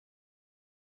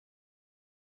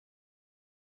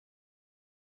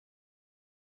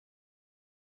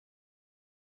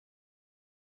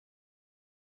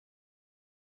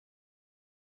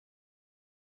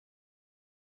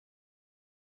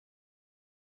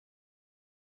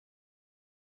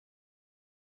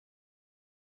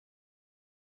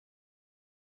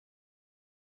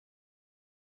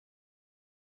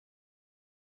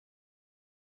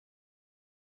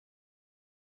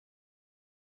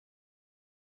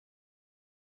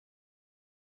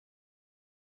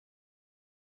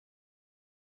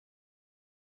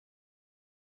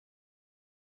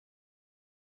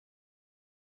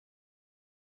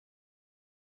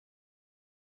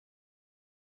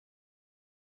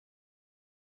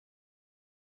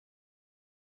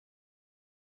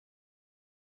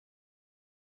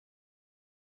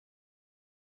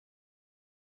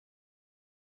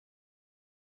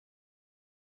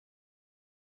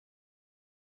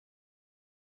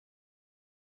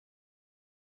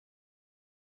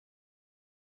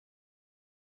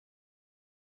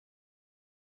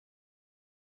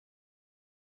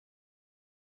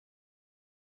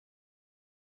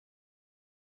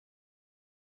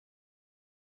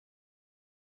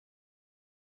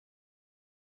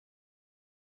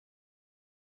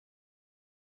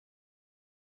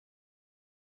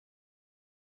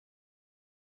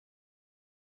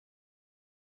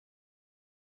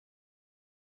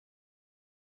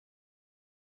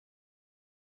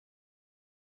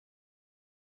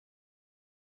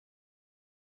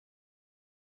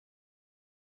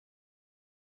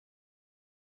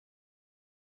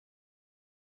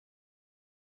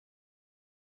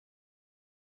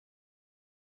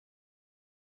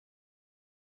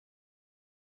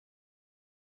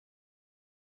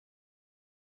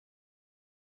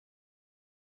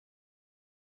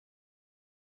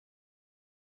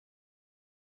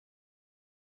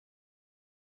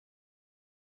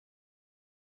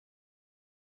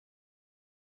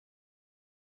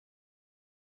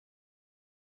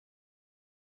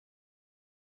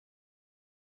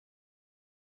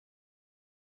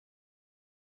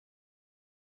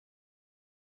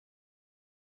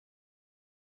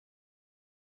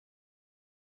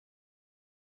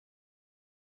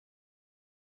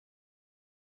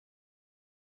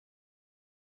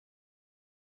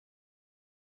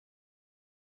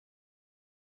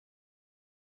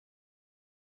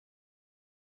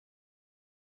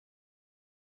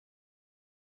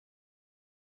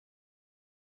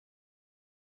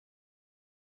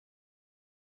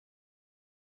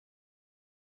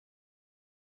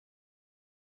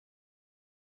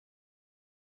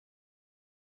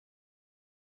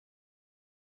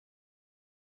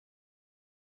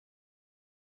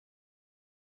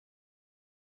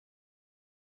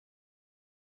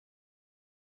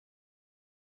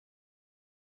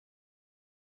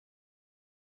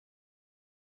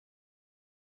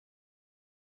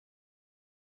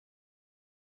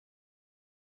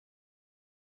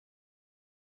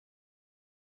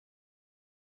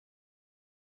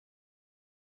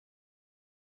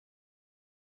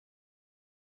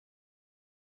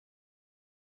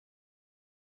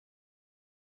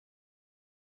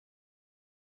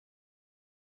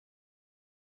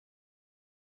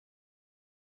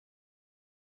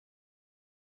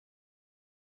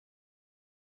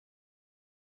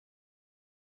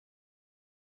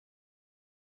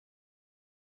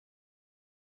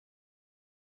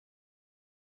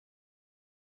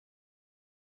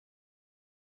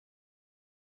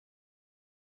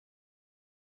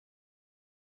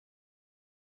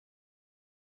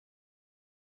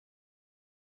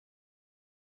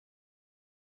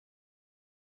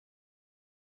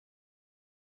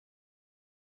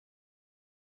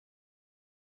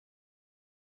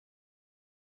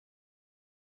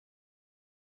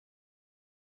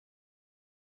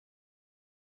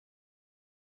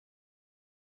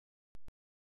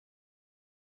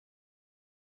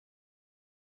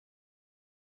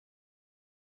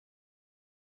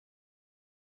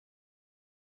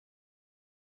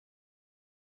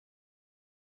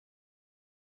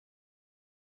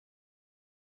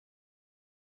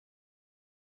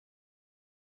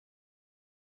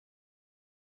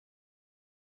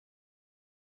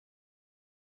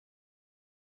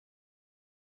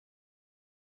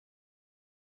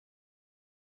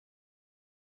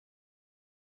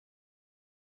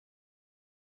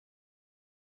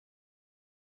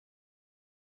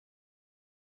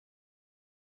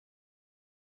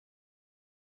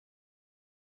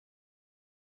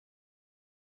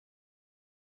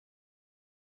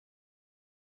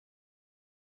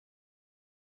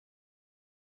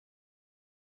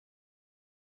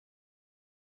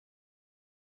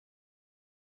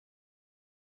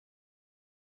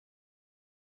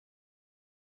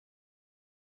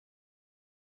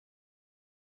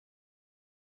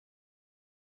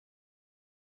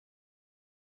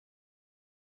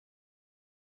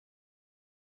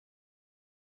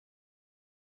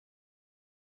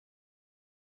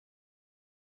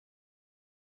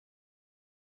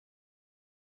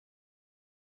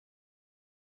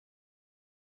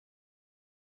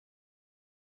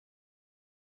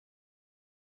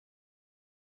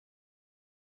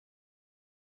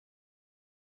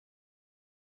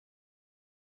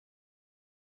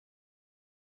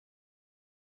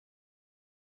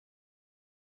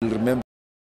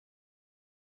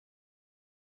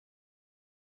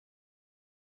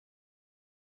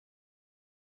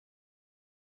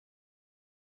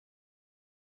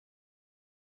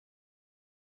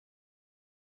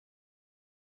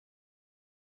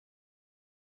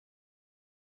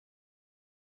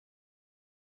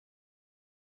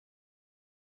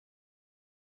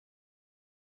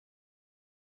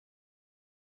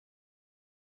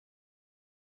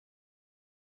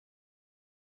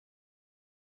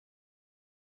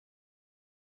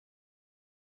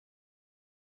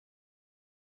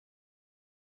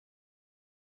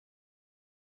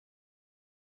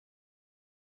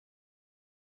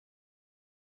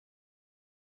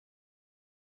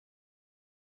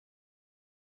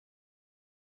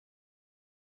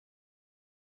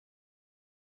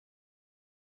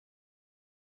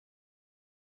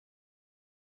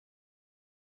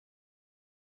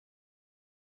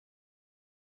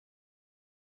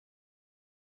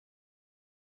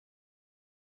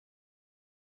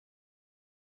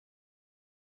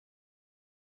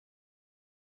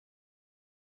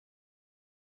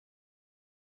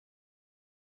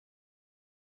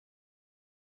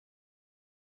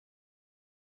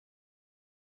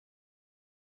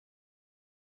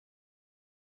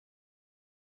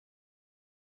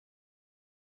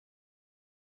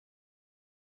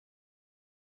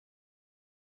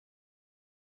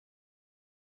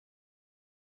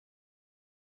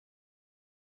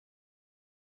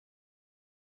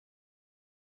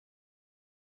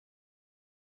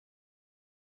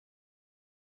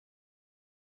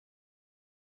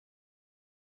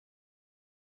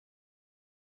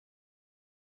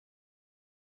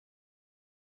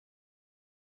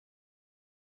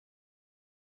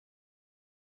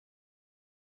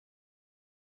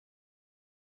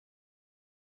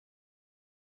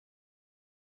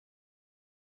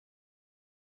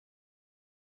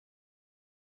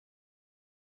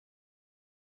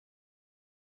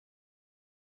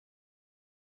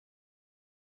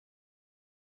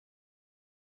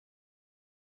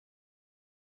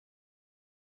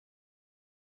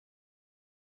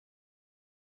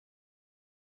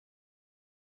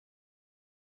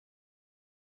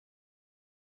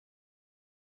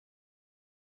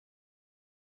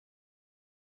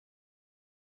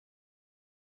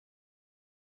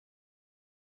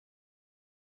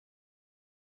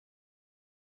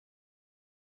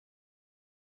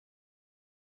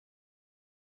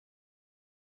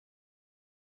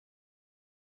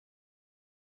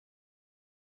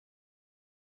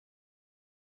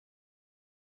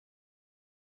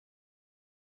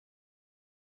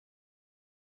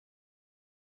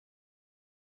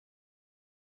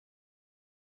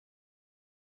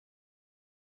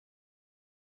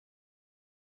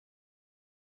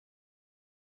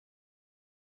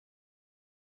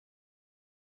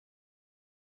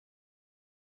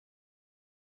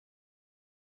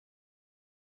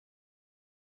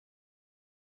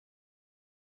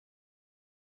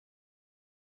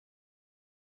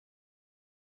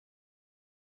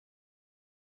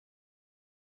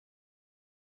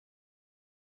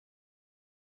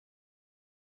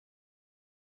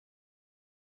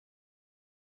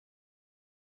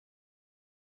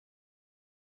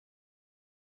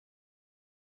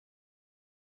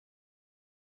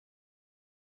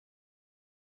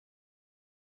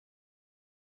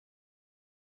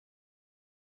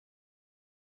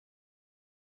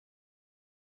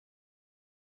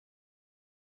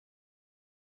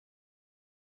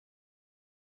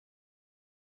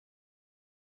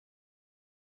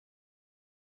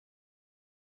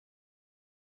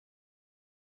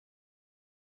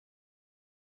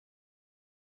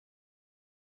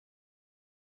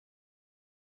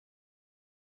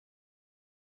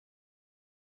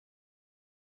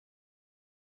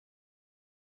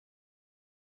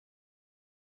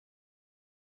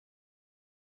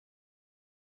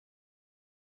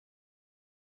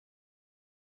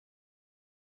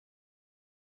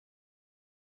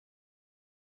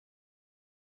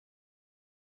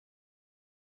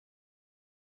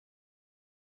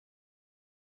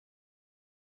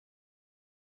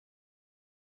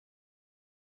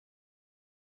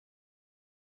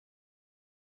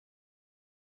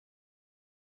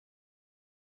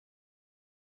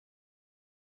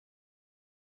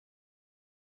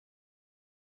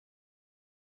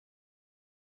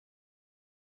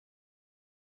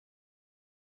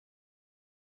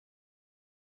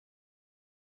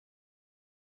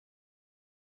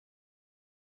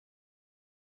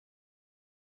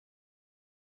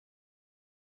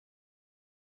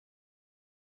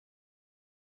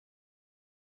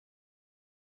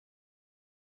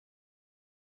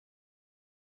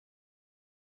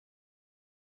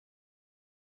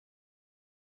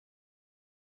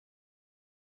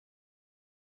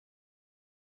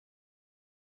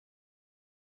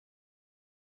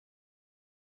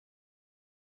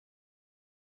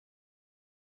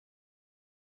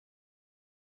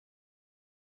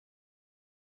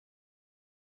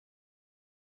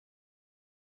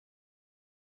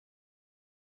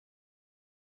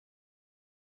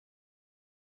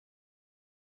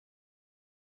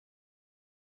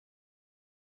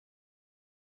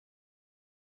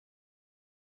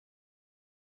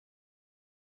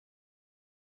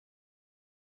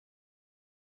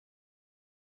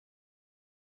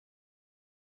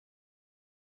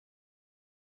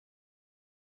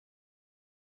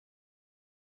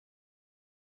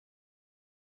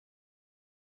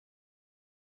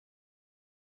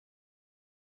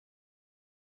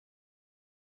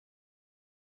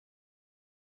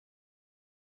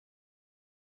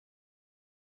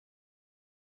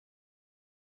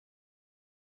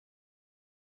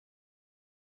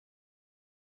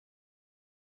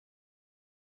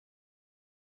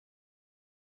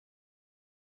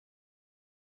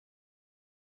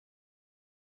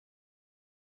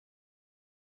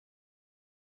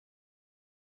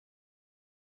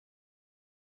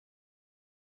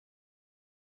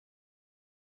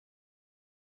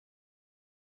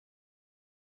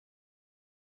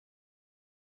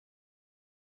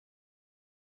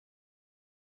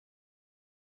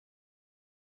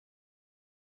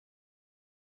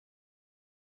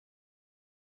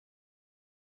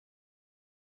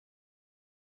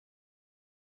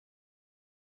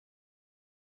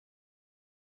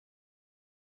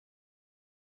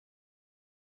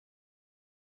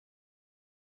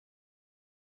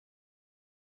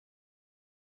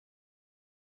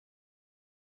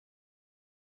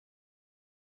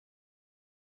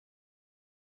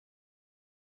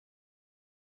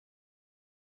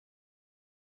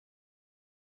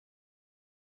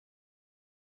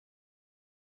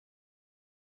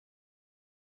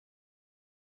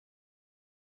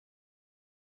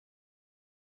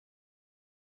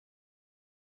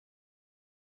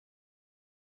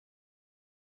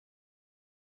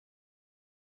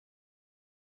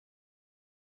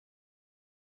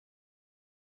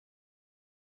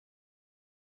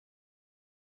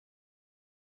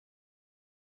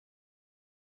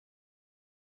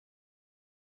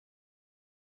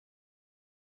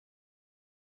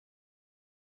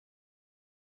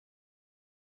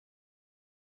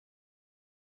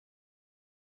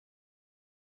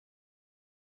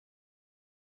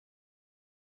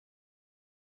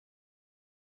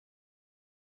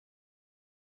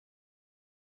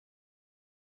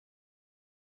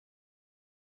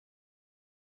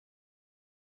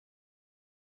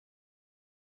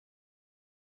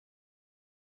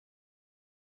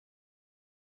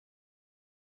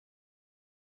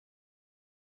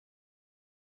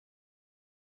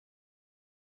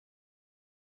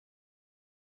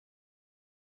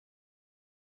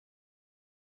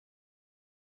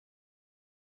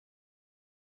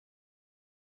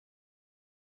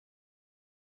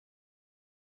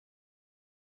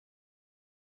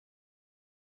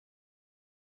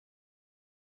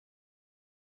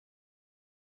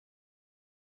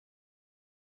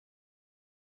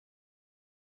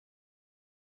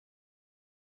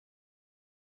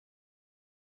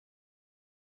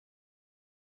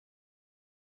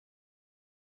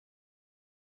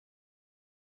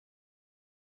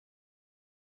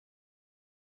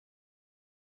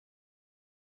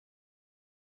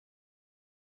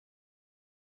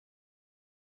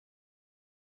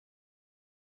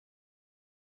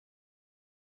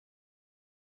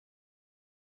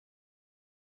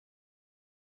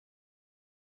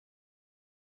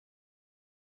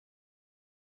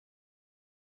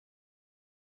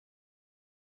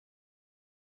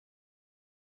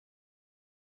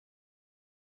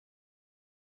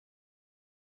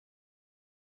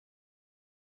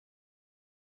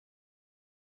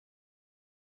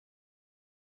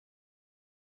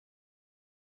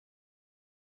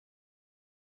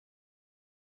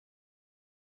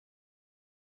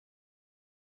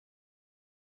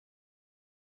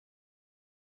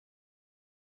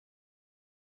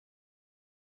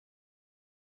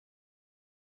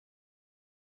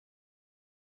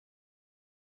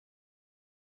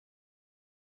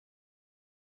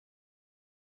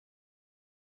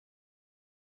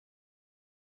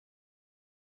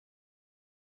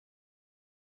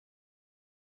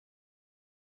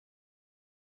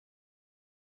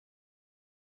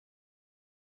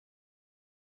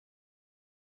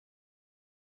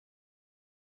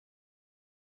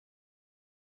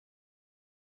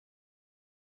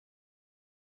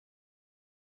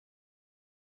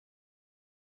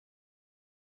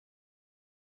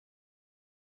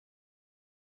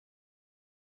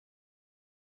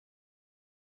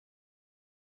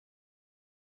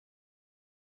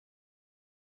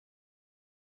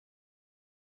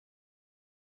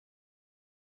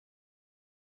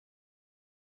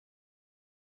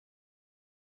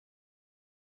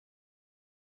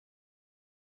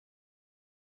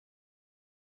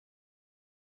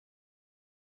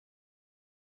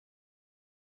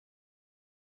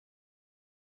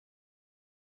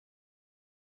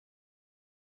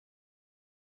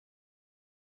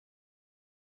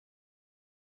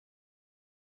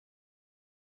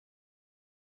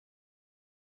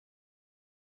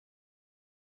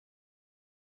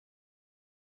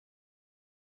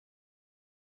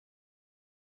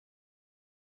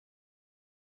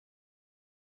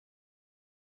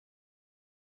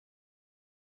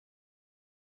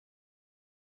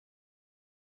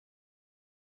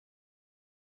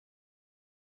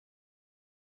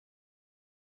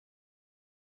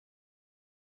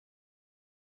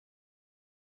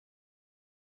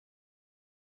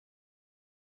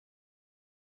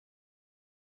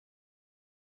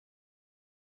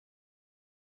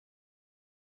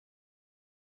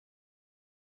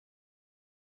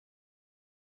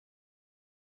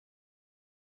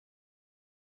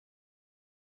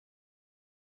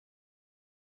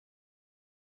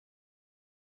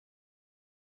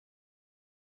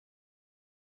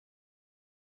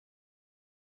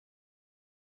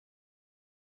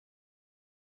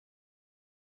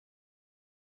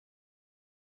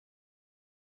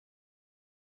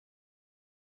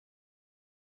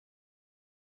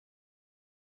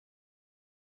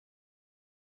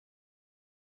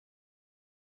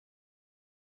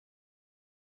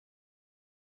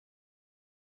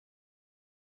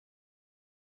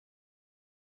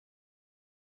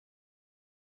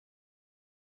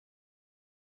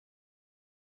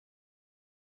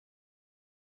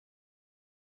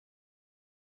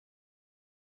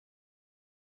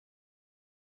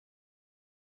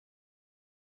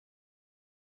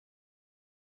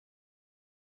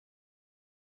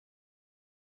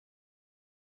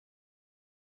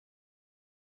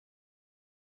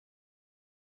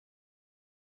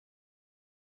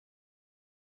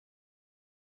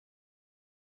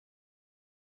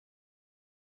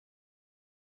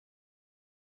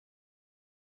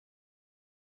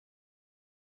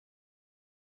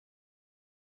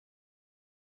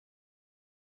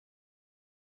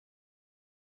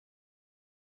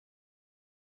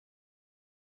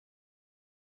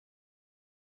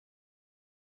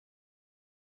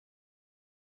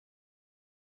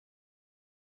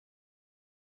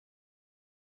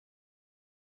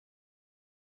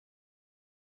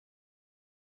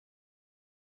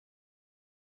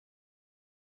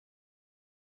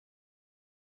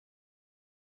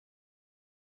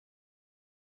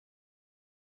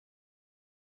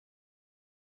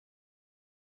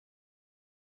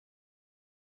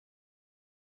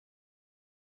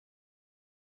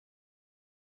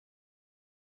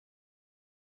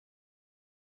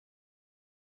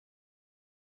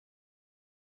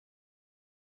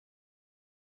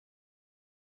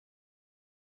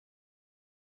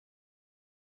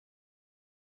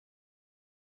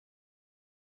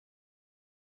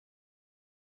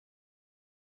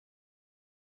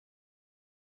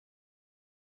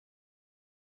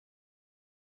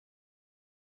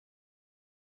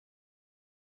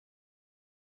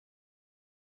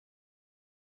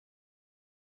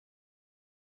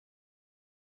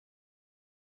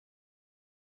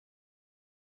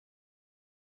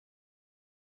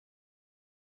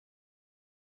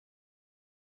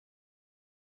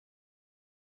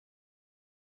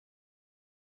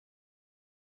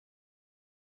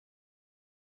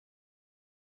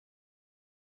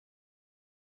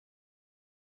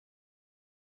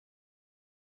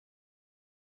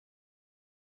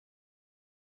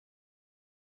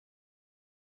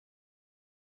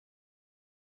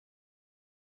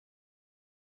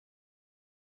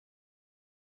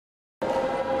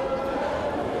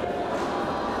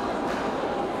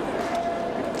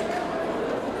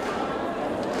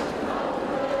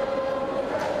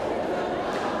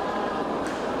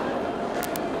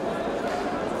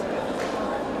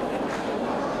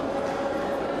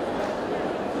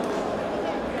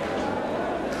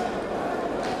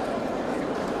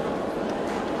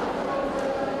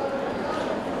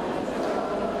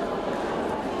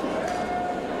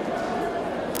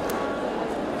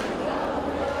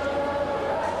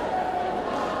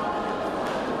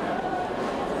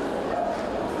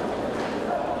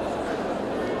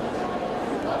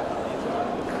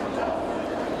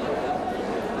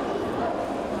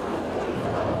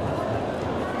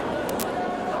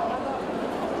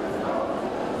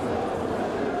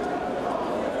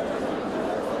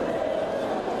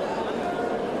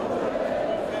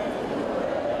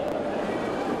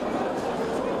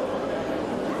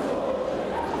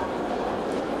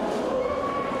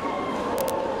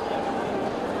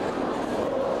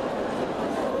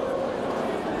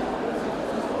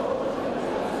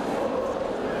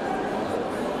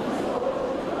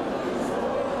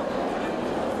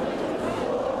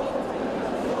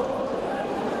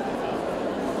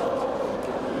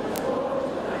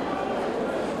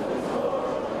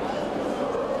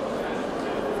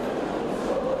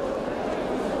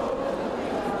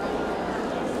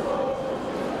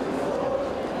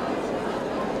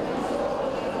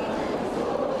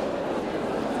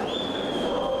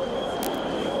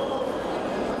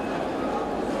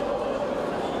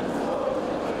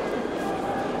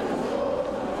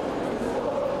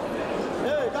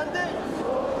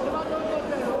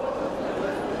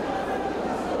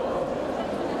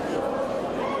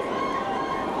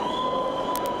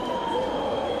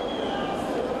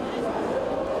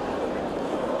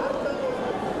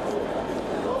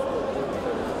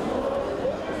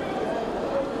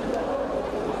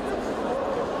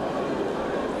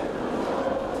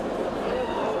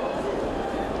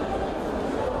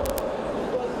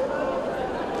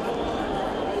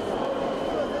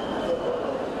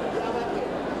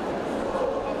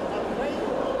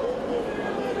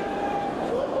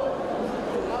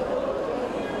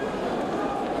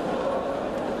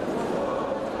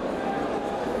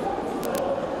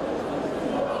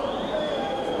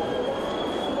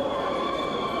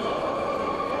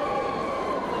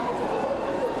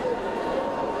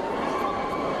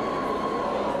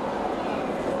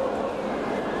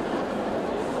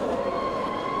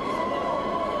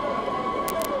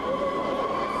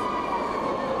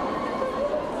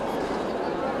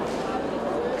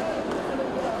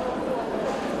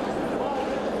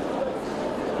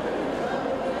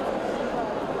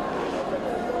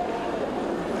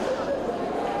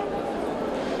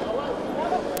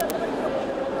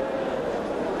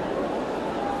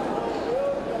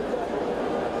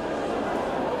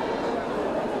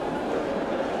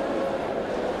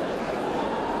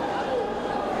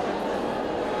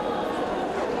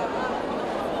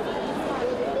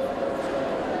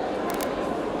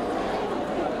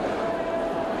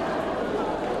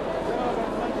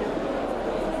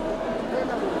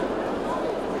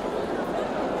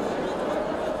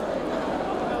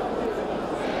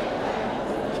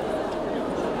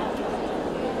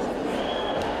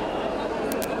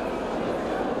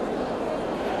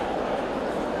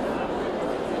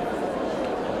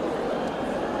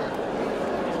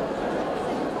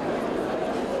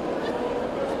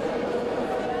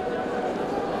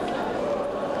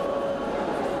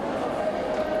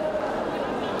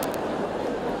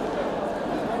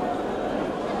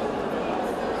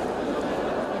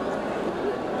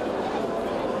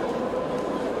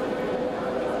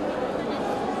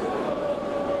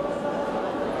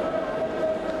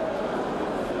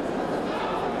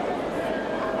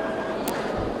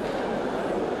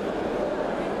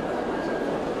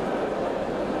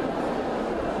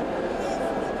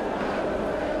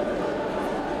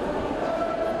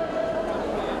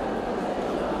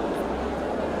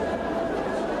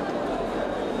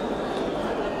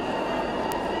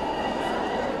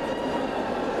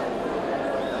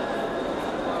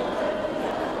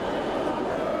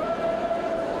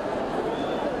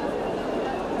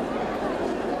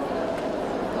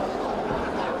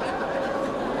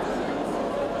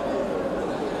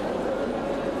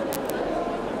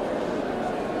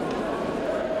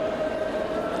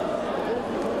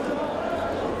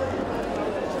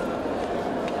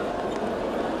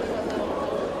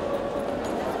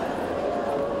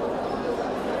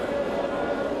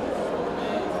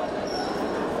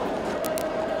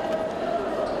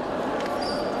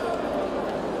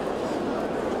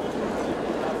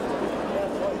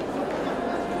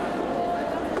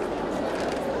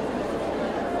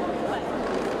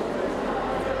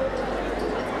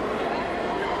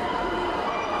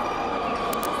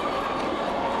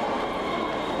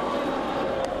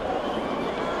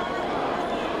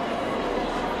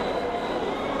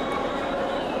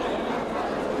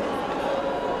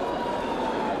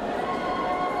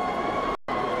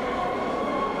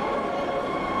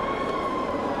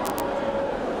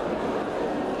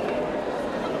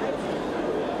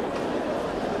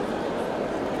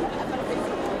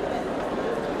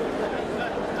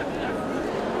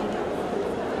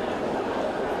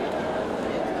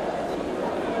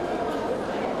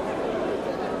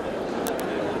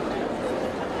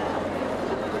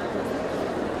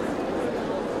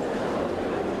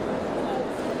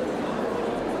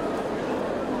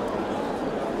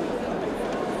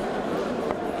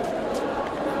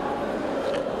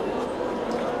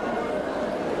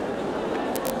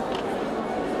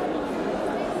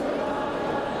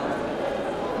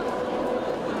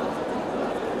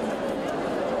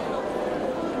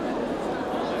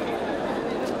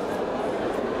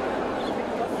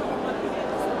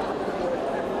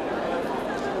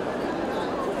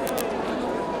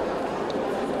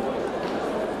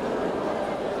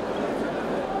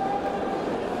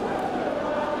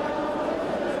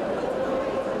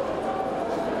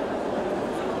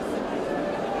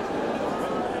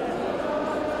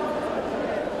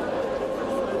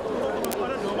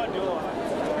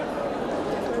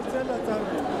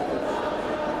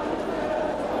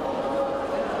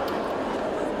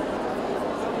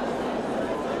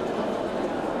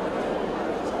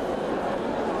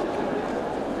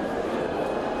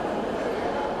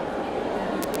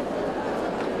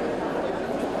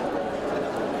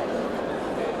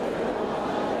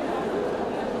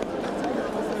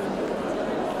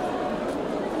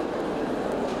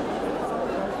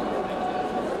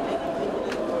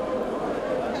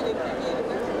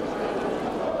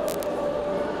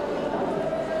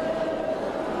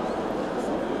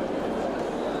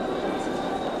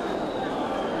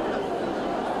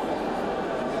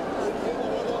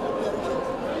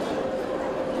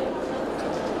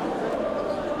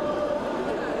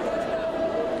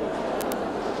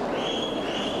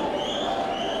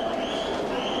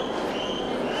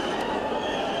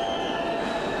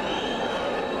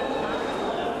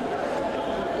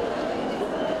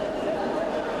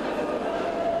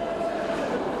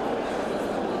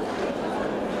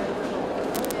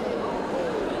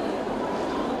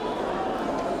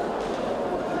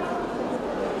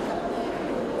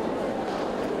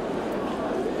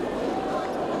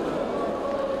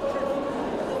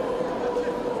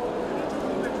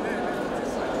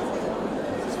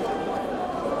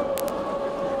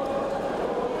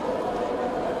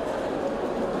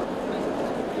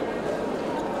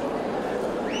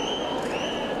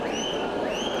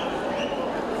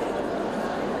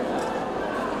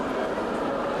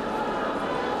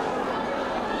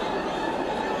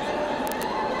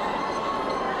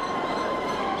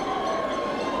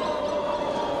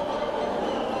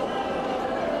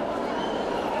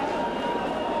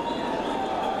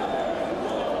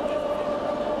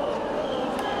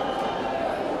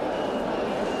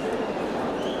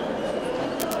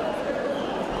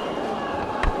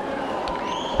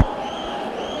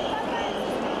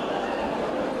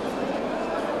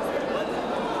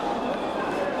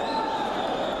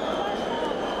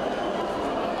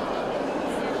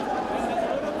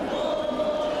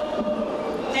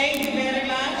Thank you very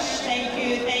much. Thank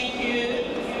you, thank you.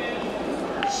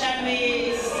 Shall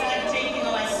we start taking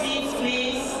our seats,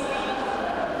 please?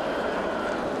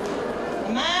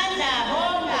 Manda,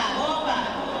 bomba, bomba.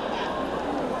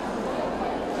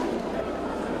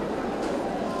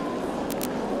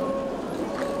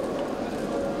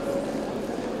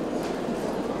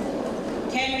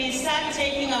 Can we start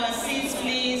taking our seats,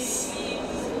 please?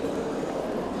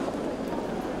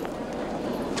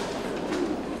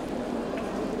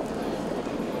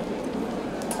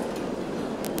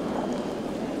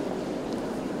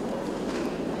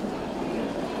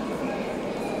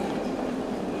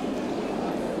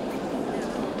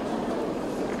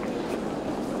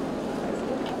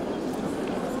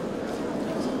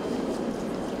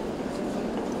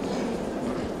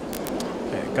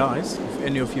 Guys, if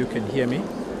any of you can hear me,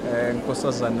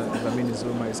 Nkosazana Dlamini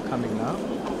Zuma is coming now.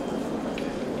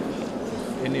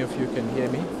 If any of you can hear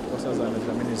me, Nkosazana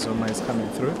Dlamini Zuma is coming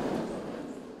through.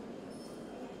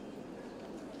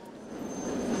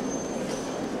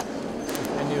 If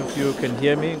any of you can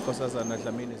hear me, Nkosazana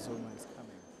Dlamini Zuma is coming.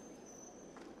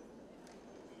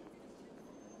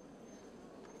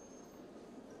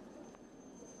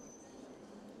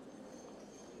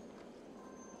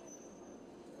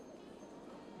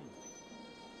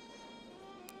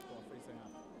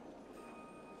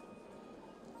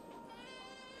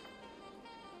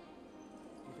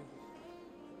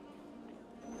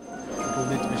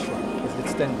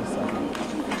 Extend this side.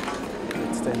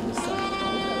 Extend this side.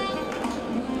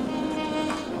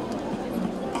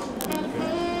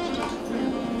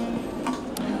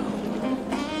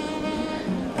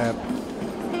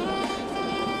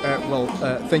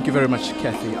 Thank you very much,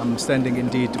 Kathy. I'm standing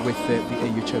indeed with the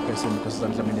AU chairperson,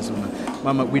 Nkosazana Dlamini Zuma.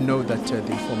 Mama, we know that the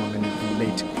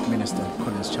late Minister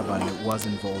Collins Chabane was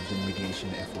involved in mediation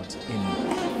efforts in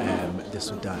the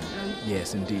Sudan.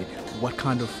 Yes, indeed. What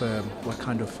kind of work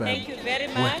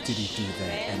did he do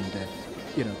there?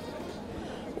 And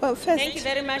well, first, thank you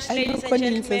very much, I know ladies and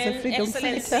Collins gentlemen, as a freedom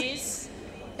fighter,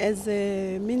 as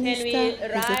a minister,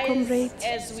 as a comrade,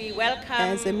 as we welcome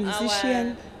as a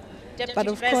musician. Deputy But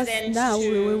of course, President now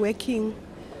we were working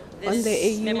on the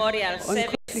AU memorial on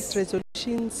service. conflict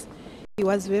resolutions. He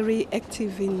was very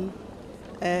active in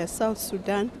South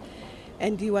Sudan,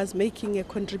 and he was making a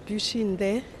contribution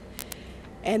there.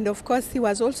 And of course, he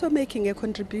was also making a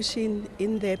contribution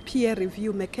in the peer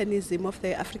review mechanism of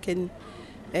the African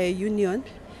Union.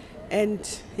 And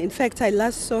in fact, I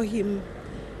last saw him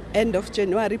end of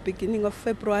January, beginning of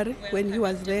February, when he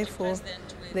was there for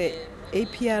the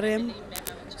APRM.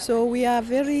 So we are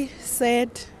very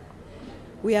sad,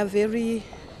 we are very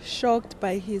shocked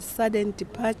by his sudden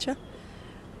departure,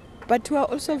 but we are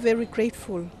also very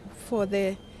grateful for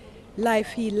the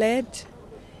life he led.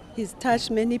 He's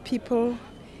touched many people,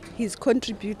 he's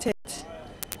contributed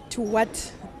to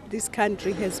what this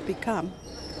country has become,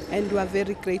 and we are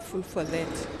very grateful for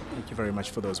that. Thank you very much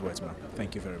for those words, ma'am.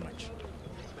 Thank you very much.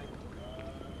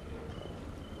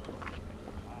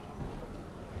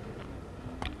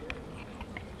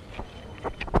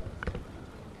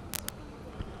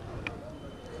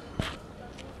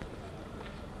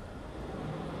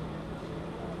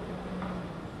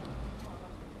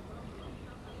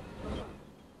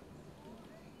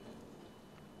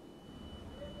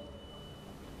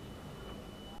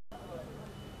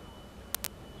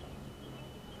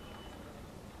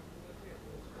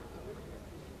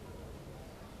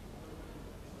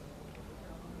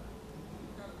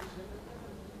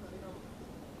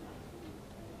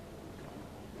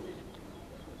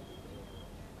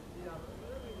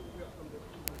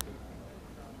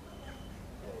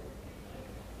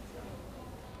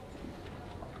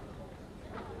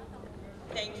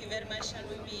 Thank you very much. Shall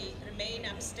we remain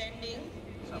upstanding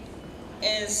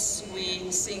as we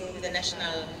sing the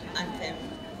national anthem?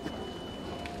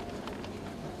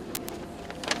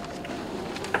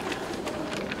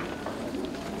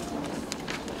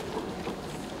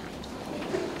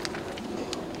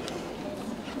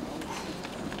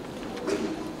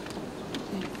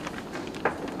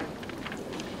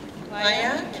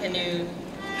 Maya, can you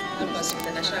help us with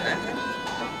the national anthem?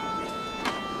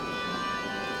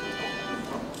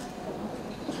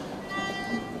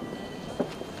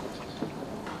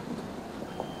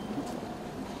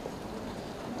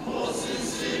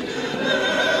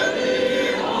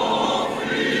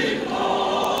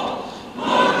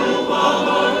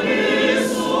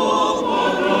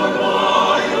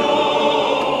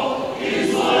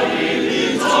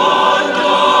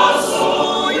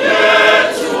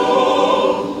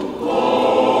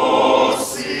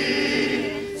 See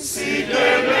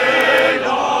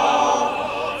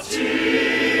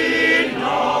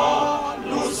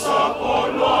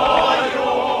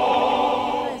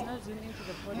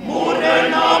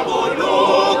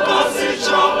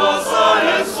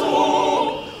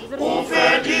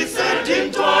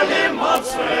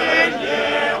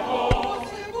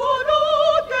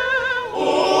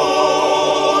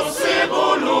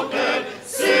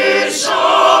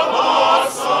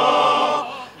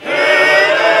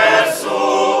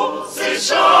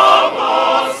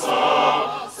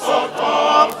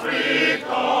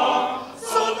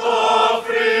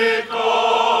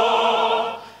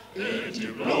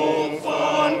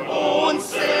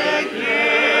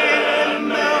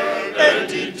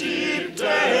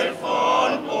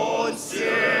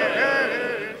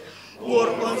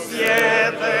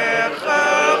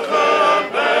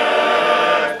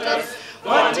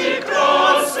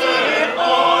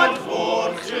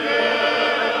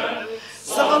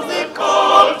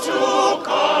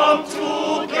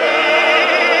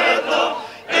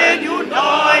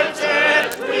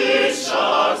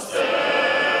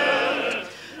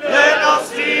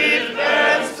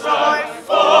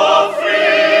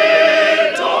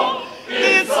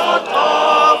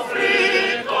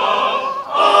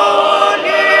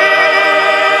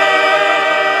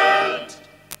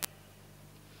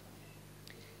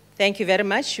Thank you very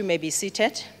much. You may be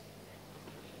seated.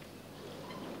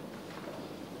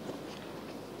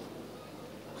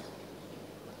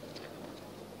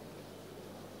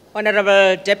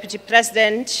 Honorable Deputy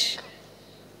President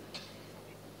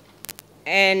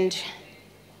and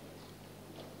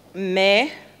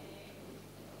Mayor,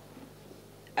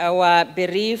 our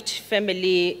bereaved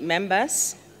family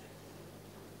members,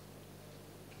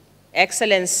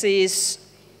 Excellencies,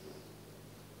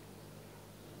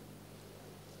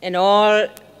 and all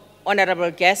honorable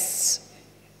guests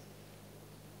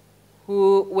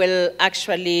who will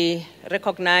actually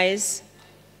recognize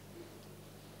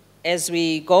as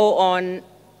we go on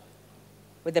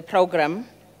with the program,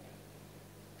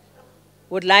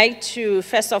 would like to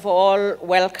first of all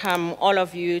welcome all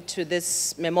of you to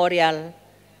this memorial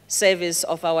service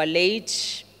of our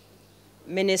late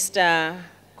Minister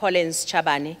Collins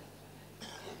Chabane.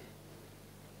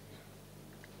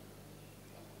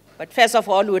 But first of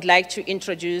all, we would like to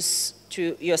introduce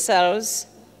to yourselves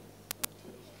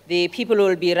the people who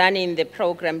will be running the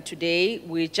program today.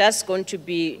 We're just going to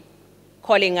be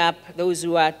calling up those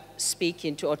who are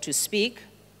speaking to or to speak.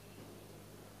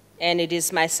 And it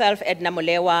is myself, Edna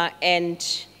Molewa,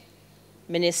 and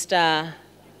Minister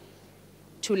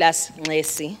Tulas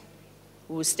Ngesi,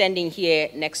 who is standing here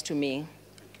next to me.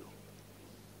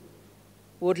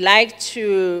 Would like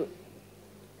to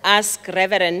ask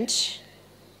Reverend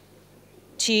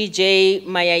T.J.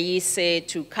 Mayayise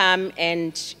to come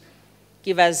and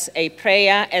give us a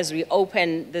prayer as we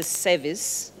open this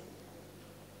service.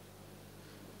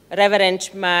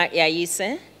 Reverend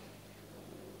Mayayise,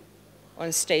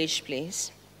 on stage,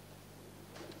 please.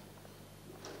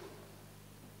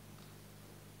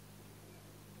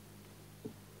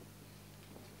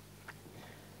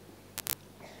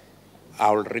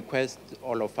 I will request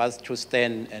all of us to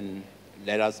stand and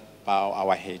let us bow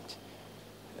our head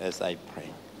as I pray.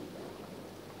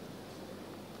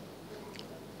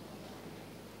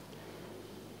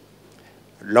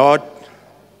 Lord,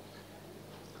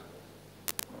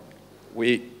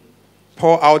 we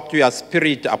pour out your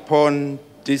spirit upon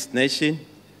this nation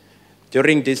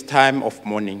during this time of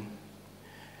mourning.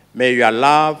 May your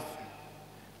love,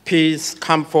 peace,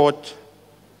 comfort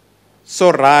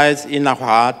so rise in our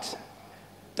heart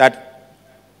that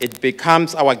it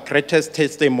becomes our greatest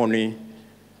testimony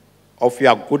of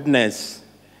your goodness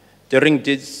during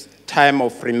this time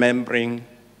of remembering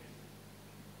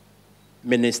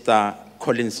Minister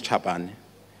Collins Chabane.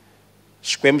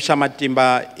 Xikwembu xa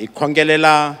matimba hi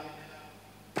khongelela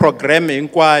program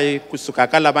hinkwayo kusuka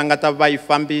ka lava nga ta va yi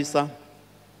fambisa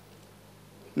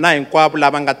na hinkwavo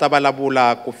lava nga ta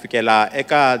vulavula ku fikela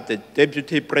eka the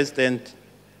Deputy President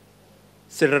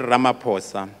Cyril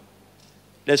Ramaphosa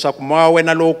leswaku moya wa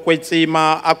wena lowu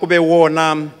kwetsima a ku ve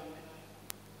wona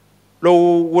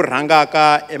lowu wu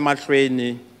rhangaka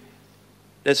emahlweni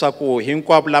leswaku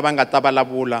hinkwavo lava nga ta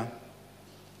vulavula,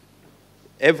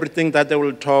 everything that they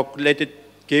will talk, let it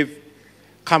give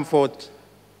comfort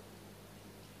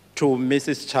to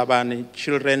Mrs. Chabane,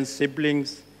 children,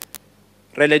 siblings,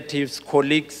 relatives,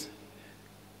 colleagues,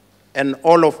 and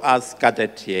all of us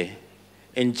gathered here.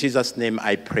 In Jesus' name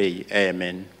I pray,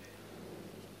 amen.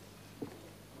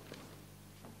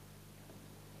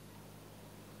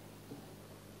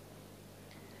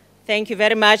 Thank you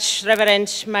very much, Reverend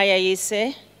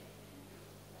Mayayise,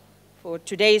 for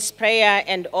today's prayer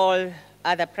and all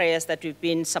other prayers that we've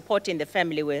been supporting the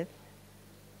family with.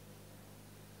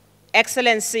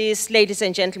 Excellencies, ladies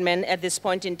and gentlemen, at this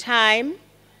point in time,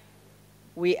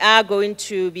 we are going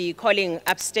to be calling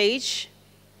upstage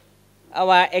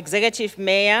our Executive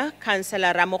Mayor,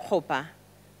 Councillor Ramokgopa,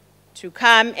 to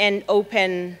come and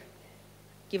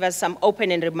give us some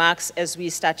opening remarks as we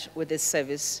start with this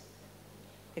service.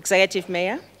 Executive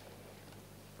Mayor.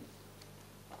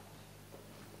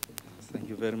 Thank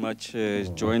you very much,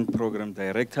 Joint Program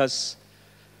Directors,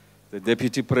 the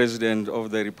Deputy President of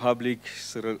the Republic,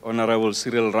 Honorable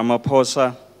Cyril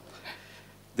Ramaphosa,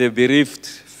 the bereaved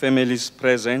families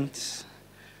present,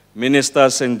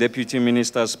 ministers and deputy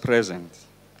ministers present,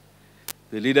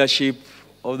 the leadership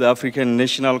of the African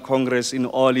National Congress in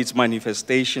all its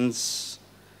manifestations,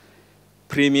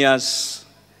 premiers,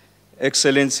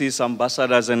 excellencies,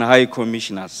 ambassadors, and high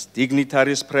commissioners,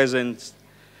 dignitaries present,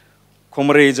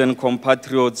 comrades and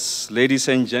compatriots, ladies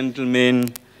and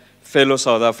gentlemen, fellow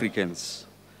South Africans.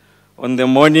 On the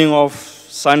morning of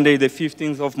Sunday, the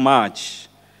 15th of March,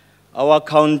 our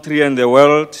country and the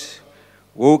world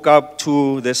woke up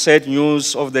to the sad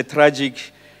news of the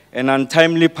tragic and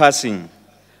untimely passing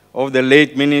of the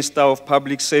late Minister of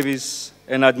Public Service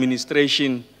and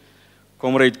Administration,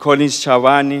 Comrade Collins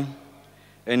Chabane,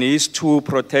 and his two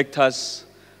protectors,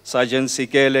 Sergeant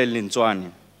Xikundzu and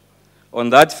Lintswane. On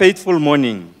that fateful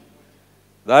morning,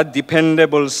 that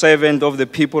dependable servant of the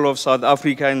people of South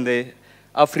Africa and the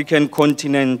African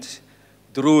continent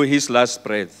drew his last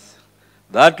breath.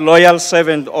 That loyal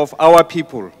servant of our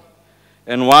people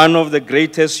and one of the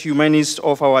greatest humanists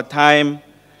of our time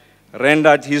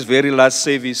rendered his very last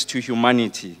service to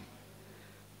humanity.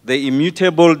 The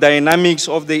immutable dynamics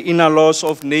of the inner laws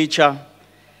of nature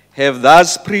have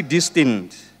thus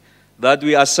predestined that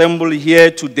we assemble here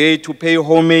today to pay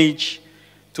homage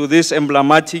to this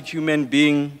emblematic human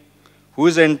being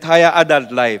whose entire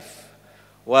adult life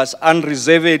was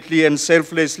unreservedly and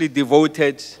selflessly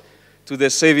devoted to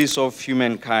the service of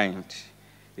humankind.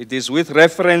 It is with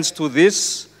reference to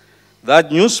this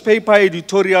that newspaper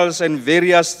editorials and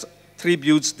various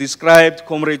tributes described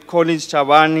Comrade Collins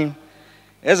Chabane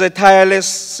as a tireless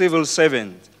civil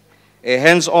servant, a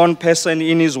hands-on person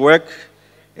in his work,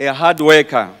 a hard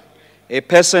worker, a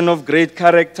person of great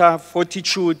character,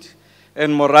 fortitude,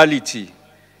 and morality,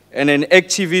 and an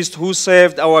activist who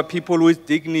served our people with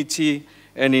dignity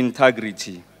and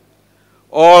integrity.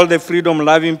 All the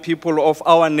freedom-loving people of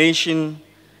our nation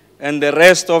and the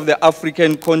rest of the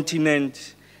African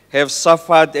continent have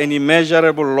suffered an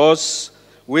immeasurable loss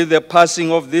with the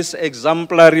passing of this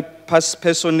exemplary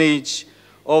personage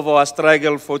of our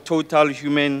struggle for total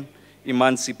human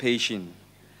emancipation.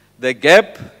 The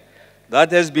gap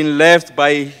that has been left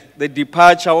by the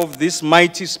departure of this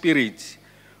mighty spirit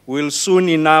will soon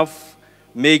enough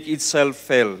make itself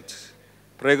felt.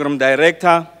 Program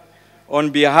Director,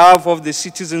 on behalf of the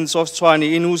citizens of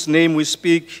Tshwane, in whose name we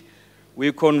speak,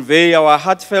 we convey our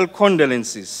heartfelt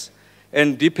condolences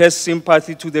and deepest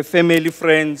sympathy to the family,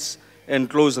 friends, and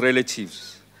close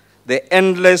relatives. The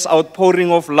endless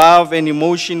outpouring of love and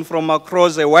emotion from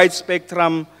across a wide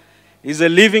spectrum is a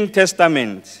living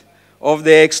testament of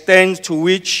the extent to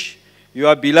which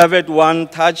your beloved one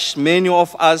touched many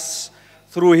of us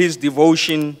through his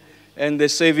devotion and the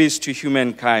service to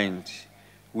humankind.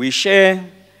 We share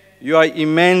your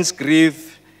immense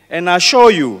grief and assure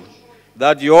you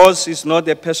that yours is not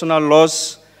a personal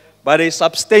loss, but a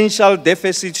substantial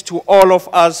deficit to all of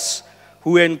us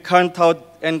who encountered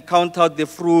the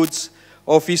fruits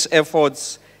of his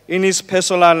efforts in his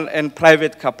personal and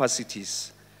private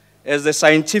capacities. As the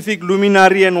scientific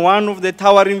luminary and one of the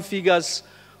towering figures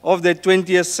of the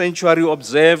 20th century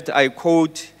observed, I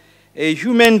quote, "A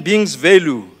human being's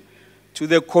value to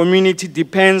the community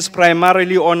depends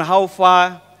primarily on how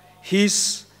far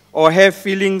his or her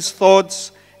feelings,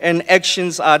 thoughts, and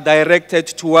actions are directed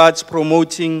towards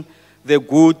promoting the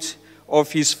good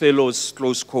of his fellows,"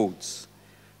 close quotes.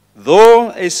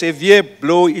 Though a severe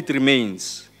blow it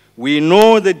remains, we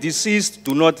know the deceased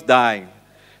do not die.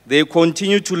 They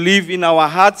continue to live in our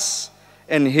hearts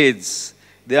and heads.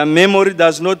 Their memory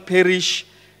does not perish,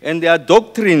 and their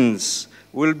doctrines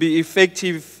will be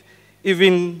effective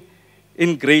even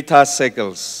in greater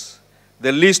circles.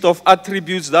 The list of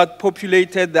attributes that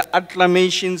populated the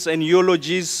acclamations and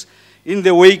eulogies in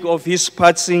the wake of his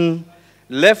passing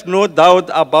left no doubt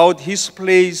about his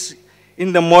place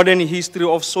in the modern history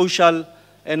of social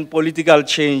and political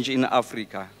change in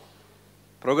Africa.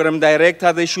 Program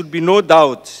Director, there should be no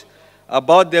doubt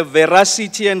about the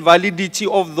veracity and validity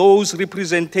of those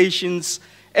representations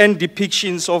and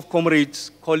depictions of Comrade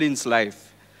Collins'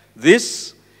 life.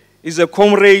 This is a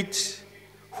comrade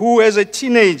who, as a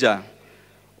teenager,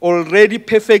 already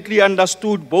perfectly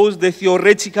understood both the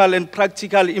theoretical and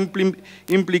practical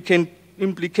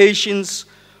implications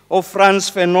of Frantz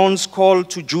Fanon's call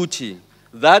to duty.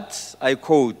 That, I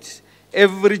quote,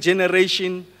 "Every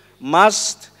generation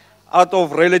must, out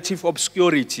of relative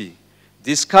obscurity,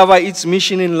 discover its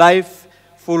mission in life,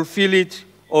 fulfill it,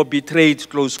 or betray it,"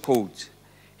 close quote.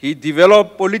 He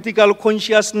developed political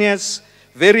consciousness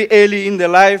very early in the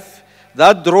life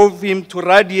that drove him to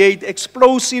radiate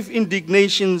explosive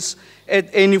indignations at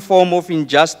any form of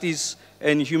injustice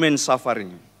and human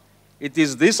suffering. It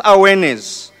is this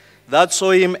awareness that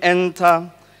saw him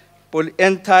enter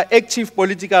active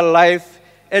political life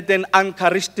at an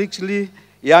uncharacteristically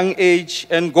young age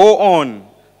and go on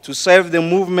to serve the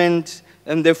movement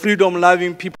and the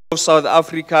freedom-loving people of South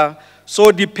Africa so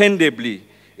dependably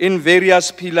in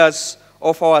various pillars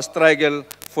of our struggle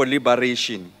for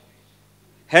liberation.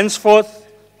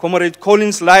 Henceforth, Comrade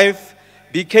Collins' life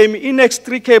became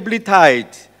inextricably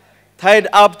tied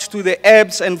up to the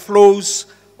ebbs and flows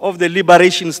of the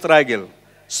liberation struggle,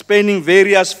 spanning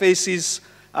various phases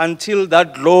until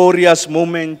that glorious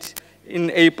moment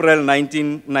in April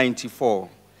 1994.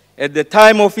 At the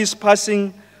time of his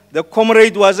passing, the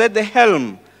comrade was at the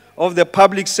helm of the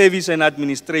Public Service and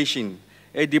Administration,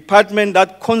 a department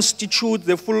that constitutes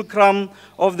the fulcrum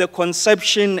of the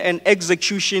conception and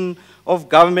execution of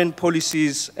government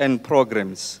policies and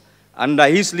programs. Under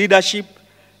his leadership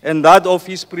and that of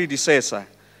his predecessor,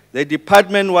 the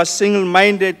department was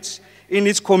single-minded in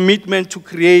its commitment to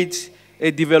create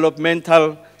a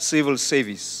developmental civil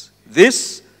service.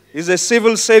 This is a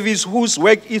civil service whose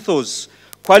work ethos,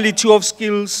 quality of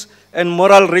skills, and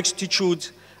moral rectitude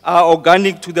are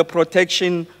organic to the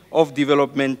protection of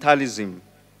developmentalism.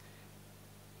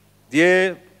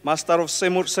 Dear Master of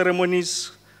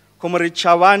Ceremonies, Comrade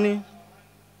Chabane,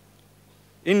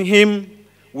 in him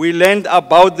we learned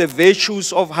about the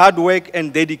virtues of hard work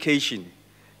and dedication,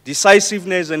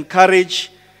 decisiveness and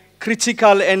courage,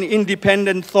 critical and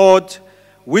independent thought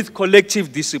with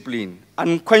collective discipline,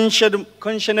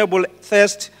 unquenchable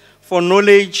thirst for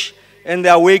knowledge, and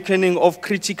the awakening of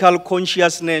critical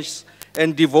consciousness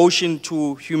and devotion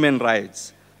to human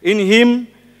rights. In him,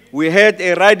 we had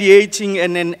a radiating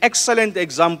and an excellent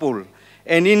example,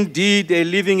 and indeed a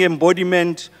living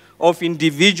embodiment of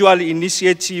individual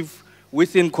initiative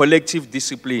within collective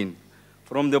discipline.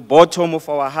 From the bottom of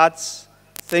our hearts,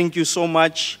 thank you so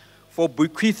much for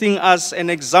bequeathing us an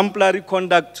exemplary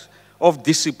conduct of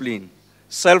discipline,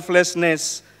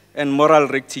 selflessness, and moral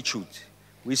rectitude.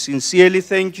 We sincerely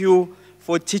thank you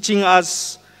for teaching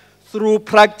us through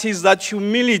practice that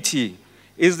humility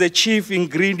is the chief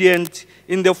ingredient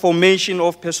in the formation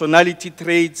of personality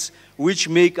traits which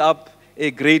make up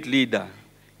a great leader.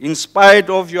 In spite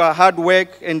of your hard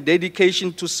work and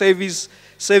dedication to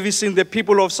servicing the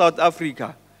people of South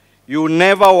Africa, you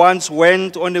never once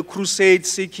went on a crusade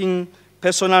seeking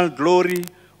personal glory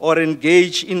or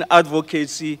engaged in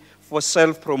advocacy for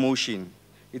self-promotion.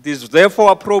 It is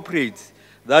therefore appropriate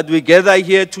that we gather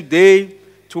here today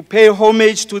to pay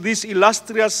homage to this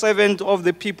illustrious servant of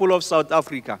the people of South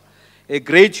Africa, a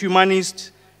great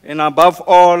humanist, and above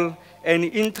all, an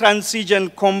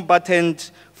intransigent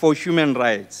combatant for human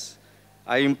rights.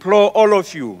 I implore all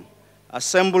of you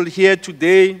assembled here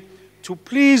today to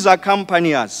please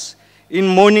accompany us in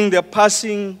mourning the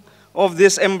passing of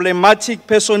this emblematic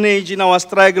personage in our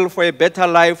struggle for a better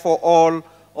life for all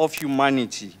of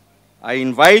humanity. I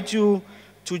invite you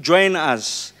to join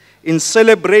us in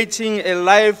celebrating a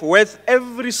life worth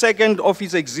every second of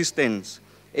his existence,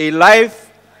 a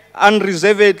life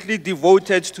unreservedly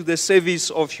devoted to the service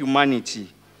of humanity.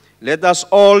 Let us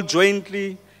all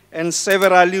jointly and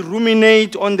severally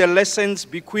ruminate on the lessons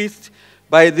bequeathed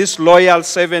by this loyal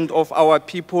servant of our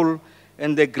people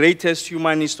and the greatest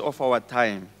humanist of our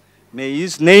time. May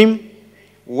his name,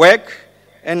 work,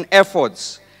 and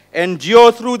efforts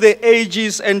endure through the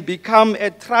ages and become a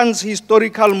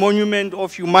trans-historical monument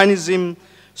of humanism,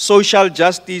 social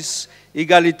justice,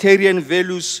 egalitarian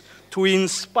values to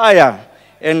inspire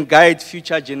and guide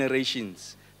future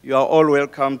generations. You are all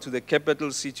welcome to the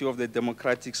capital city of the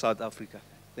democratic South Africa.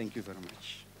 Thank you very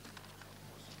much.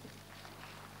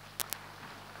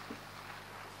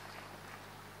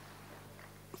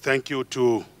 Thank you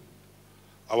to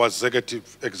our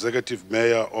executive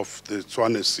mayor of the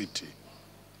Tshwane city.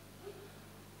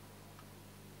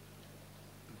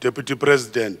 Deputy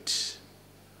President,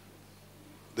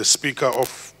 the Speaker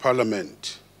of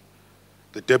Parliament,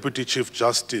 the Deputy Chief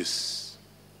Justice,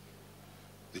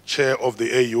 the Chair of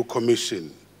the AU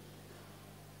Commission,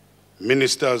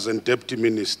 Ministers and Deputy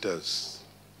Ministers,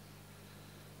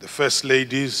 the First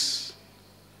Ladies,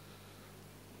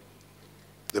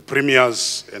 the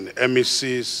Premiers and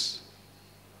MECs,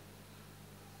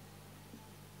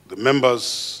 the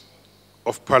Members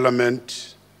of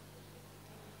Parliament,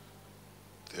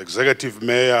 the Executive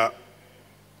Mayor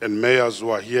and Mayors who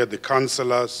are here, the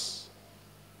Councillors,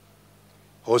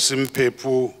 Hosim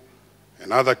Pepu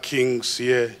and other kings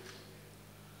here,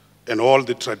 and all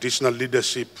the traditional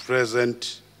leadership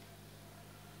present,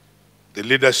 the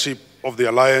leadership of the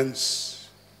Alliance,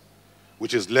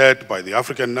 which is led by the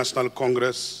African National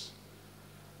Congress,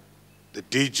 the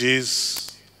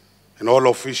DGs, and all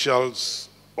officials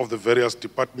of the various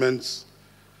departments,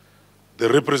 the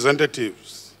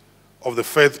representatives of the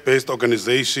faith-based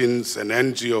organizations and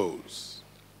NGOs.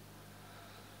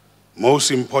 Most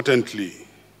importantly,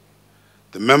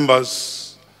 the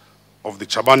members of the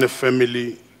Chabane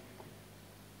family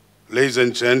ladies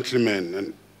and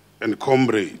gentlemen and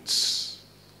comrades,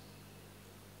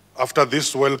 after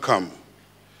this welcome,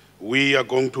 we are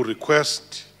going to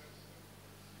request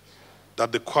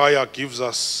that the choir gives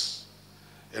us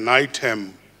an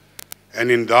item,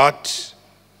 and in that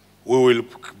we will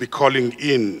be calling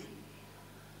in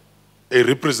a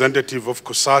representative of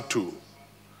COSATU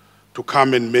to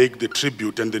come and make the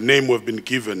tribute, and the name we've been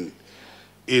given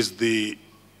is the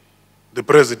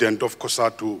president of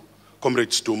COSATU,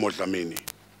 Comrade Stu Modlamini.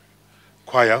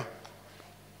 Choir.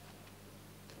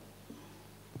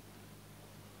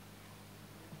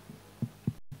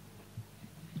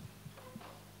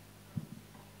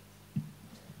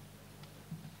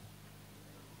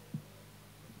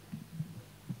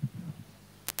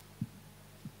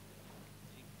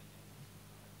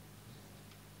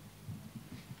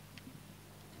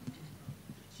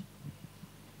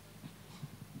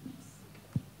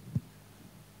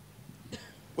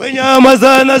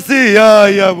 Wenyamazana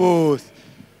siyaya boss.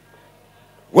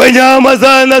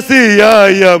 Wenyamazana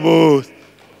siyaya boss.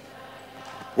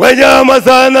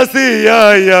 Wenyamazana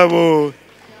siyaya boss.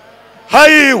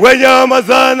 Hai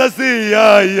wenyamazana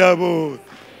siyaya boss.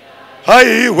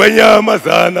 Hai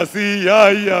wenyamazana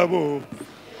siyaya boss.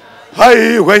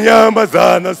 Hai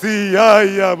wenyamazana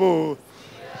siyaya boss.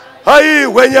 Hai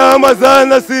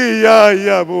wenyamazana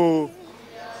siyaya boss.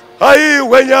 Hai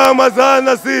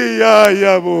wenyamazana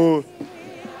siyaya bo.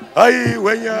 Hai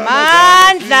wenyamazana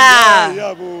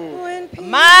siyaya bo.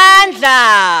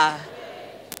 Mandla.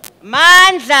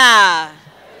 Mandla.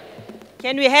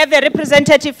 Can we have the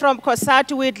representative from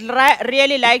COSATU? We'd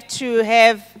really like to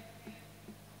have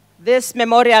this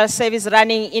memorial service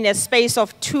running in a space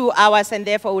of 2 hours, and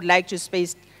therefore would like to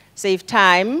save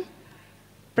time.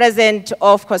 President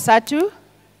of COSATU.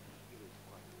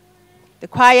 The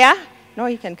choir. No,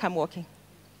 you can come walking.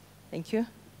 Thank you.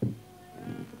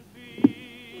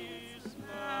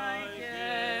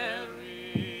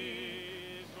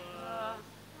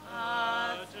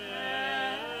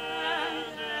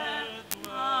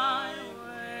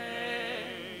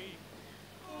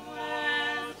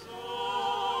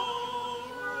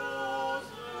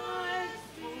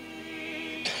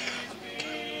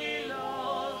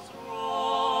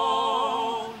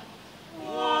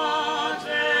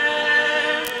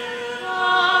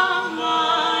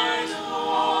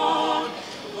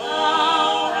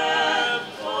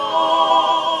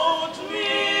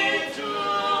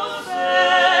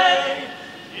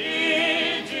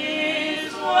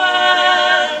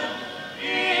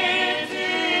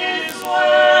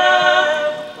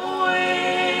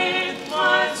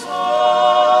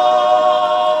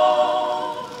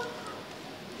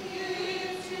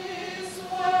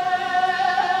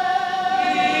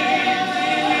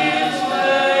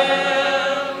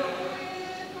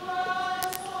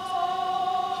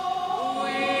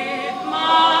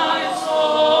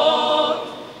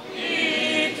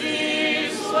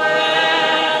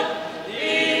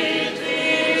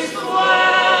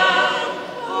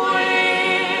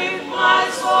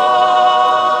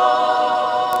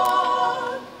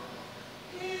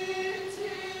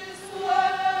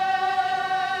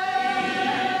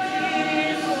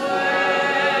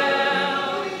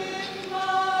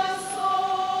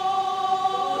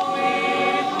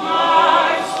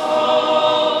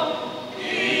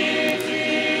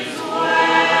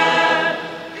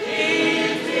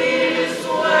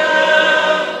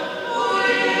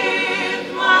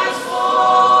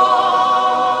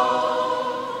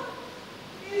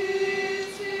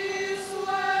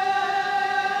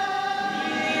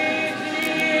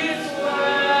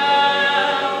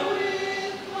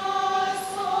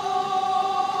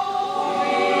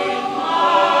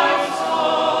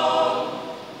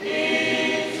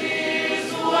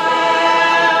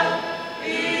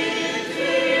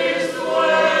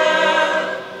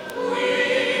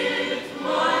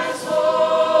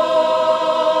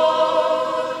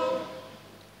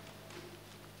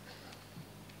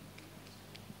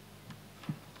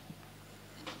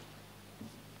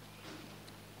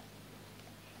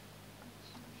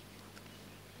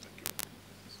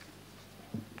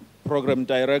 Program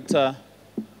Director,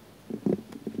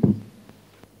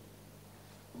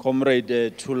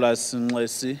 Comrade Thulas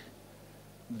Nxesi,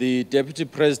 the Deputy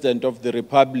President of the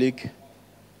Republic.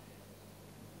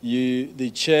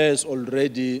 The Chair has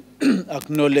already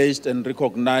acknowledged and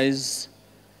recognized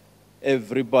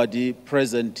everybody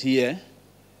present here.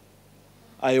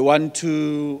 I want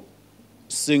to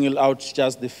single out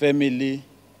just the family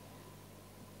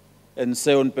and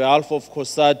say on behalf of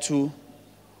COSATU,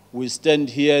 we stand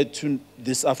here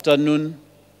this afternoon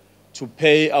to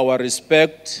pay our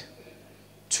respect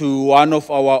to one of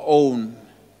our own,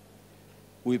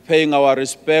 We're paying our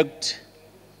respect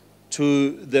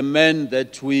to the men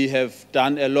that we have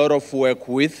done a lot of work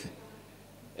with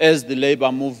as the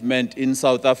labor movement in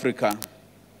South Africa.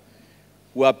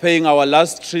 We are paying our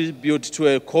last tribute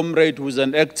to a comrade who's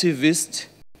an activist,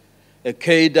 a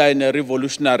cadre and a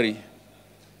revolutionary.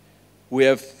 We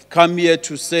have come here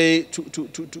to say,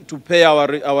 to pay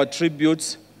our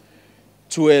tributes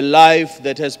to a life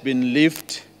that has been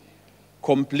lived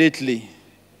completely.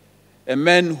 A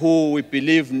man who we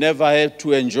believe never had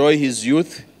to enjoy his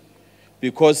youth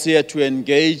because he had to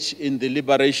engage in the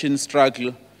liberation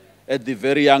struggle at the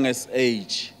very youngest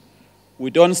age.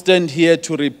 We don't stand here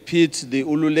to repeat the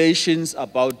ululations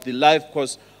about the life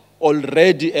because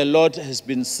already a lot has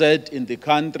been said in the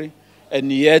country,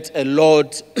 and yet a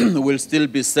lot will still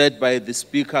be said by the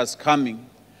speakers coming.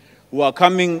 We are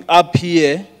coming up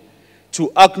here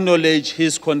to acknowledge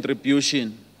his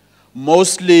contribution,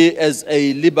 mostly as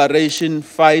a liberation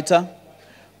fighter,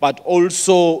 but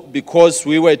also because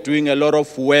we were doing a lot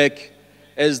of work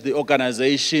as the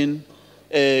organization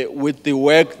with the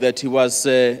work that he was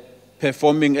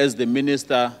performing as the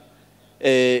minister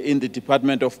in the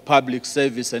Department of Public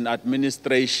Service and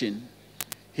Administration.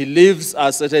 He leaves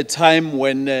us at a time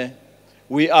when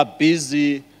we are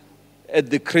busy at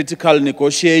the critical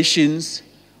negotiations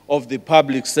of the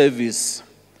public service.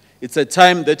 It's a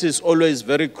time that is always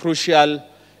very crucial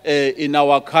in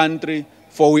our country,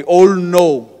 for we all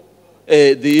know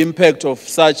the impact of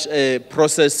such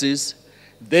processes.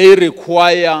 They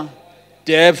require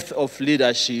depth of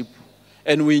leadership,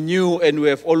 and we knew and we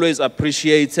have always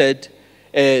appreciated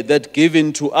that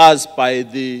given to us by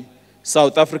the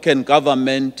South African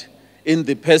government in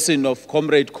the person of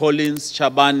Comrade Collins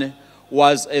Chabane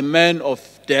was a man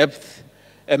of depth,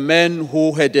 a man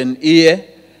who had an ear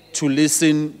to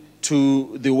listen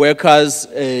to the workers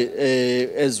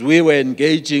as we were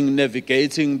engaging,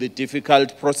 navigating the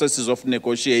difficult processes of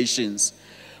negotiations.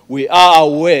 We are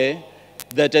aware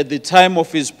that at the time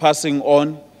of his passing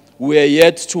on, we are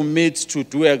yet to meet to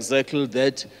do exactly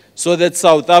that, so that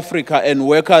South Africa and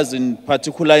workers in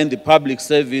particular in the public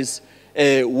service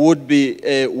would be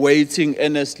waiting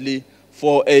earnestly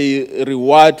for a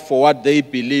reward for what they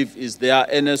believe is their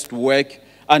earnest work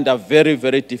under very,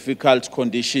 very difficult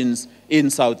conditions in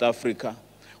South Africa.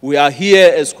 We are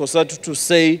here as COSATU to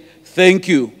say thank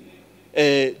you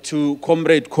to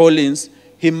Comrade Collins.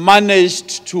 He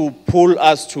managed to pull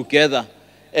us together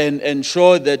and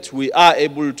ensure that we are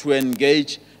able to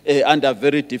engage under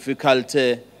very difficult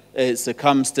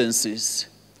circumstances.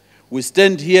 We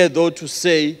stand here though to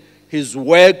say his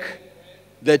work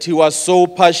that he was so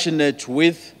passionate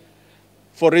with.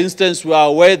 For instance, we are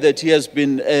aware that he has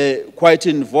been quite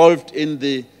involved in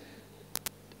the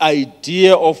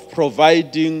idea of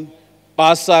providing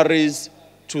bursaries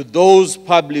to those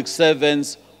public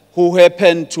servants who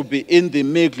happen to be in the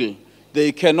middle.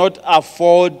 They cannot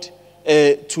afford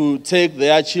to take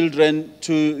their children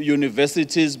to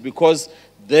universities because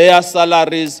their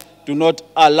salaries do not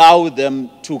allow them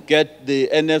to get the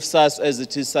NFSAS as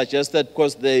it is suggested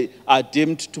because they are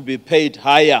deemed to be paid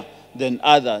higher than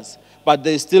others. But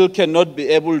they still cannot be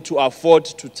able to afford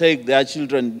to take their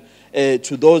children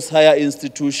to those higher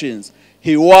institutions.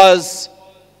 He was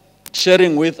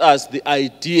sharing with us the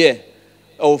idea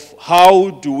of how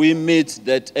do we meet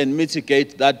that and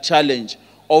mitigate that challenge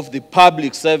of the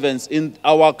public servants in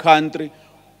our country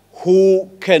who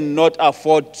cannot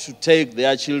afford to take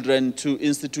their children to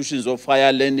institutions of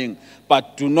higher learning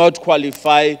but do not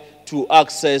qualify to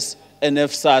access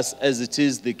NFSAS as it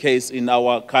is the case in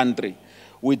our country.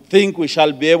 We think we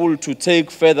shall be able to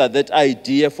take further that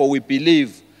idea, for we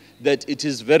believe that it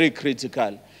is very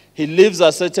critical. He leaves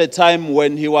us at a time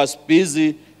when he was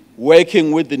busy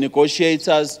working with the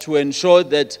negotiators to ensure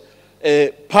that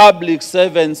public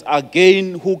servants,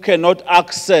 again, who cannot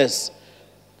access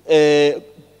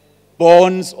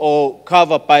bonds or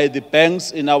covered by the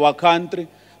banks in our country,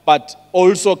 but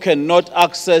also cannot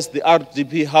access the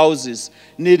RDP houses,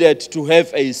 needed to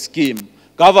have a scheme.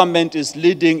 Government is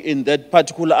leading in that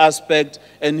particular aspect,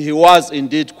 and he was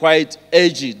indeed quite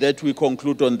edgy that we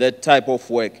conclude on that type of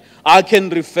work. I can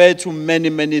refer to many,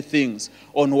 many things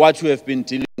on what we have been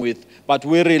dealing with, but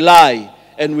we rely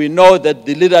and we know that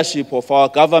the leadership of our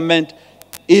government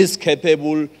is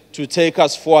capable to take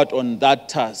us forward on that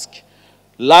task.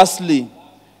 Lastly,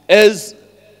 as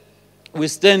we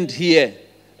stand here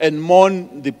and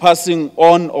mourn the passing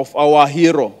on of our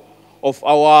hero, of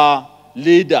our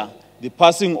leader, the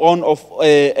passing on of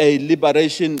a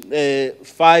liberation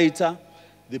fighter,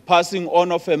 the passing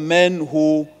on of a man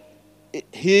who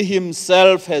he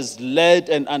himself has led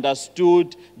and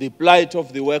understood the plight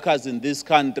of the workers in this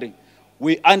country.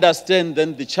 we understand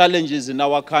then the challenges in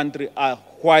our country are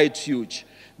quite huge.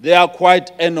 They are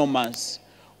quite enormous.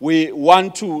 We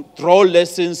want to draw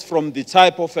lessons from the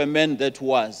type of a man that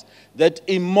was. That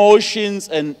emotions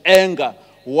and anger,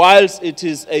 whilst it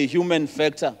is a human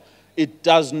factor, it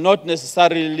does not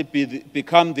necessarily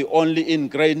become the only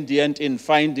ingredient in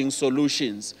finding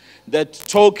solutions. That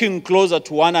talking closer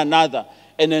to one another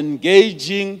and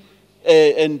engaging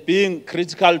and being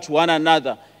critical to one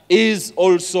another is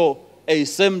also a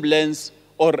semblance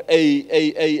or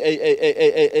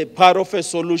a part of a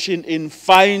solution in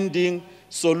finding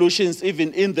solutions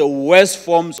even in the worst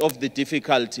forms of the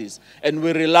difficulties. And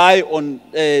we rely on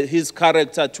his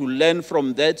character to learn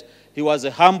from that. He was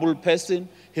a humble person.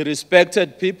 He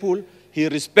respected people. He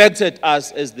respected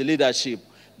us as the leadership.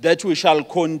 That we shall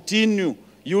continue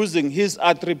using his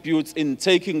attributes in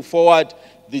taking forward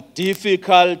the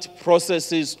difficult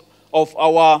processes of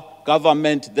our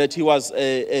government that he was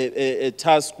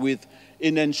tasked with,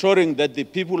 in ensuring that the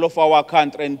people of our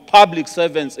country and public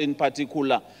servants in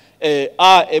particular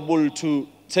are able to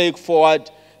take forward.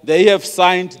 They have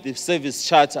signed the service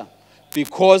charter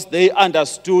because they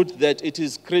understood that it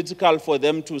is critical for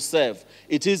them to serve.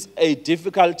 It is a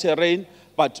difficult terrain,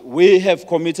 but we have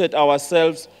committed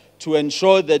ourselves to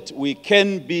ensure that we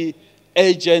can be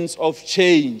agents of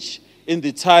change in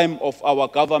the time of our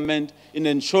government, in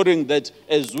ensuring that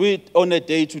as we on a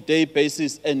day-to-day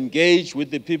basis engage with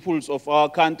the peoples of our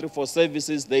country for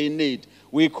services they need,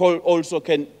 we also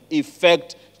can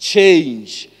effect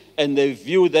change and the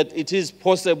view that it is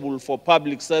possible for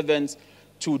public servants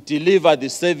to deliver the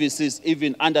services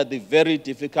even under the very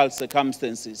difficult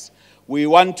circumstances. We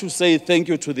want to say thank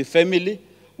you to the family.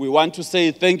 We want to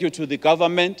say thank you to the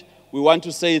government. We want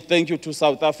to say thank you to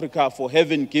South Africa for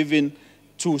having given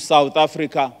to South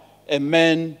Africa a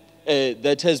man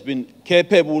that has been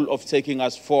capable of taking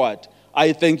us forward.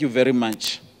 I thank you very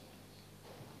much.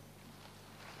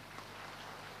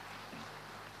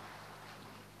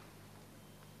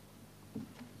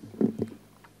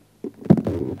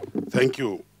 Thank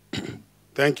you.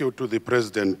 Thank you to the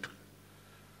President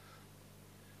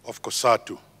of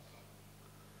COSATU.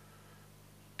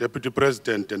 Deputy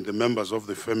President and the members of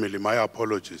the family, my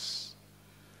apologies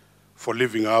for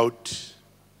leaving out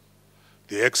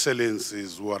the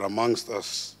excellencies who are amongst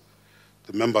us,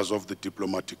 the members of the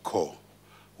diplomatic corps.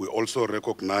 We also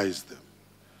recognize them.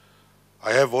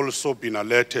 I have also been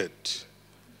alerted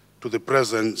to the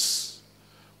presence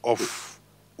of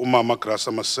Umama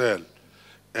Graça Machel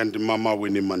and Mama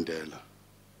Winnie Mandela.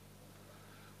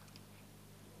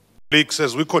 Colleagues,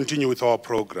 as we continue with our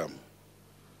program,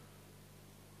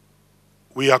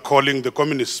 we are calling the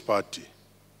Communist Party.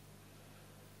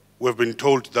 We have been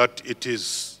told that it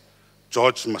is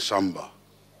George Mashamba.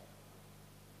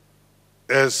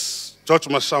 As George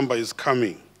Mashamba is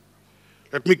coming,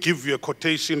 let me give you a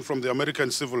quotation from the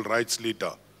American civil rights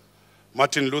leader,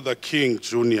 Martin Luther King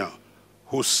Jr.,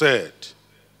 who said,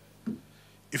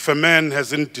 "If a man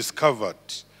hasn't discovered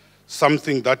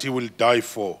something that he will die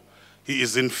for, he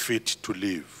isn't fit to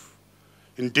live."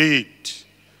 Indeed,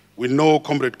 we know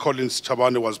Comrade Collins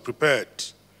Chabane was prepared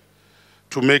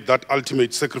to make that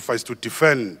ultimate sacrifice to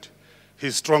defend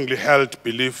his strongly held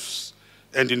beliefs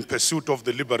and in pursuit of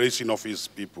the liberation of his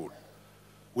people.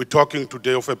 We're talking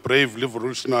today of a brave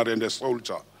revolutionary and a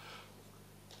soldier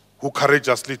who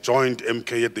courageously joined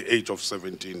MK at the age of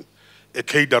 17, a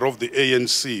cadre of the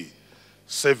ANC,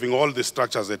 serving all the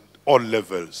structures at all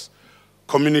levels,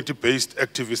 community-based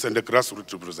activist and a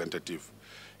grassroots representative.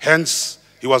 Hence,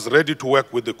 he was ready to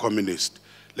work with the communists.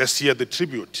 Let's hear the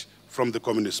tribute from the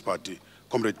Communist Party,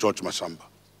 Comrade George Mashamba.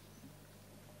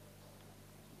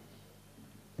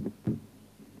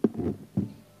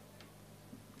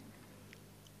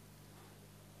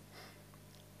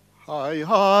 Hai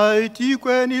hai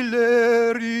tikweni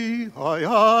leri, hai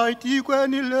hai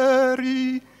tikweni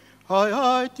leri, hai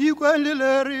hai tikweni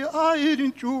leri, ai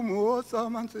nchumu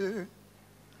samanse.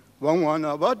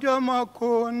 Vangwana vadya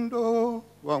makondo,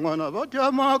 vangwana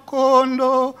vadya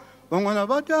makondo, vangwana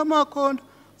vadya makondo,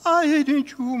 ai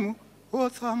nchumu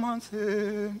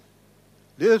samanse.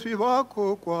 Leswi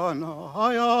vakokwana,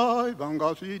 hai hai,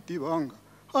 vanga switi vanga,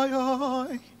 hai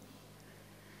hai.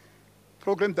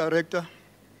 Program Director,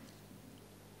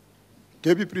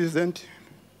 Deputy President,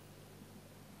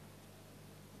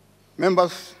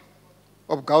 members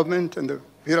of government and the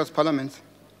various parliaments,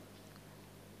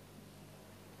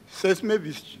 says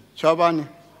maybe Chabane,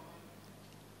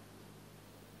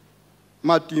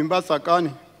 Matimba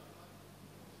Sakani,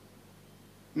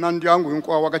 Nandyangu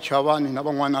Nkwa Waka Chabane,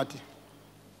 Nabangwanati.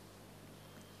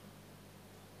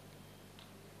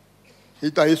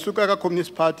 Ita isuka ka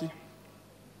Communist Party,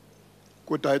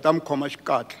 ku ta hi ta mi khoma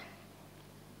xikahle.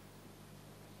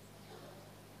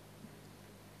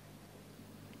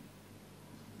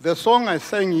 The song I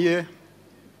sang here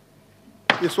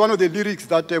is one of the lyrics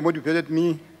that motivated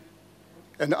me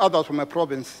and others from my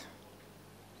province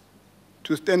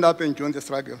to stand up and join the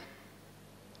struggle.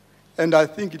 And I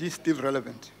think it is still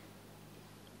relevant.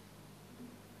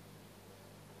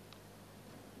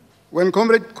 When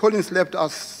Comrade Collins left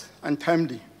us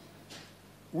untimely,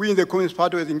 we in the Communist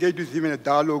Party were engaged with him in a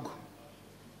dialogue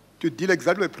to deal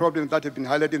exactly with problems that have been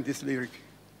highlighted in this lyric: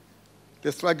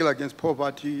 the struggle against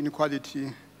poverty,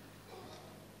 inequality,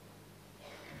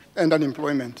 and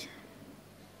unemployment.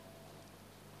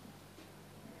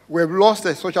 We have lost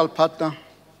a social partner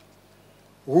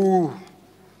who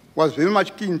was very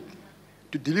much keen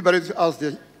to deliberate with us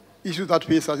the issues that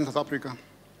face us in South Africa.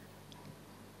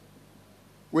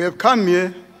 We have come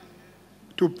here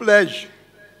to pledge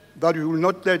that we will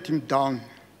not let him down,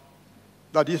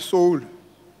 that his soul,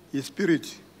 his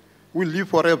spirit will live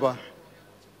forever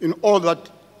in all that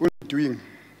we're doing.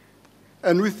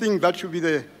 And we think that should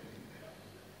be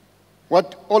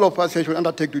what all of us should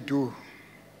undertake to do.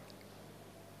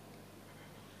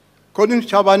 Collins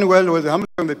Chabane was a humble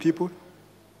from the people,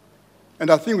 and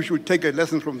I think we should take a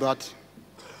lesson from that.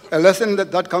 A lesson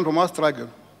that comes from our struggle.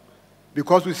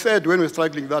 Because we said when we were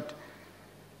struggling that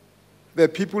the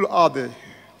people are the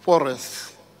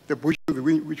forests, the bushes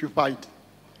which we fight.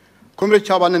 Comrade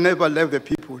Chabane never left the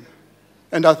people.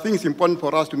 And I think it's important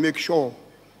for us to make sure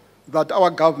that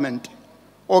our government,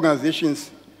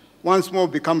 organizations, once more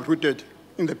become rooted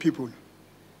in the people.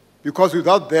 Because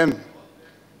without them,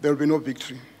 there will be no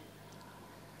victory.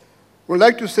 We'd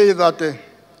like to say that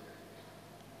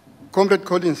Comrade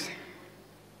Collins,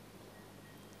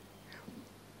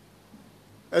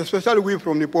 especially we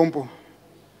from Limpopo,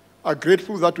 are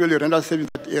grateful that you rendered service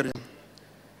in that area.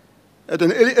 At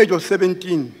an early age of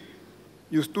 17,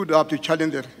 you stood up to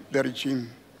challenge the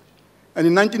regime. And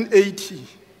in 1980,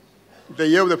 the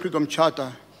year of the Freedom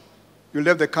Charter, you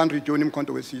left the country joining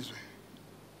Umkhonto weSizwe.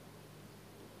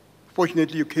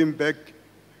 Fortunately, you came back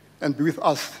and be with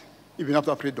us even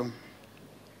after freedom.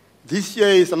 This year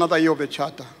is another year of the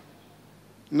Charter.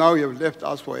 Now you have left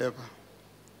us forever.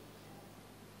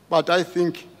 But I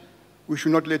think we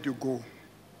should not let you go.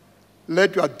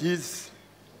 Let your deeds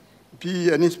be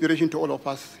an inspiration to all of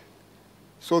us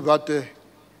so that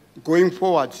going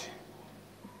forward,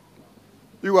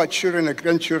 you, our children and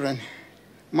grandchildren,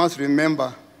 must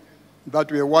remember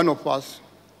that we are one of us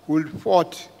who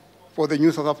fought for the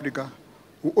new South Africa,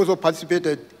 who also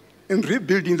participated in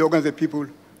rebuilding the organs of the people,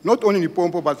 not only in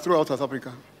Limpopo, but throughout South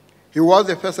Africa. He was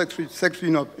the first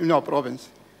secretary in our province,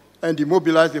 and he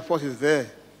mobilized the forces there,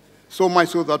 so much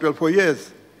so that, well, for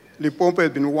years, Limpopo has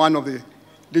been one of the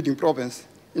leading provinces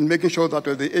in making sure that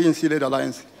the ANC-led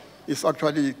alliance is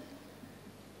actually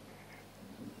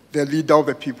the leader of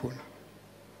the people.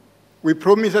 We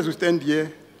promise as we stand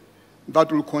here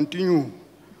that we'll continue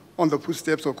on the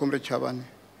footsteps of Comrade Chabane.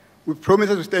 We promise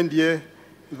as we stand here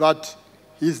that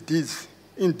his deeds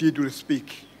indeed will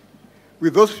speak.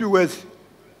 With those few words,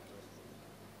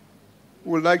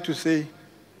 we would like to say,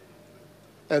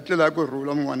 I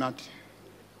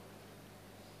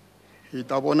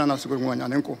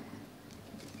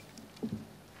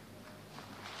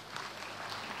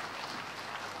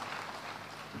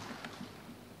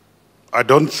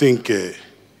don't think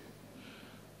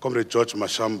Comrade George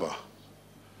Mashamba,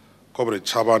 Comrade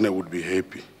Chabane would be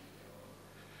happy.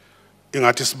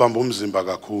 Ingathi sibambe umzimba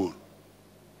kakhulu.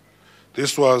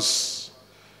 This was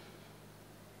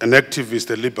an activist,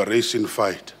 a liberation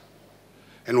fighter.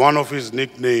 And one of his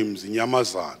nicknames,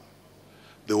 Nyamazan,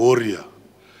 the warrior.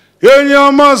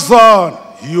 Nyamazan,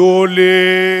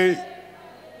 Yole.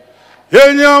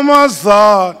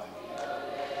 Nyamazan.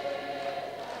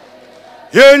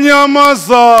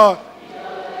 Nyamazan.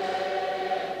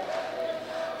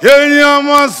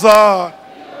 Nyamazan.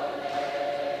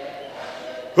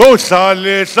 Oh,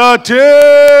 Sale Sate.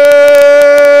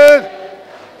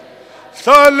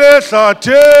 Sale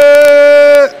Sate.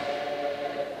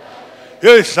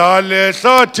 Isale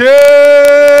Sate.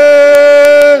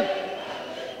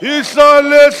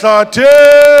 Isale Sate.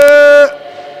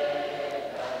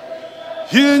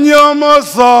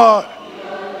 Nyamazan.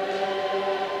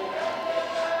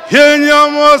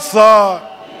 Nyamazan.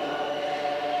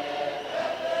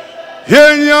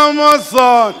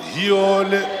 Nyamazan.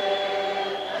 Yole.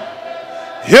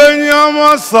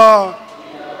 Nyamazan.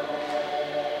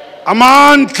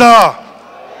 Amandla.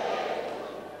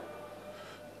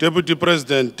 Deputy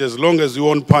President, as long as you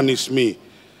won't punish me,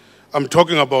 I'm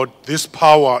talking about this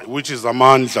power which is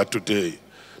Amandla today.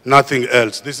 nothing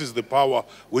else. This is the power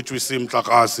which we see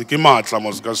mtlakasi, ki matla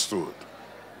mos stood.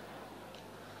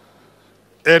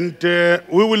 And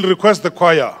we will request the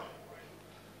choir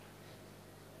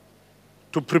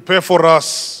to prepare for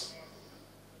us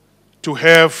to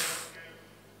have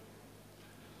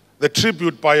the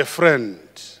tribute by a friend,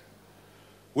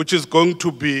 which is going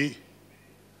to be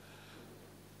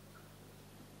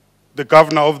the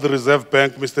governor of the Reserve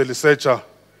Bank, Mr. Lisecha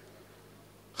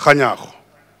Kganyago.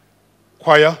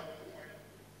 Choir.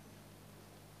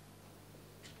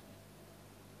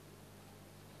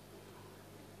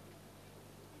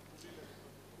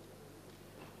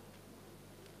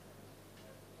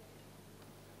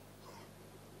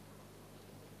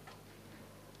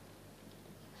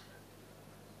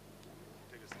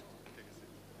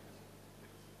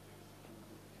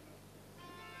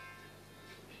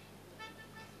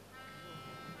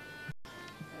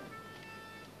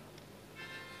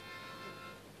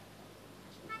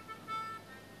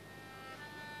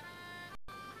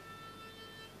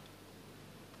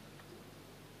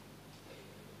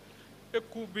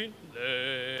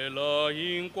 Ekubilela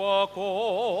inkwako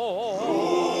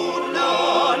Runa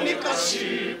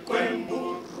nikashikwembu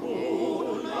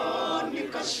Runa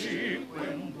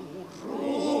nikashikwembu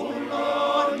Runa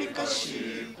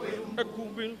nikashikwembu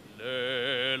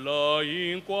Ekubilela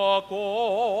inkwako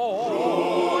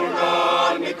Runa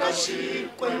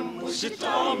nikashikwembu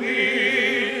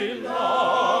Sitamila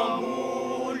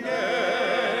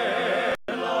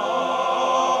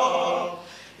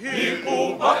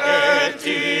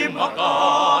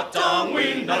Makata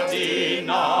ngwina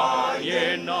tina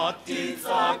yena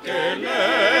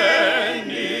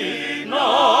titsakeleni na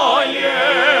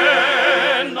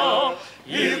yena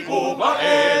ikuba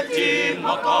eti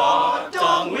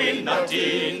makata ngwina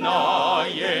tina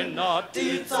yena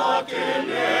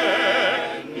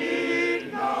titsakeleni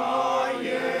na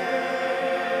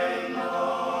yena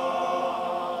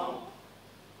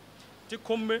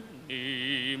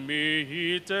tikomeni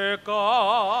mihiteka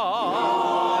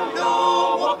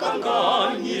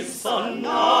wakanganyisa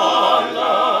nala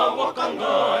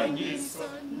wakanganyisa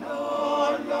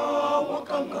nala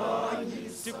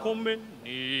wakanganyisa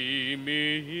tikomeni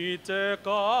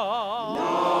mihiteka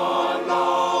nala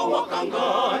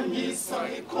wakanganyisa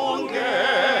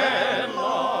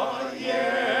ikongela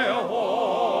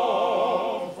Yehova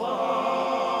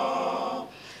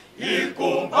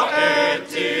ikumba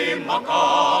eti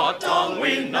makata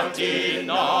ngwina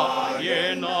tina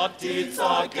yena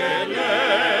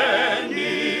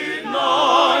titsakeleni na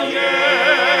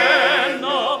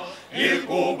yena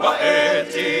ikuba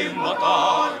eti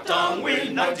makata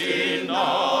ngwina tina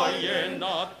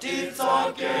yena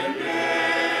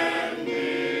titsakeleni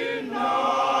na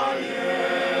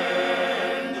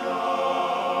yena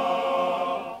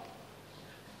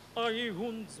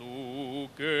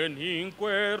ayihunzuke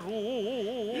ninkweru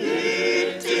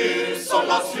iti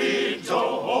sola swijo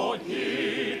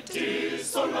iti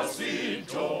sola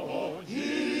swijo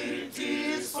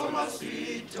iti sola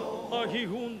swijo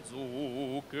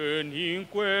ahihunzuke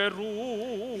ninkweru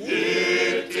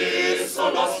iti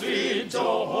sola swijo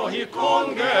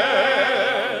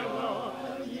ikongela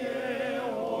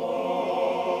Yehova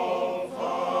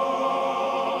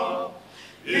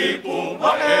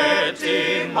ikuba eti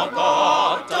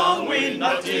makata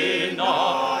ngwina tina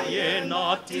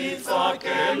yena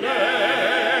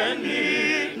titsakeleni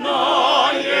na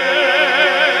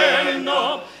yena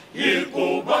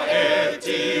ikuba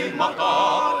eti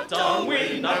makata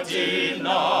ngwina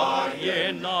tina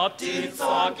yena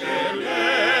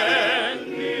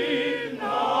titsakeleni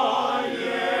na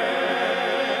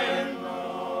yena.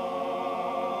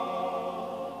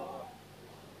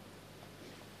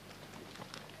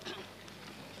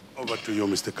 Over to you,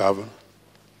 Mr. Carver.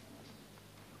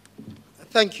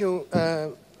 Thank you,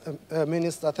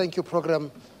 Minister. Thank you,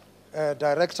 Program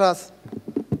Directors.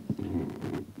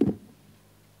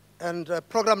 And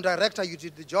Program Director, you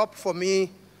did the job for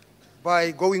me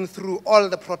by going through all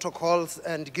the protocols,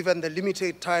 and given the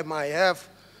limited time I have,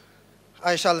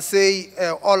 I shall say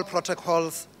all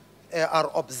protocols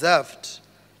are observed.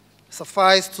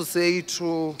 Suffice to say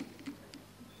to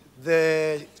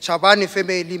the Chabane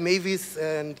family, Mavis,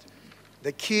 and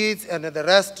the kids, and the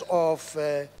rest of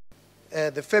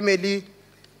the family,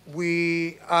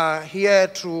 we are here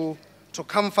to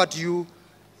comfort you.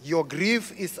 Your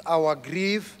grief is our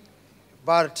grief,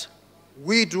 but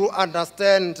we do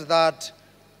understand that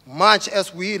much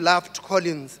as we loved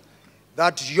Collins,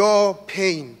 that your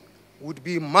pain would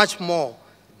be much more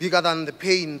bigger than the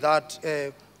pain that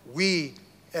we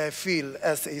feel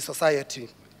as a society.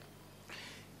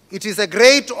 It is a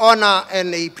great honor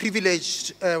and a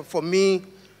privilege for me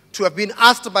to have been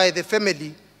asked by the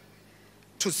family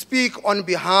to speak on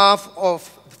behalf of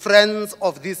friends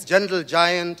of this gentle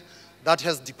giant that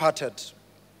has departed.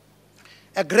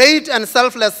 A great and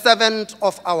selfless servant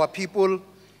of our people,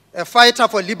 a fighter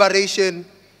for liberation,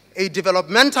 a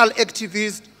developmental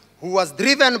activist who was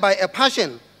driven by a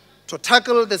passion to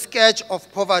tackle the scourge of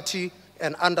poverty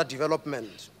and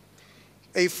underdevelopment.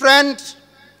 A friend,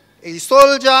 a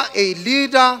soldier, a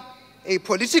leader, a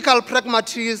political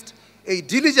pragmatist, a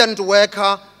diligent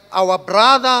worker, our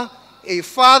brother, a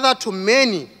father to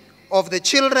many of the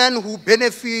children who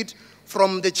benefit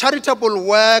from the charitable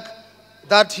work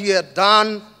that he had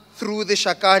done through the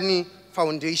Shakani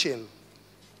Foundation.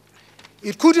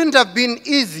 It couldn't have been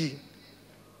easy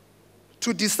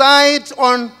to decide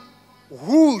on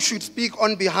who should speak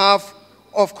on behalf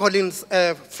of Collins'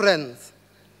 friends.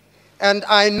 And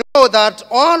I know that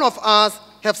all of us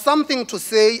have something to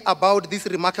say about this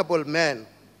remarkable man.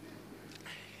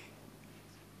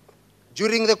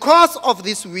 During the course of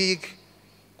this week,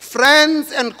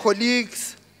 friends and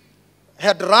colleagues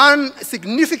had run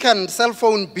significant cell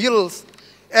phone bills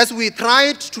as we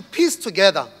tried to piece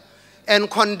together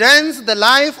and condense the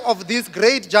life of this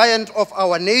great giant of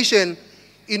our nation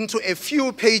into a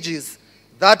few pages.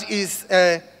 That is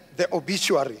the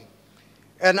obituary.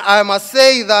 And I must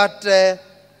say that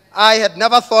I had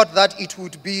never thought that it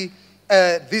would be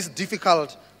this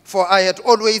difficult, for I had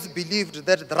always believed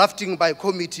that drafting by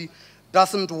committee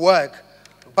doesn't work,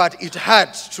 but it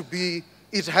had to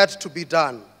be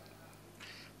done.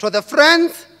 To the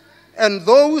friends and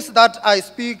those that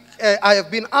I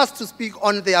have been asked to speak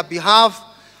on their behalf,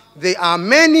 they are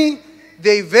many.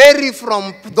 They vary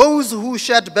from those who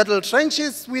shared battle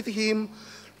trenches with him,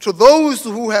 to those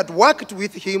who had worked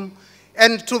with him,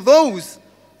 and to those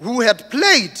who had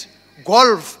played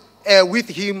golf with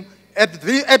him, at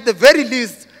the very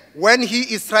least, when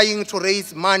he is trying to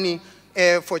raise money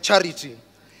for charity.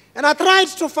 And I tried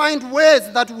to find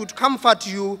words that would comfort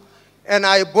you, and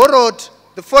I borrowed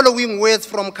the following words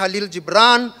from Khalil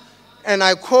Gibran, and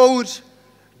I quote,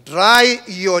 "Dry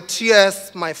your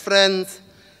tears, my friends,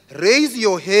 raise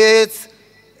your heads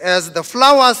as the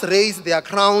flowers raise their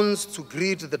crowns to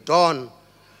greet the dawn.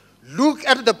 Look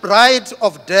at the bride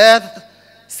of death,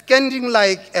 standing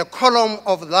like a column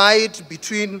of light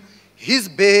between his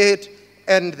bed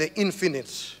and the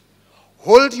infinite.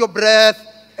 Hold your breath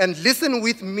and listen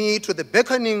with me to the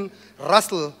beckoning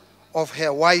rustle of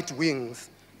her white wings."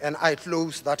 And I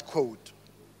close that quote.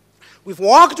 We've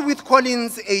walked with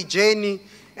Collins a journey,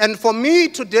 and for me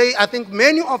today, I think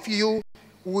many of you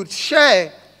would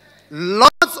share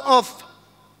lots of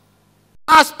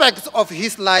aspects of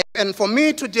his life. And for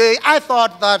me today, I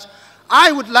thought that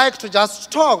I would like to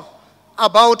just talk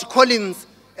about Collins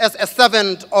as a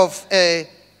servant of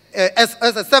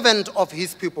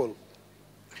his people.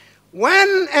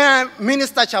 When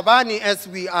Minister Chabane, as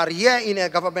we are here in a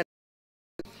government,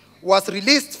 was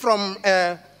released from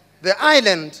the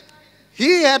island,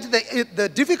 he had the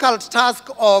difficult task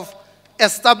of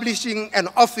establishing an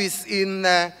office in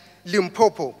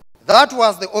Limpopo. That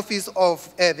was the office of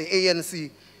the ANC.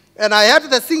 And I had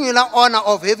the singular honor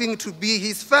of having to be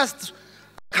his first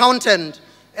accountant.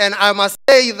 And I must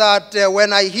say that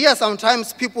when I hear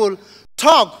sometimes people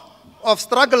talk of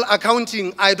struggle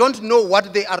accounting, I don't know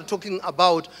what they are talking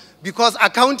about, because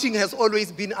accounting has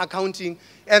always been accounting.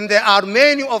 And there are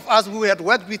many of us who had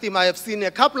worked with him. I have seen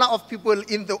a couple of people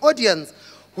in the audience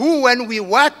who, when we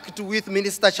worked with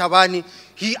Minister Chabane,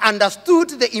 he understood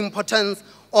the importance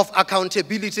of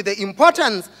accountability, the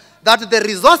importance that the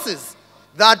resources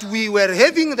that we were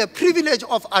having the privilege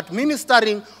of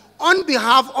administering on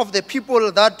behalf of the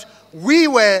people that we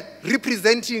were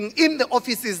representing in the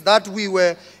offices that we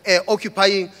were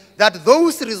occupying, that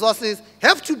those resources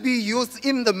have to be used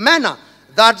in the manner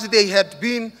that they had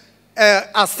been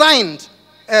assigned,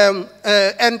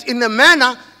 and in a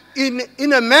manner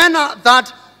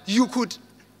that you could,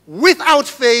 without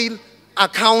fail,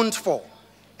 account for.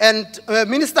 And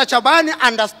Minister Chabane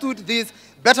understood this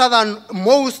better than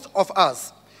most of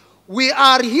us. We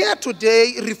are here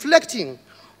today reflecting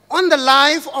on the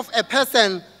life of a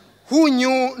person who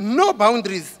knew no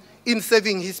boundaries in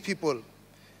serving his people.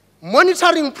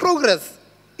 Monitoring progress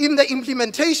in the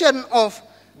implementation of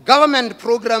government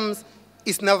programs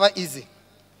is never easy.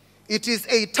 It is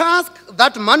a task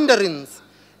that mandarins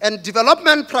and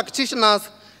development practitioners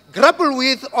grapple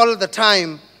with all the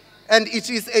time, and it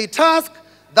is a task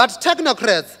that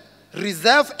technocrats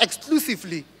reserve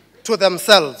exclusively to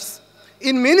themselves.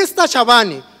 In Minister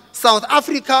Chabane, South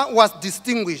Africa was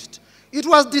distinguished. It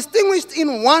was distinguished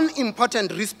in one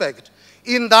important respect,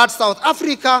 in that South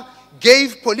Africa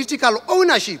gave political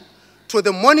ownership to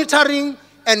the monitoring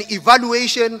and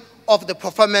evaluation of the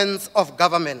performance of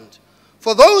government.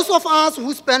 For those of us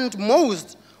who spent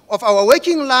most of our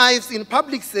working lives in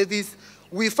public service,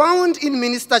 we found in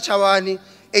Minister Chabane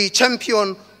a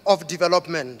champion of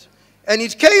development. And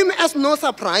it came as no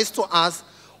surprise to us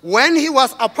when he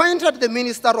was appointed the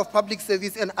Minister of Public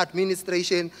Service and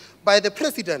Administration by the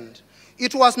President.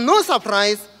 It was no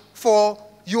surprise, for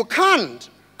you can't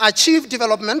achieve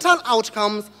developmental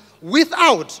outcomes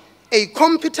without a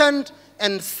competent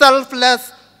and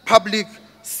selfless public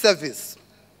service.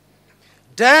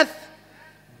 Death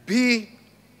be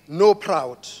no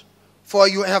proud, for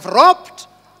you have robbed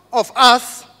of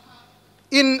us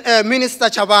in Minister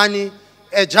Chabane,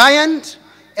 a giant,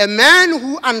 a man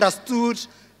who understood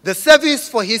the service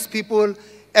for his people,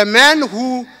 a man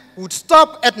who would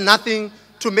stop at nothing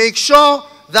to make sure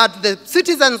that the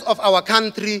citizens of our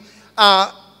country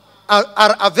are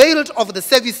availed of the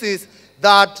services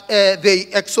that they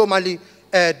extremely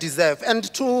deserve. And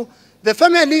to the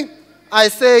family, I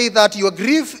say that your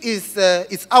grief is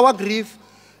our grief.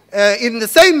 In the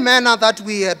same manner that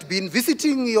we had been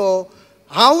visiting your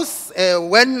house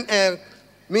when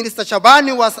Minister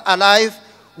Chabane was alive,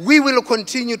 we will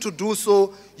continue to do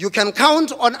so. You can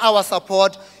count on our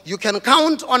support. You can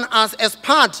count on us as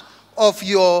part of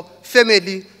your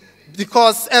family,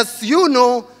 because as you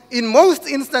know, in most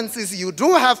instances, you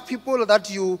do have people that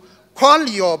you call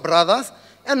your brothers,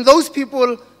 and those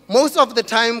people most of the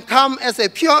time come as a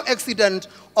pure accident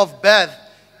of birth.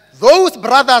 Those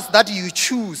brothers that you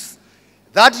choose,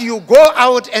 that you go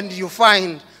out and you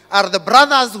find, are the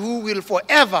brothers who will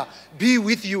forever be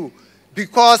with you.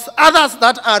 Because others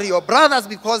that are your brothers,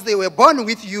 because they were born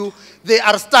with you, they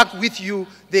are stuck with you,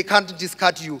 they can't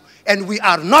discard you. And we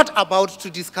are not about to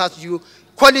discard you.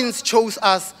 Collins chose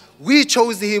us, we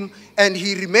chose him, and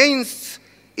he remains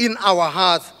in our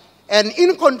hearts. And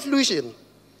in conclusion,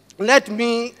 let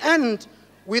me end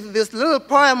with this little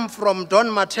poem from Don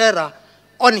Matera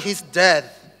on his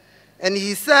death. And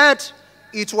he said,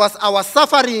 "It was our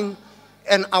suffering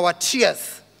and our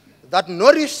tears that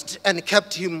nourished and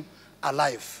kept him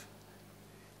alive.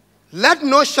 Let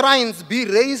no shrines be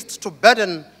raised to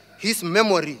burden his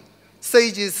memory,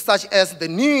 sages such as the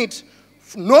need,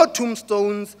 no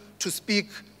tombstones to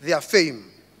speak their fame.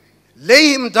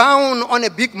 Lay him down on a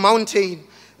big mountain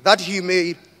that he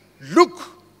may look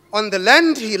on the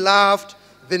land he loved,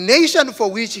 the nation for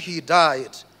which he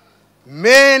died.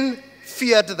 Men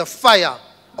feared the fire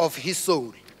of his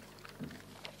soul."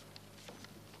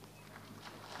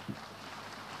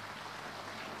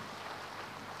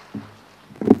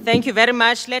 Thank you very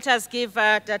much. Let us give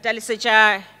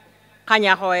Tatalisecha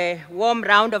Kanyaho a warm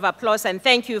round of applause, and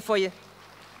thank you for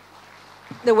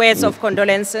the words of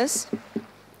condolences.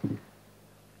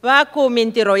 Vaku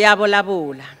mintiro yabo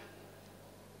labula.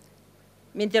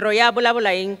 Mintiro yabo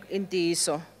labula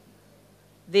intiso.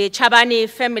 The Chabane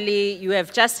family, you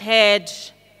have just heard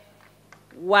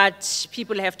what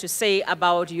people have to say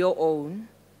about your own.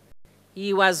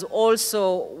 He was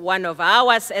also one of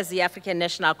ours as the African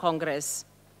National Congress.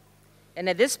 And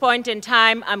at this point in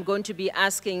time, I'm going to be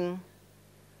asking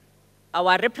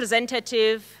our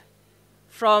representative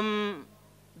from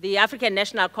the African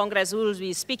National Congress, who will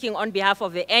be speaking on behalf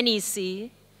of the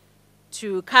NEC,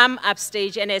 to come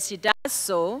upstage. And as he does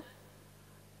so,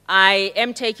 I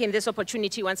am taking this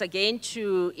opportunity once again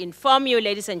to inform you,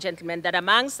 ladies and gentlemen, that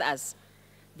amongst us,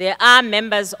 there are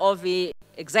members of the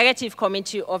Executive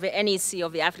Committee of the NEC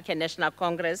of the African National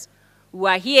Congress who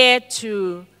are here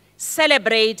to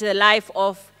celebrate the life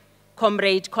of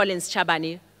Comrade Collins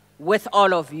Chabane with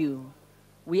all of you.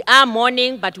 We are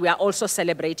mourning, but we are also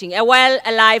celebrating a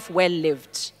life well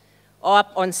lived.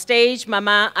 Up on stage,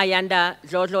 Mama Ayanda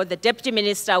Dlodlo, the Deputy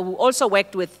Minister who also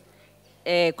worked with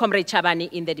Comrade Chabane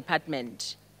in the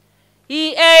department.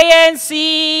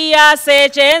 I-ANC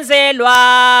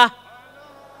yasetyenzelwa.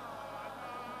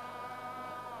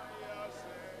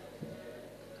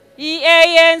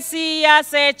 I-ANC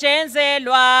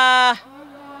yasetyenzelwa.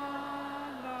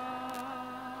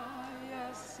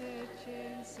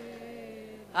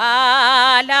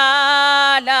 Alala.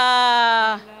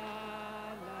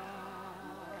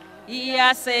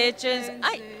 Iyasetyenzelwa.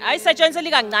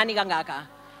 Ayisetyenzelwa kancane kangaka.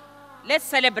 Let's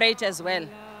celebrate as well.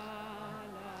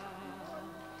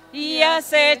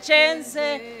 I-ANC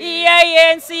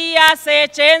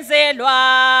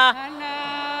yasetyenzelwa.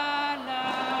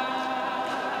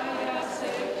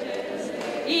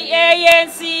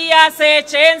 I-ANC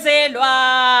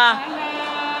yasetyenzelwa.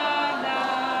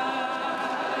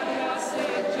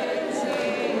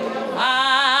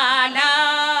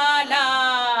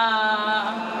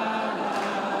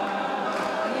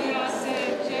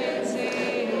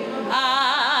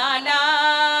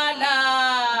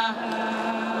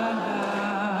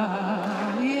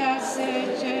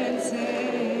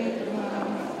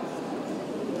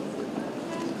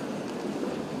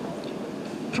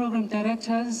 program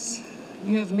directors,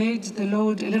 you have made the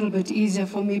load a little bit easier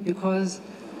for me because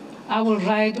I will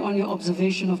ride on your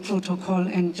observation of protocol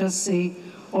and just say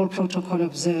all protocol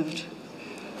observed,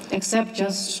 except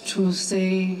just to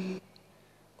say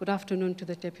good afternoon to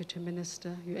the Deputy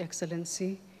Minister, Your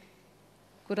Excellency.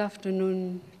 Good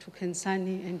afternoon to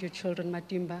Kensani and your children,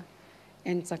 Matimba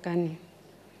and Zakani.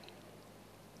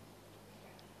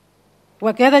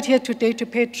 We're gathered here today to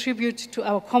pay tribute to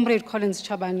our comrade Collins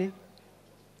Chabane,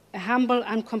 a humble,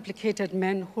 uncomplicated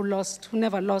man who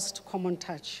never lost common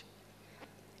touch.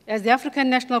 As the African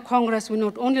National Congress, we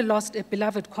not only lost a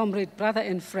beloved comrade, brother,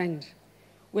 and friend,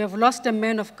 we have lost a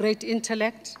man of great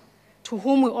intellect to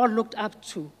whom we all looked up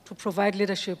to provide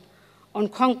leadership on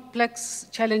complex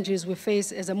challenges we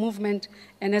face as a movement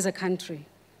and as a country.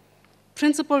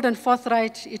 Principled and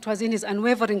forthright, it was in his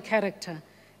unwavering character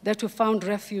that we found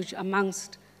refuge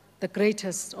amongst the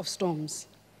greatest of storms.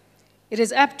 It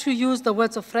is apt to use the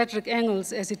words of Frederick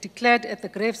Engels as he declared at the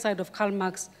graveside of Karl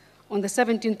Marx on the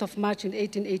 17th of March in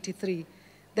 1883,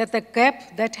 that the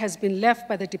gap that has been left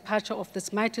by the departure of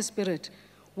this mighty spirit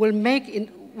will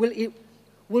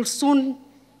soon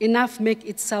enough make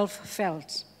itself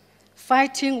felt.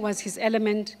 Fighting was his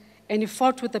element, and he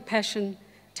fought with a passion,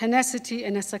 tenacity,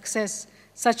 and a success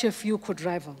such a few could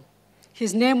rival.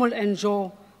 His name will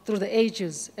endure through the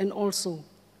ages, and also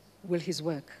will his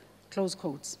work. Close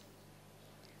quotes.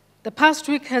 The past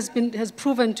week has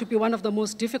proven to be one of the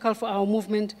most difficult for our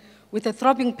movement. With a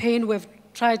throbbing pain, we've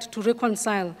tried to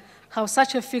reconcile how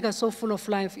such a figure so full of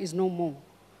life is no more.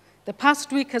 The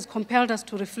past week has compelled us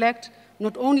to reflect.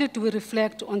 Not only do we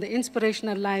reflect on the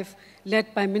inspirational life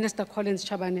led by Minister Collins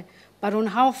Chabane, but on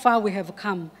how far we have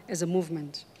come as a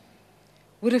movement.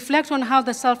 We reflect on how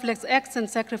the selfless acts and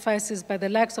sacrifices by the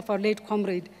likes of our late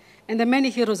comrade and the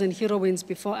many heroes and heroines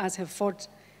before us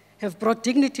have brought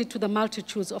dignity to the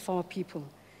multitudes of our people.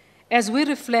 As we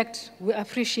reflect, we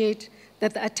appreciate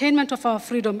that the attainment of our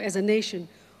freedom as a nation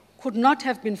could not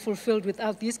have been fulfilled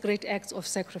without these great acts of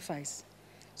sacrifice.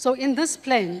 So in this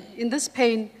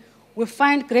pain, we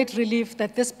find great relief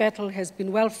that this battle has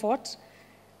been well fought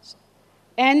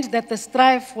and that the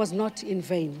strife was not in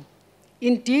vain.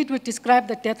 Indeed, we describe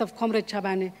the death of Comrade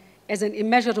Chabane as an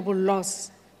immeasurable loss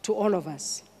to all of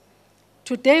us.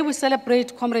 Today, we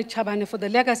celebrate Comrade Chabane for the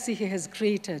legacy he has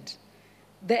created.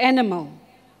 The animal,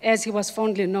 as he was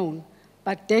fondly known,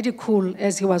 but Daddy Cool,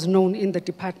 as he was known in the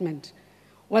department,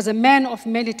 was a man of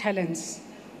many talents.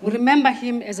 We remember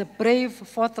him as a brave,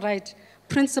 forthright,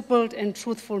 principled, and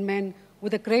truthful man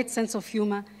with a great sense of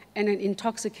humor and an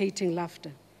intoxicating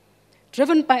laughter.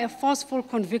 Driven by a forceful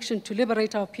conviction to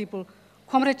liberate our people,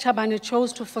 Comrade Chabane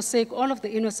chose to forsake all of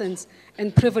the innocence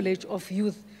and privilege of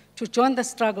youth to join the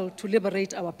struggle to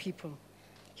liberate our people.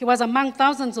 He was among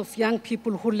thousands of young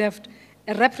people who left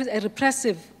a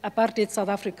repressive apartheid South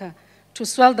Africa to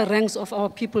swell the ranks of our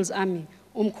people's army,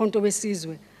 Umkhonto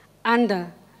weSizwe, under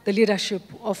the leadership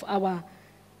of our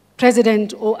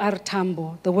President O.R.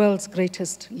 Tambo, the world's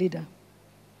greatest leader.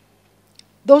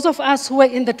 Those of us who were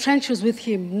in the trenches with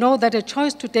him know that a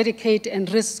choice to dedicate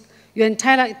and risk your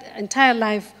entire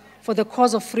life for the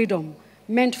cause of freedom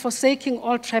meant forsaking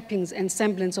all trappings and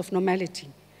semblance of normality,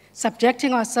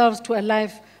 subjecting ourselves to a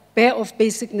life bare of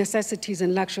basic necessities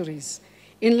and luxuries.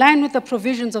 In line with the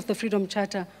provisions of the Freedom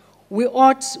Charter,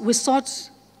 all we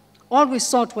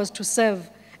sought was to serve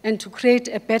and to create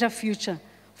a better future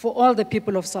for all the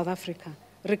people of South Africa,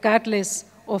 regardless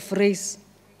of race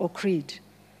or creed.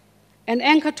 An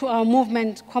anchor to our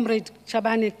movement, Comrade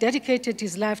Chabane dedicated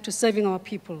his life to serving our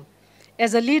people.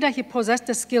 As a leader, he possessed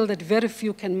a skill that very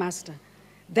few can master,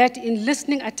 that in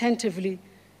listening attentively,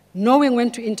 knowing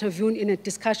when to intervene in a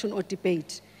discussion or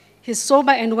debate, his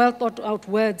sober and well-thought-out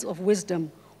words of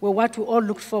wisdom were what we all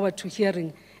looked forward to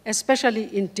hearing,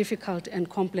 especially in difficult and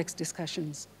complex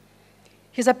discussions.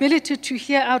 His ability to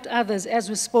hear out others as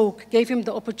we spoke gave him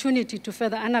the opportunity to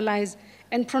further analyze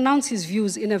and pronounce his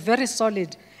views in a very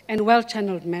solid and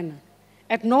well-channeled manner.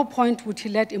 At no point would he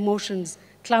let emotions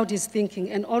cloud his thinking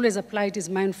and always applied his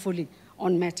mind fully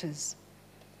on matters.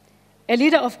 A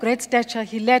leader of great stature,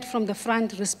 he led from the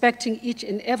front, respecting each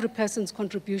and every person's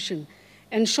contribution,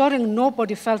 ensuring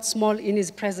nobody felt small in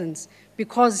his presence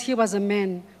because he was a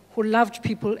man who loved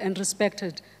people and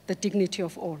respected the dignity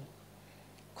of all.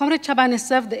 Comrade Chabane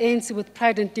served the ANC with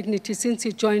pride and dignity since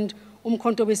he joined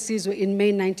Umkhonto weSizwe in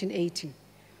May 1980.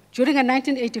 During a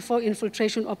 1984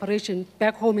 infiltration operation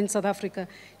back home in South Africa,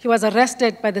 he was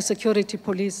arrested by the security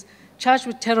police, charged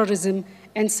with terrorism,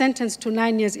 and sentenced to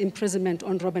 9 years imprisonment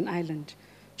on Robben Island.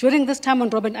 During this time on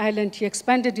Robben Island, he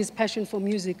expanded his passion for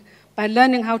music by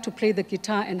learning how to play the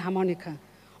guitar and harmonica.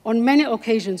 On many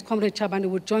occasions, Comrade Chabane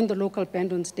would join the local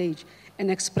band on stage and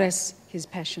express his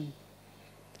passion.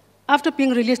 After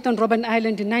being released on Robben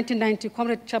Island in 1990,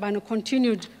 Comrade Chabane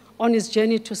continued on his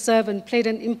journey to serve and played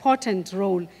an important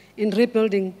role in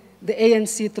rebuilding the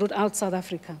ANC throughout South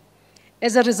Africa.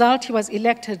 As a result, he was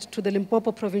elected to the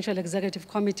Limpopo Provincial Executive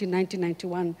Committee in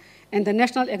 1991 and the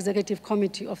National Executive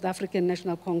Committee of the African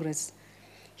National Congress.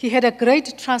 He had a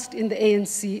great trust in the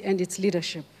ANC and its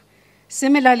leadership.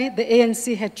 Similarly, the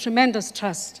ANC had tremendous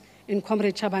trust in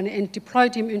Comrade Chabane and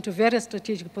deployed him into various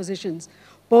strategic positions,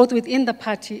 both within the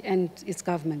party and its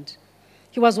government.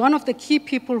 He was one of the key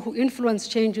people who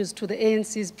influenced changes to the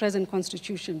ANC's present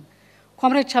constitution.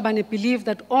 Comrade Chabane believed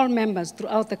that all members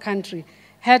throughout the country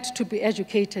had to be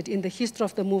educated in the history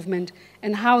of the movement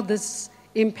and how this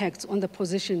impacts on the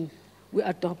position we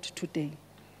adopt today.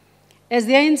 As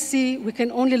the ANC, we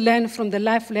can only learn from the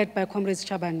life led by Comrade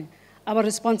Chabane. Our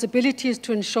responsibility is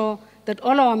to ensure that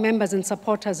all our members and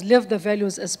supporters live the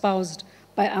values espoused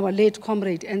by our late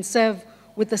comrade and serve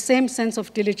with the same sense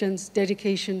of diligence,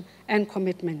 dedication, and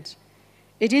commitment.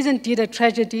 It is indeed a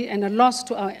tragedy and a loss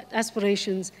to our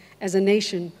aspirations as a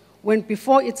nation when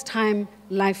before its time,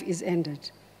 life is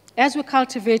ended. As we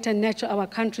cultivate and nurture our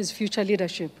country's future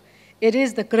leadership, it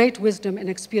is the great wisdom and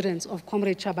experience of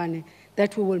Comrade Chabane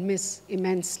that we will miss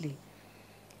immensely.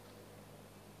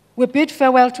 We bid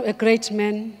farewell to a great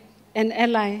man, an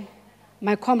ally,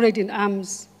 my comrade in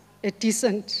arms, a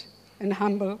decent and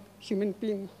humble human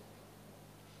being.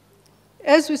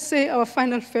 As we say our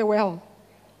final farewell,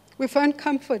 we find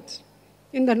comfort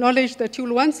in the knowledge that you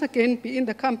will once again be in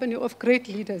the company of great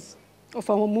leaders of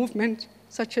our movement,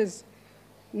 such as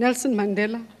Nelson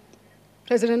Mandela,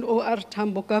 President O.R.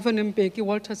 Tambo, Governor Mbeki,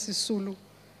 Walter Sisulu,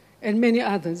 and many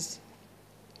others.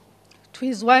 To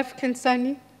his wife,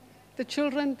 Kensani, the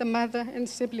children, the mother, and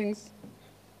siblings,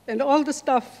 and all the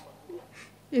staff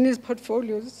in his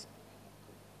portfolios.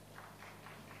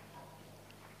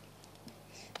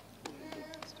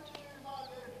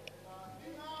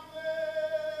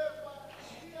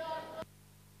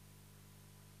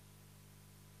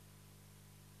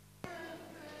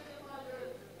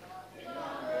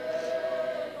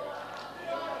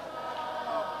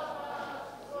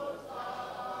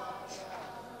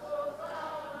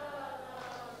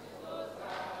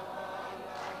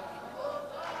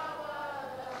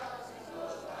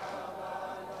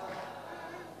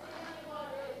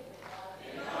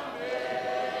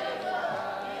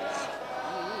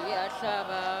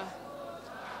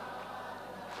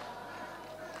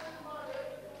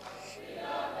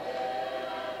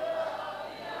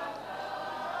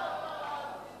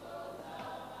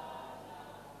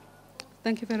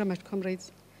 Thank you very much,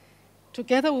 comrades.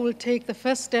 Together we will take the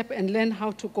first step and learn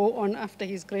how to go on after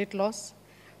his great loss.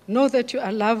 Know that you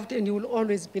are loved and you will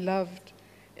always be loved,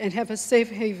 and have a safe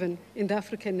haven in the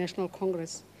African National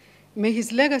Congress. May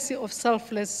his legacy of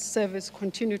selfless service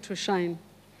continue to shine.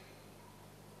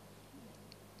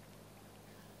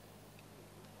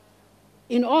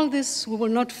 In all this, we will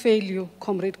not fail you,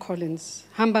 Comrade Collins.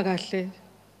 Hamba kahle,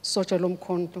 sotsha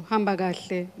lomkhonto. Hamba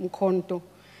kahle, mkhonto.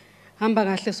 Hamba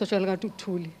kahle, sotsha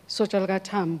likaTuthuli, sotsha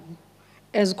likaTambo.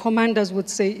 As commanders would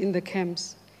say in the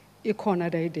camps,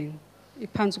 ikhona daiding,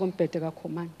 iphansi kombhede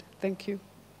kacommand. Thank you.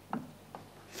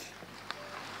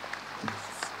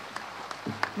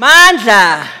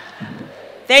 Mandla.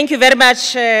 Thank you very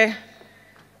much,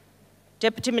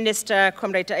 Deputy Minister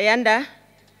Comrade Ayanda,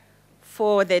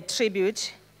 for the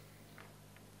tribute.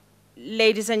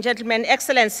 Ladies and gentlemen,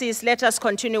 Excellencies, let us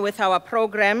continue with our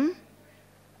program.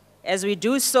 As we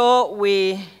do so,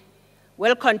 we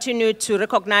will continue to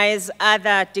recognize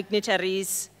other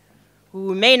dignitaries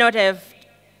who may not have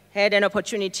had an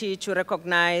opportunity to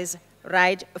recognize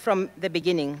right from the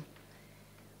beginning.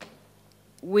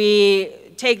 We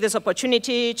take this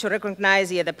opportunity to recognize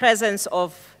here the presence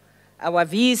of our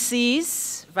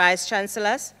VCs, Vice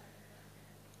Chancellors,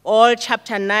 all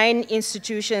Chapter 9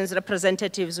 institutions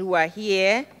representatives who are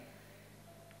here.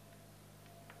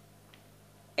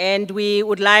 And we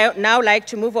would now like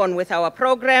to move on with our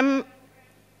program.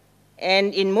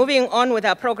 And in moving on with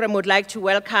our program, we'd like to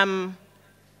welcome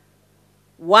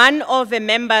one of the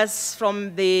members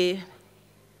from the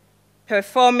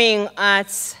performing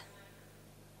arts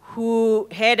who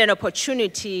had an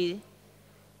opportunity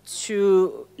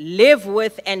to live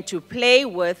with and to play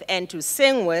with and to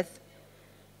sing with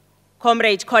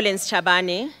Comrade Collins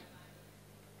Chabane,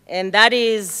 and that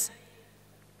is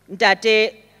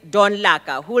Ndate Don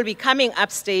Laka, who will be coming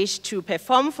upstage to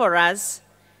perform for us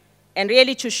and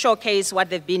really to showcase what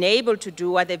they've been able to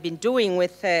do, what they've been doing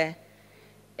with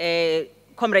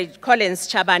Comrade Collins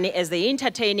Chabane as they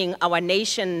entertaining our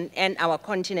nation and our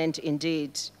continent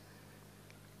indeed.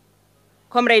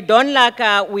 Comrade Don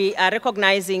Laka, we are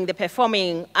recognizing the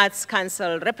Performing Arts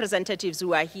Council representatives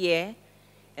who are here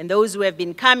and those who have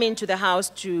been coming to the house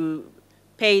to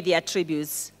pay their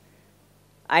tributes.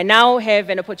 I now have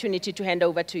an opportunity to hand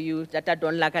over to you, Dr.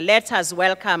 Don Laka. Let us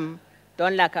welcome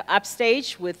Don Laka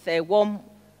upstage with a warm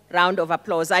round of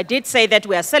applause. I did say that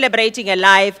we are celebrating a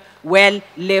life well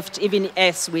lived, even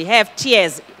as we have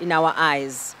tears in our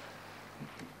eyes.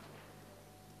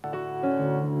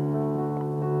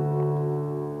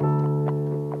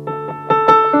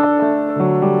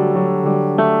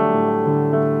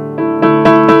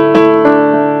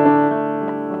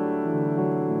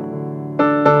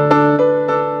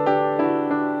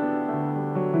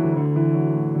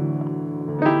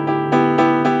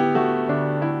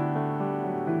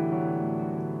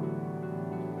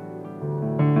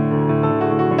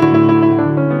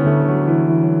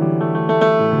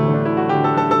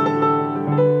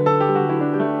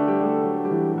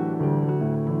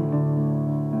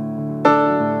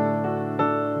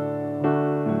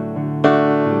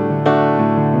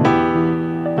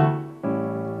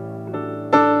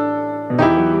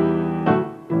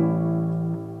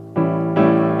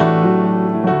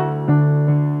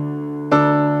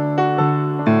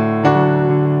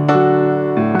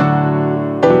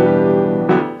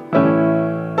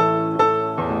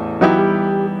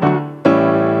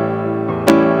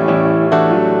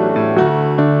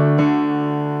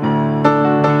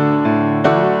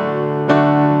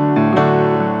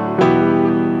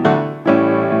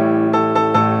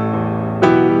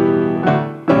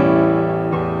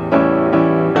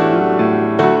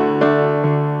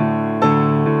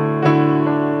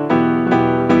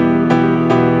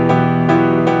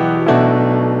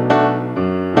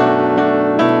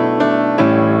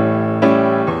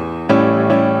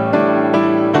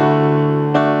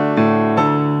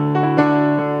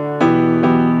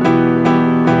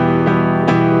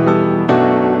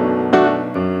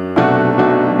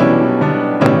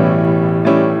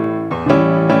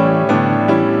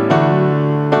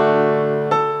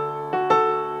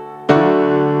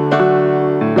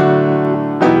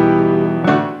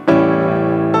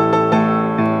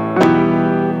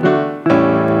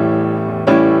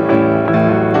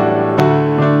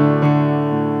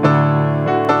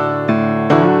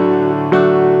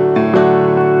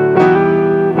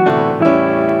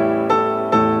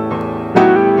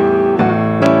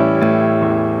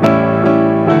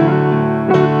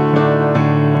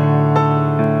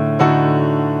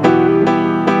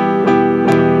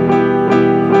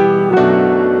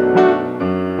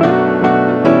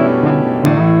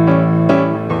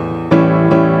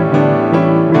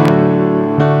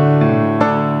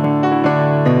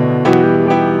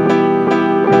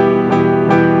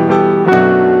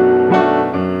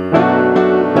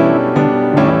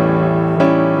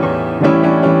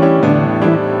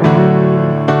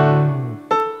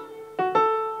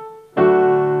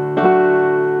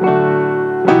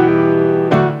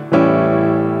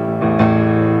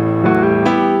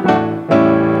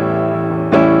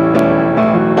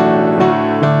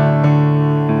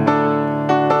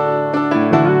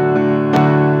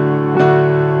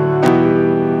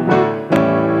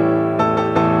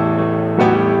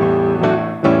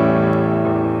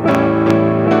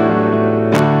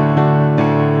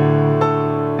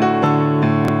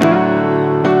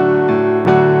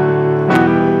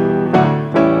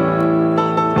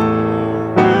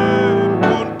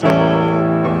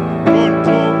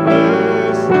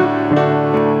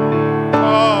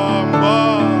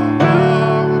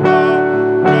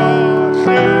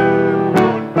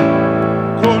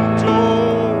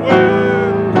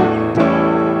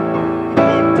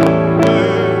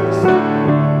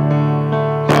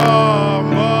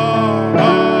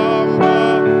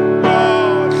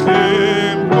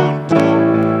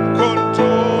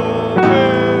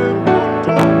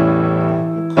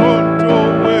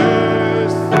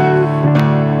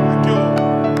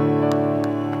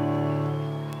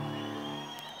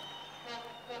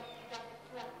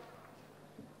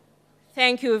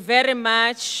 Thank you very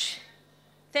much.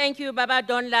 Thank you, Baba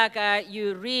Don Laka.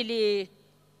 You really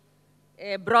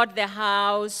brought the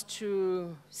house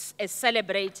to a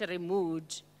celebratory mood,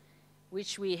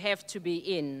 which we have to be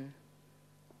in.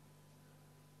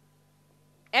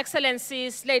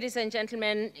 Excellencies, ladies and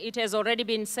gentlemen, it has already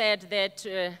been said that,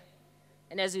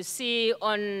 and as you see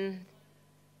on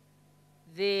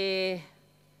the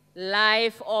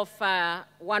life of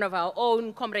one of our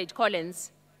own, Comrade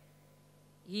Collins,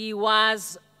 he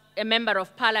was a member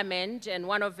of parliament and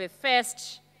one of the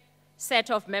first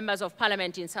set of members of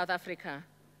parliament in South Africa.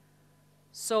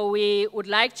 So we would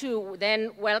like to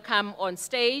then welcome on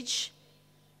stage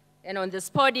and on this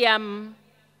podium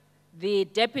the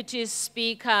Deputy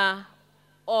Speaker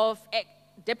of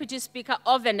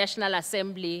the National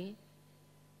Assembly,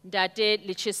 Ndate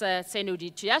Lichisa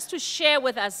Senudi, just to share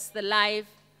with us the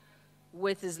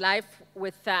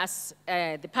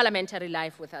parliamentary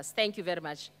life with us. Thank you very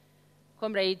much.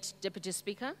 Comrade Deputy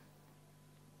Speaker.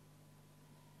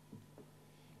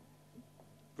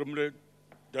 Comrade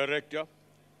Director,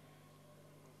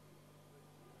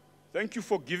 thank you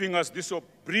for giving us this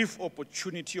brief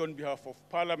opportunity on behalf of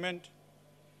Parliament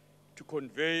to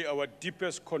convey our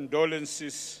deepest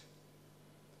condolences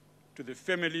to the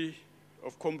family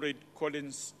of Comrade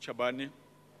Collins Chabane,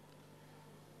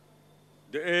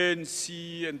 the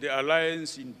ANC and the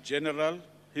Alliance in general,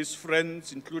 his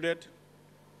friends included.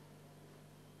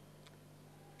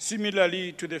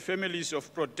 Similarly to the families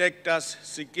of protectors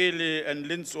Xikundzu and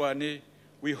Linswane,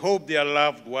 we hope their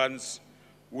loved ones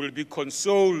will be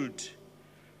consoled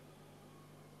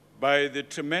by the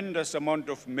tremendous amount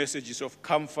of messages of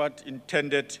comfort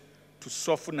intended to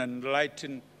soften and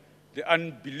lighten the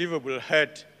unbelievable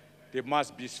hurt they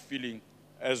must be feeling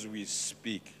as we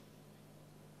speak.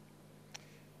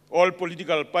 All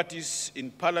political parties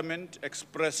in Parliament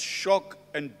expressed shock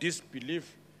and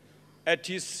disbelief at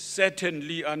his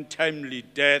certainly untimely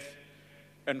death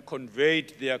and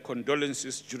conveyed their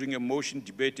condolences during a motion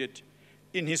debated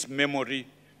in his memory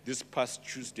this past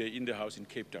Tuesday in the House in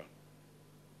Cape Town.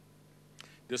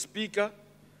 The Speaker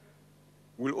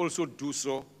will also do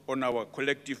so on our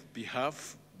collective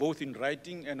behalf, both in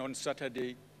writing and on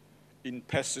Saturday in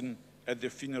person at the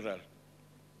funeral.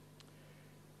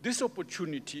 This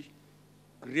opportunity,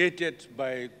 created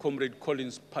by Comrade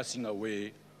Collins passing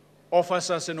away,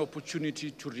 offers us an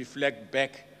opportunity to reflect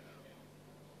back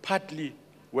partly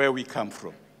where we come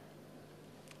from.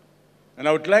 And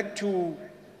I would like to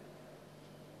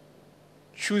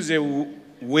choose the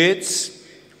words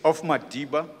of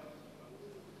Madiba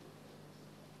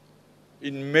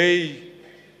in May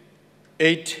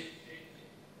 8,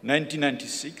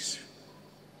 1996.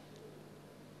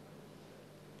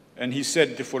 And he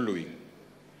said the following: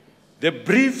 "The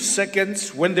brief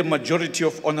seconds when the majority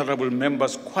of honorable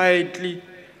members quietly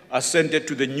assented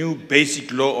to the new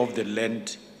basic law of the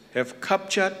land have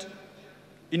captured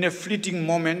in a fleeting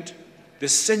moment the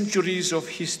centuries of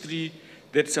history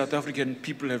that South African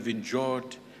people have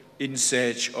endured in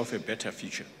search of a better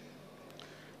future.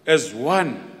 As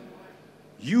one,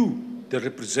 you, the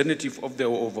representative of the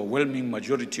overwhelming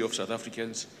majority of South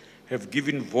Africans, have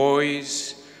given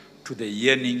voice to the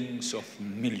yearnings of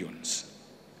millions.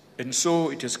 And so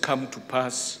it has come to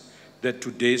pass that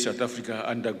today South Africa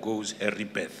undergoes a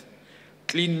rebirth,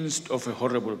 cleansed of a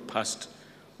horrible past,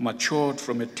 matured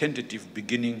from a tentative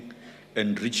beginning,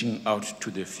 and reaching out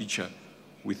to the future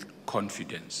with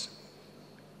confidence."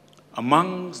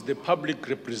 Amongst the public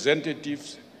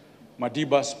representatives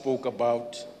Madiba spoke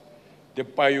about, the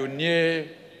pioneer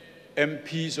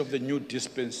MPs of the new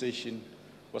dispensation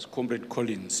was Comrade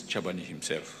Collins Chabane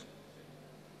himself.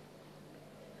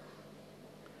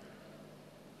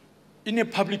 In a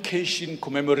publication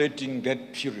commemorating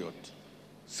that period,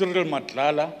 Cyril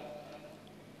Matlala,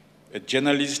 a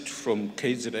journalist from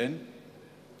KZN,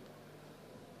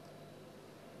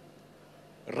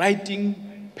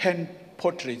 writing pen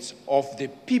portraits of the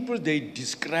people they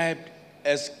described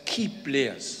as key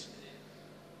players,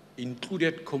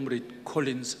 included Comrade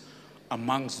Collins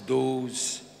amongst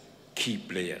those key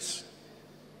players.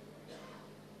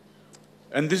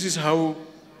 And this is how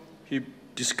he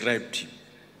described him.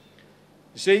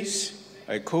 He says,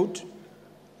 I quote,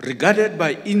 "Regarded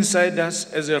by insiders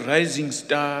as a rising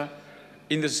star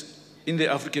in the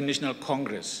African National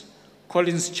Congress,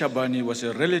 Collins Chabane was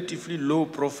a relatively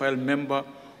low-profile member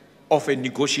of a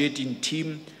negotiating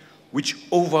team which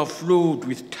overflowed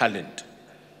with talent."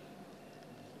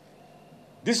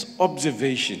 This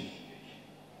observation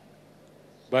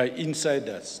by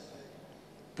insiders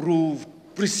proved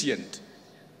prescient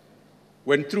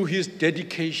when, through his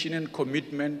dedication and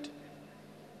commitment,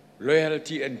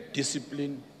 loyalty and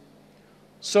discipline,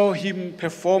 saw him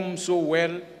perform so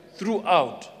well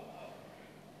throughout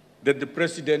that the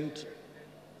president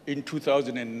in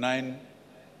 2009,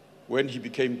 when he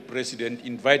became president,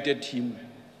 invited him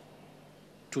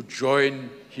to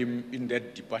join him in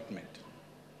that department.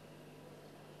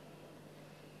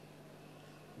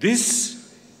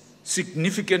 This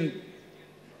significant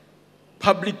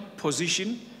public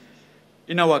position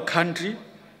in our country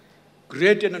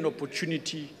created an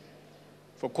opportunity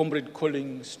for Comrade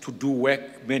Collins to do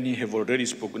work many have already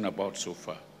spoken about so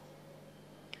far.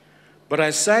 But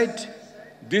I cite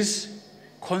this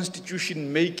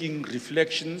constitution-making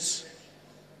reflections,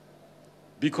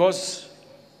 because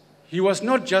he was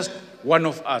not just one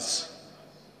of us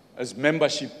as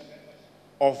membership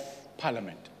of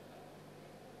Parliament.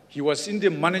 He was in the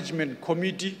Management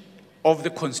Committee of the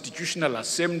Constitutional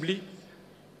Assembly.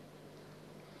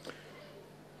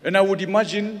 And I would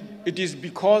imagine it is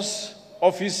because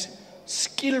of his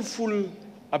skillful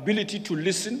ability to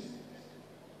listen,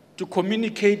 to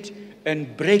communicate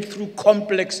and break through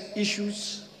complex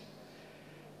issues,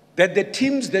 that the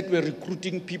teams that were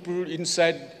recruiting people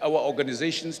inside our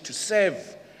organizations to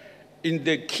serve in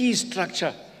the key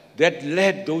structure that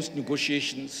led those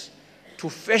negotiations to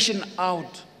fashion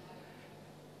out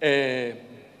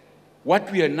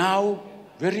what we are now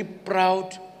very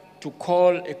proud to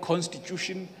call a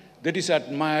constitution that is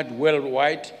admired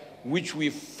worldwide, which we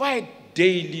fight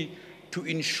daily to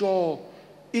ensure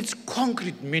its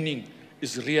concrete meaning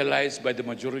is realized by the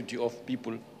majority of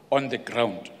people on the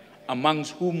ground,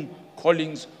 amongst whom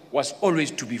Collins was always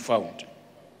to be found.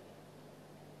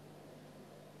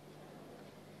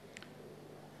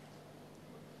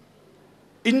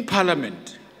 In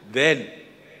Parliament, then,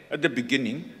 at the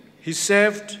beginning, he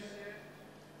served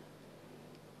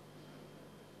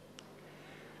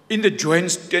in the Joint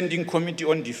Standing Committee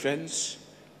on Defense,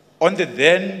 on the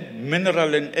then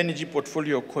Mineral and Energy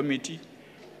Portfolio Committee,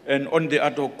 and on the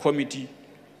ad hoc Committee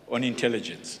on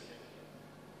Intelligence.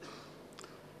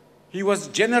 He was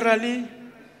generally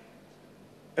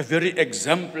a very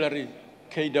exemplary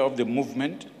cadre of the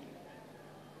movement,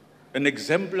 an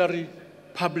exemplary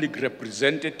public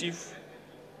representative,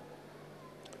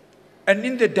 and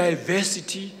in the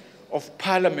diversity of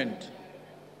Parliament,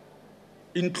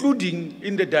 including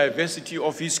in the diversity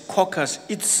of his caucus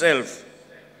itself,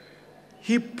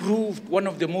 he proved one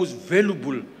of the most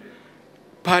valuable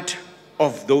part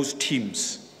of those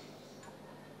teams.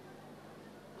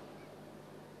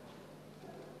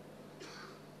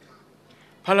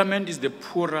 Parliament is the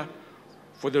poorer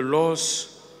for the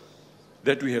loss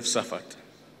that we have suffered.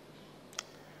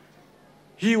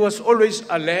 He was always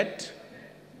alert.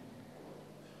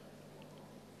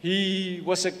 He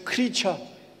was a creature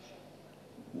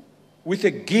with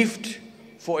a gift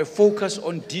for a focus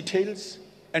on details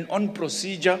and on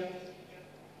procedure.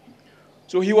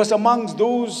 So he was amongst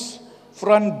those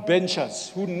front benchers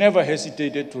who never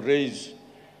hesitated to raise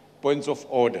points of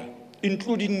order,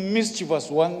 including mischievous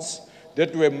ones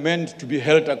that were meant to be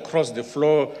held across the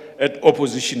floor at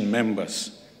opposition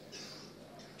members.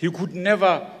 He could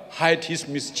never hide his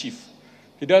mischief.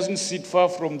 He doesn't sit far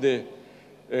from the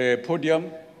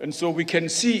podium, and so we can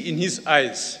see in his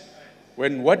eyes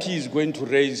when what he is going to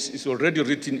raise is already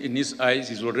written in his eyes,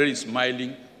 he's already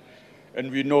smiling,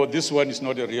 and we know this one is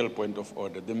not a real point of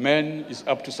order. The man is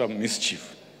up to some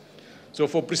mischief. So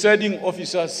for presiding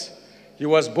officers, he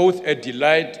was both a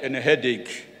delight and a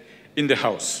headache in the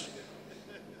House.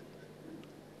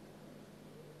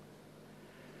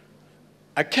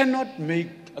 I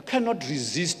cannot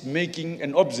resist making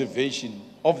an observation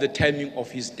of the timing of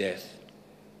his death.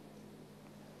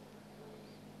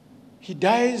 He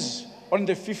dies on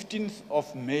the 15th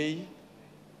of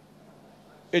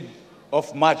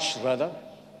March,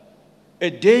 a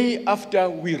day after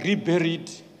we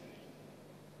reburied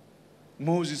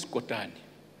Moses Kotane.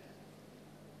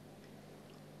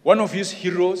 One of his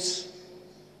heroes,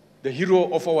 the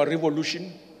hero of our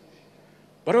revolution,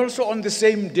 but also on the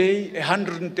same day,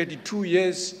 132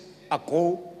 years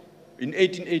ago, in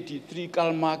 1883,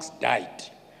 Karl Marx died.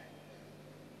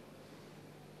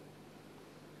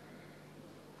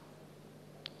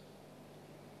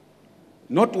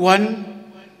 Not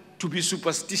one to be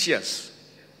superstitious.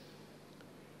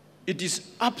 It is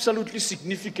absolutely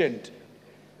significant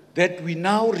that we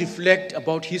now reflect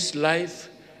about his life,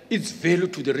 its value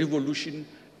to the revolution,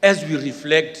 as we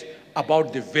reflect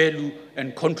about the value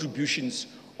and contributions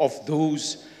of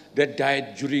those that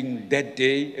died during that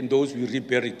day and those we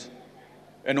reburied.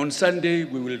 And on Sunday,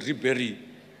 we will rebury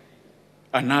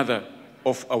another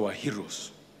of our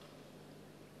heroes.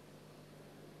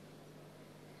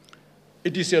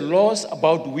 It is a loss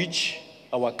about which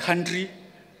our country,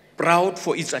 proud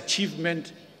for its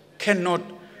achievement, cannot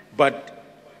but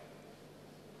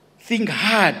think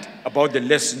hard about the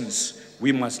lessons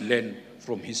we must learn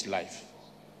from his life.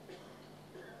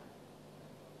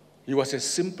 He was a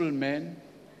simple man,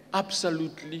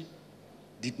 absolutely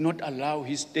did not allow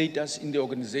his status in the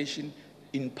organization,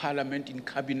 in Parliament, in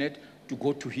cabinet, to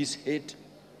go to his head.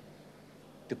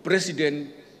 The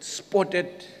president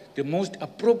spotted the most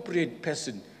appropriate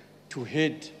person to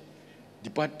head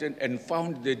department and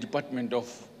found the Department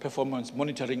of Performance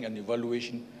Monitoring and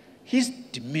Evaluation. His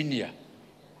demeanor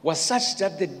was such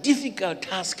that the difficult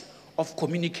task of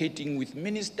communicating with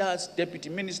ministers, deputy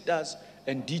ministers,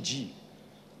 and DG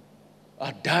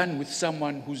are done with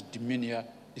someone whose demeanor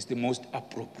is the most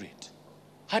appropriate.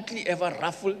 Hardly ever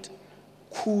ruffled,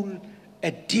 cool,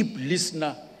 a deep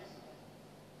listener,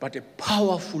 but a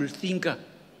powerful thinker,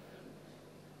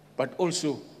 but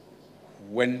also,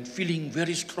 when feeling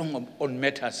very strong on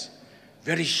matters,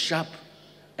 very sharp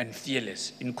and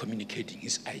fearless in communicating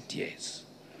his ideas.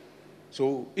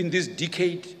 So in this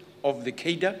decade of the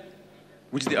cadre,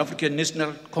 which the African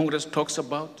National Congress talks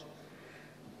about,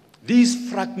 these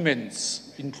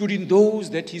fragments, including those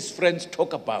that his friends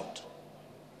talk about,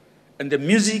 and the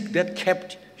music that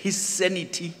kept his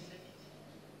sanity,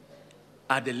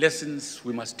 are the lessons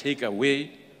we must take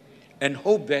away and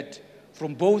hope that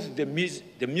from both the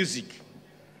music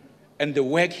and the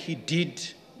work he did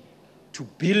to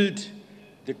build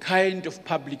the kind of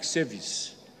public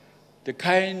service, the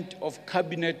kind of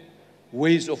cabinet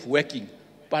ways of working,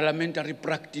 parliamentary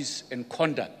practice and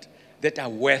conduct that are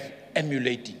worth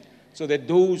emulating, so that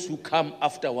those who come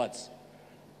afterwards,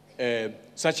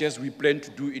 such as we plan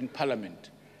to do in Parliament,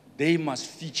 they must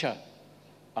feature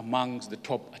amongst the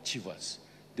top achievers,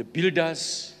 the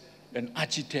builders and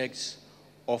architects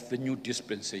of the new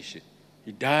dispensation.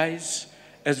 He dies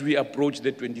as we approach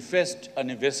the 21st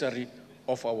anniversary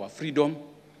of our freedom,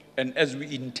 and as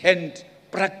we intend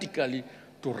practically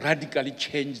to radically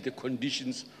change the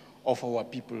conditions of our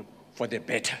people for the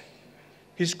better.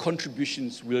 His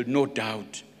contributions will no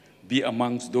doubt be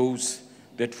amongst those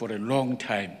that for a long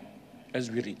time,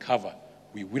 as we recover,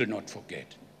 we will not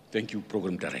forget. Thank you,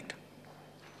 Program Director.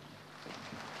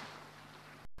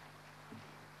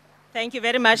 Thank you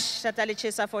very much, Shatali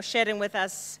Chesa, for sharing with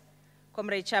us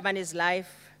Comrade Chabane's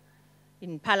life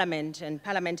in Parliament and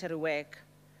parliamentary work.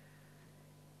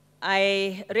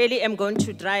 I really am going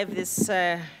to drive this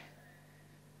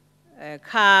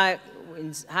car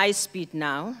in high speed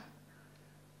now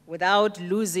without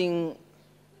losing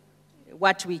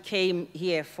what we came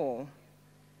here for.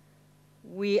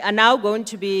 We are now going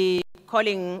to be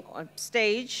calling on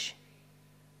stage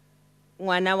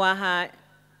Ngwana wa ha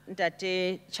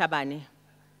Ntate Chabane,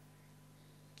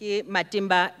 Ki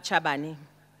Matimba Chabane,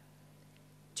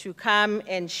 to come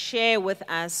and share with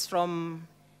us from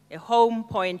a home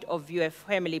point of view, a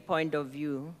family point of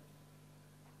view.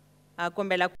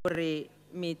 Akombela kuri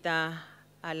mita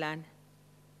Alan.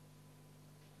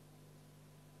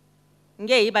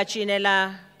 Nge iba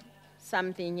chinela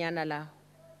something yana la.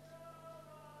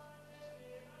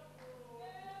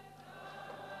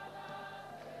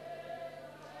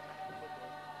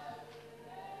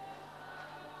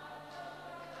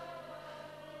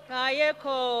 Kaye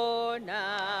kona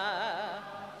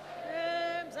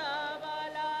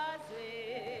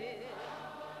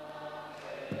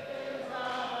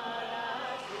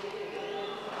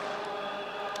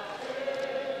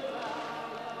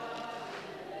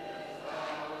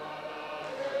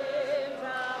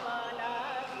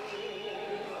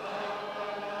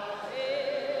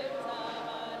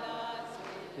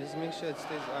Just make sure it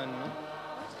stays on, no?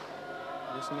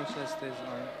 Just make sure it stays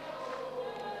on.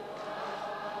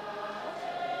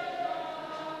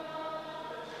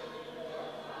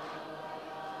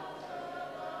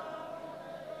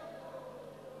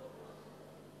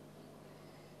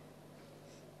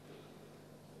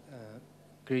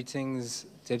 Greetings,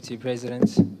 Deputy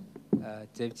President,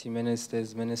 Deputy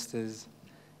Ministers,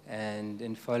 and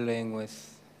in following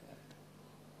with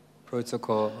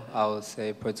protocol, I will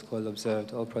say protocol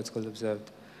observed, all protocol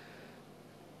observed.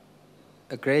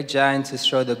 A great giant to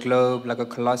show the globe like a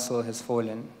colossal has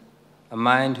fallen. A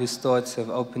mind whose thoughts have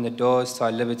opened the doors to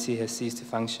our liberty has ceased to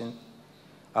function.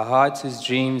 A heart whose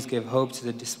dreams give hope to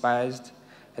the despised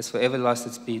has forever lost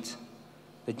its beat.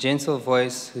 The gentle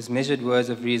voice whose measured words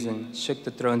of reason shook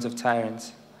the thrones of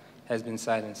tyrants has been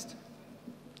silenced.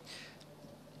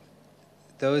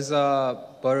 Those are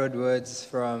borrowed words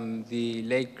from the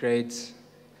late, great,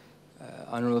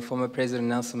 Honorable former President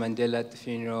Nelson Mandela at the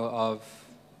funeral of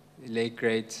the late,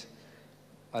 great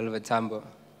Oliver Tambo.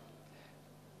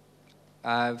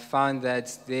 I've found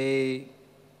that they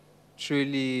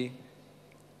truly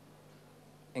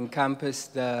encompass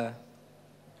the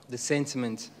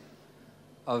sentiment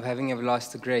of having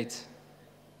lost a great.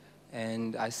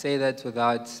 And I say that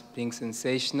without being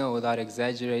sensational, without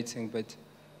exaggerating, but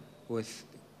with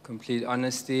complete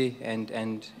honesty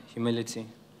and humility.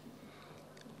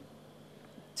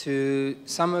 To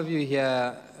some of you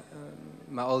here,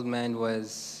 my old man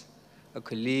was a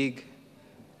colleague.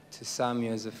 To some, he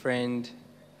was a friend.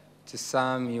 To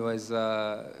some, he was,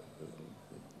 I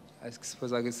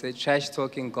suppose I could say,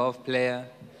 trash-talking golf player.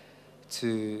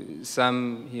 To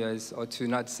some, he was, or to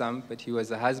not some, but he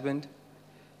was a husband.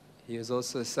 He was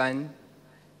also a son,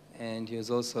 and he was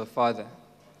also a father.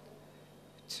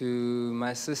 To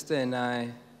my sister and I,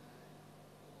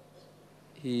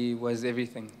 he was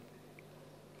everything.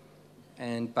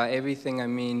 And by everything, I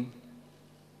mean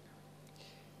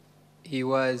he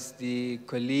was the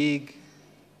colleague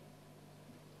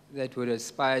that would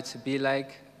aspire to be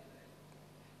like,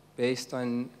 based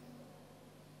on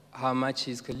how much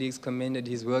his colleagues commended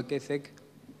his work ethic.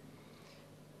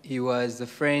 He was the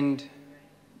friend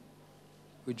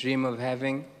we dream of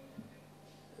having,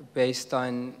 based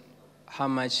on how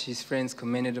much his friends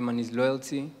commended him on his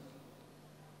loyalty.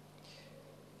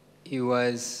 He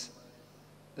was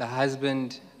the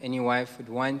husband any wife would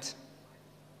want,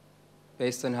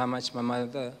 based on how much my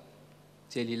mother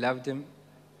dearly loved him.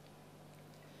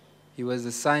 He was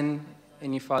the son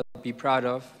any father would be proud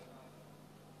of.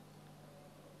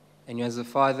 And he was a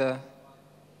father.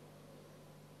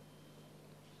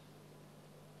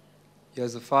 He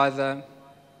was a father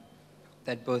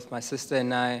that both my sister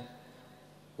and I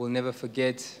will never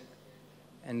forget,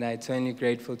 and I'm eternally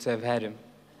grateful to have had him.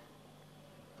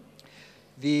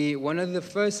 One of the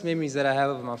first memories that I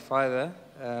have of my father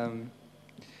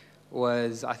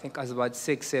was, I think I was about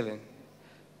 6, 7,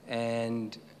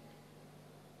 and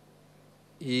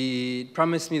he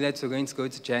promised me that we're going to go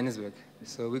to Johannesburg.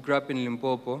 So we grew up in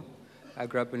Limpopo. I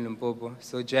grew up in Limpopo.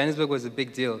 So Johannesburg was a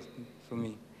big deal for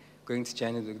me, going to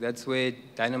Johannesburg. That's where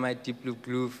Dynamite Deep Blue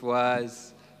Gloof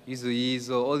was, Yizo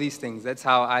Yizo, all these things. That's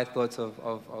how I thought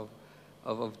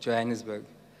of Johannesburg.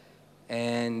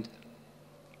 And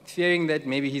fearing that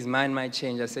maybe his mind might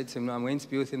change, I said to him, no, I'm going to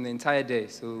be with him the entire day.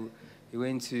 So we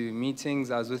went to meetings,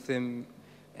 I was with him,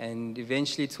 and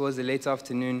eventually towards the late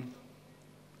afternoon,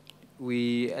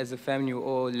 we, as a family,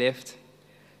 all left,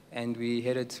 and we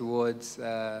headed towards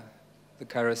the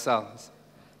Carousels.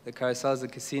 The Carousel is a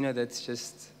casino that's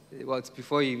just, well, it's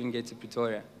before you even get to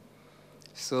Pretoria.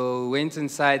 So we went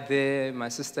inside there, my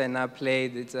sister and I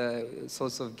played. It's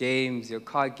sorts of games, your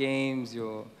card games,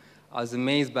 I was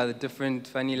amazed by the different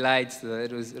funny lights.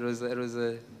 It was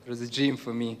a dream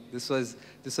for me. This was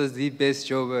the best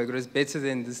Joburg. It was better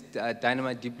than this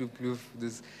Dynamite Deep Blue Gloof,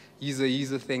 this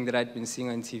Yizo thing that I'd been seeing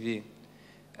on TV.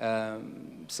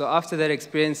 So after that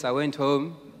experience, I went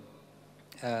home.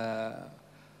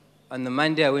 On the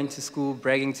Monday, I went to school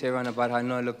bragging to everyone about how,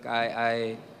 no, look,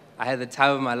 I had the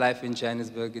time of my life in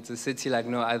Johannesburg. It's a city like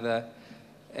no other,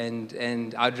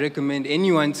 and I'd recommend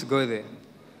anyone to go there.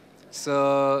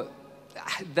 So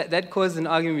that caused an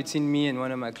argument between me and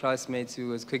one of my classmates who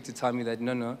was quick to tell me that,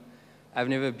 no, I've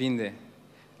never been there.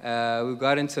 We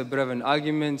got into a bit of an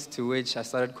argument, to which I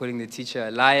started calling the teacher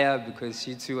a liar because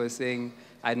she too was saying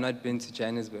I'd not been to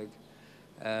Johannesburg.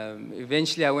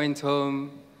 Eventually I went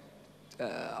home,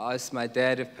 asked my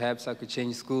dad if perhaps I could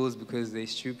change schools because they're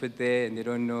stupid there and they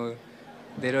don't know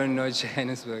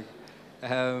Johannesburg.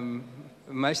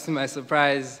 Much to my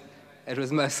surprise, it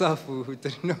was myself who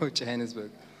didn't know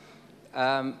Johannesburg.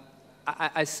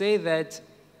 I say that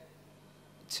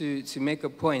to make a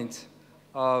point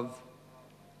of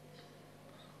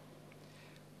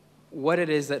what it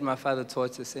is that my father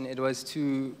taught us, and it was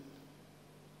to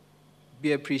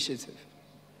be appreciative.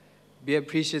 Be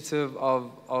appreciative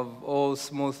of all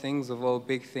small things, of all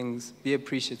big things. Be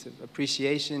appreciative.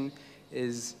 Appreciation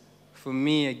is, for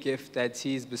me, a gift that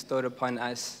he's bestowed upon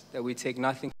us, that we take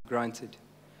nothing for granted.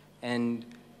 And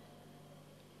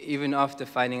even after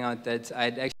finding out that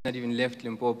I'd actually not even left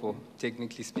Limpopo,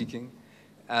 technically speaking,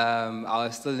 I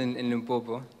was still in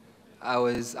Limpopo, I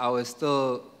was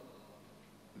still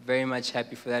very much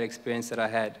happy for that experience that I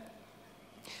had.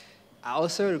 I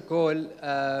also recall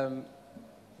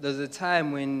there was a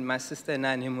time when my sister and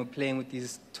I and him were playing with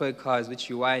these toy cars, which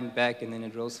you wind back and then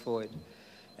it rolls forward.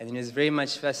 And he was very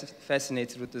much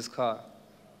fascinated with this car.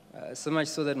 So much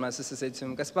so that my sister said to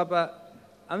him, "Kasi Papa,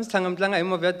 I'm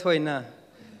a toy now."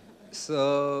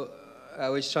 So,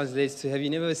 which translates to, have you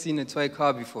never seen a toy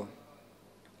car before?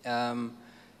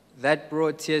 That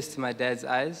brought tears to my dad's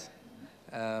eyes.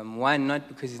 One, not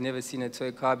because he's never seen a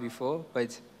toy car before,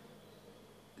 but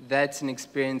that's an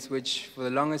experience which, for the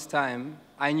longest time,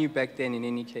 I knew back then in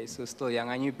any case, so still young,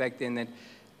 I knew back then that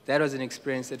that was an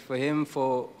experience that for him,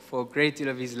 for a great deal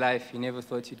of his life, he never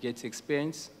thought he'd get to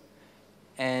experience.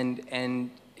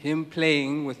 And him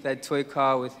playing with that toy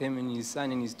car with him and his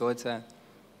son and his daughter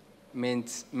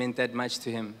meant that much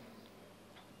to him.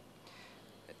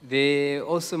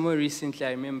 Also more recently,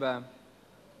 I remember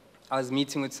I was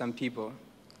meeting with some people,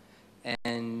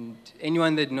 and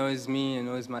anyone that knows me and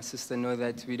knows my sister know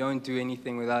that we don't do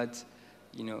anything without,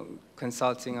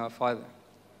 consulting our father.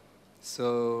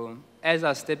 So as I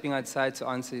was stepping outside to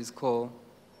answer his call,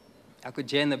 I could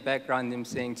hear in the background him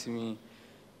saying to me,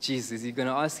 geez, is he going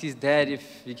to ask his dad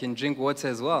if he can drink water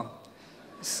as well?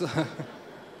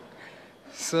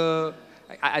 So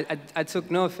I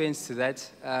took no offense to that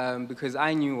because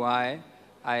I knew why.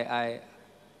 I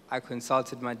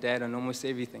consulted my dad on almost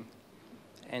everything,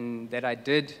 and that I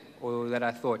did or that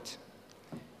I thought.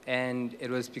 And it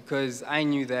was because I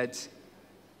knew that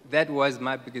that was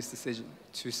my biggest decision,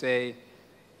 to say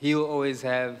he will always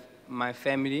have my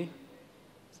family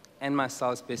and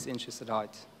myself's best interest at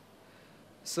heart.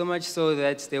 So much so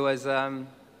that there was, I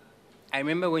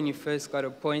remember when you first got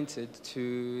appointed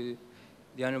to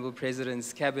the Honorable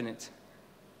President's cabinet,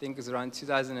 I think it was around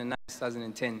 2009,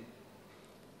 2010.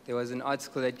 There was an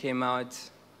article that came out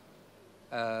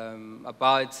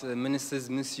about the minister's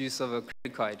misuse of a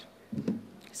credit card.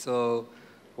 So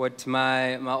what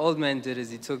my old man did is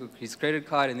he took his credit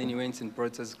card and then he went and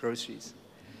brought us groceries,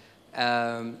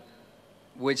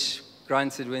 which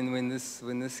granted when this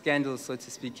scandal, so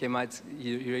to speak, came out,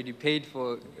 he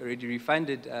already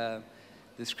refunded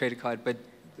this credit card. But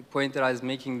the point that I was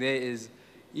making there is,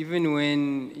 even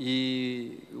when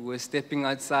he was stepping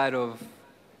outside of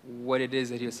what it is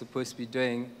that he was supposed to be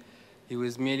doing, he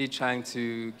was merely trying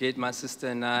to get my sister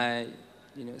and I,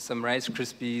 some Rice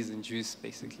Krispies and juice,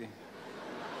 basically.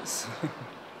 So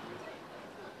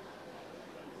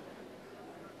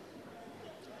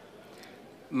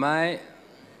my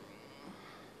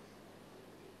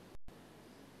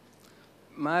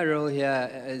role here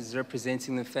as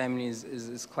representing the family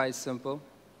is quite simple.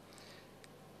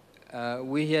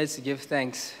 We're here to give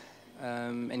thanks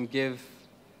and give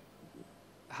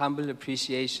humble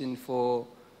appreciation for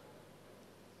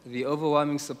the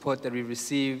overwhelming support that we've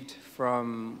received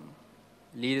from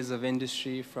leaders of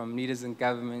industry, from leaders in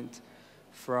government,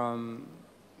 from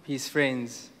his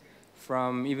friends,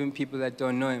 from even people that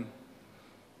don't know him.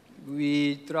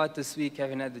 We, throughout this week,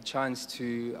 haven't had the chance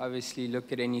to obviously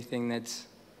look at anything that's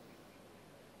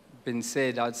been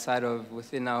said outside of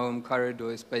within our home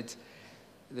corridors, but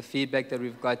the feedback that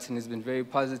we've gotten has been very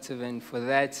positive, and for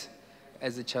that,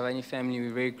 as a Chabane family,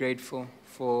 we're very grateful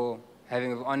for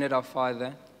having honored our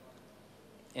father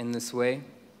in this way.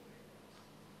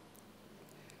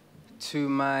 To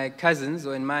my cousins,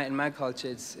 or in my culture,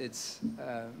 it's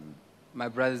my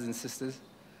brothers and sisters.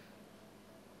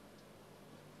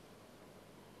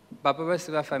 Papa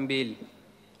basiba fambili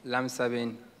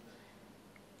lamsabeni.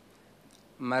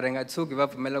 Mara ngathuki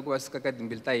bavumela kuwasuka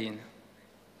kadimbili ta hina.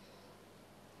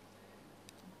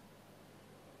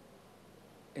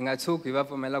 Ngathuki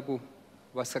bavumela ku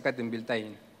wasuka kadimbili ta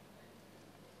hina.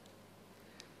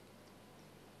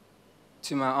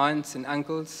 To my aunts and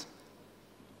uncles,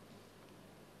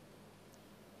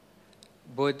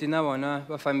 boti na bona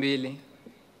bafambili,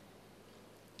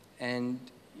 and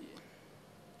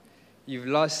you've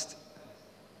lost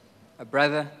a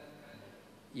brother,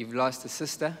 you've lost a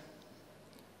sister,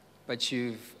 but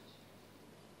you've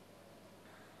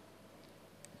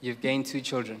gained 2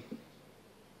 children.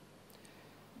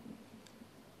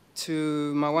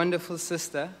 To my wonderful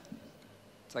sister,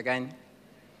 Tsagani,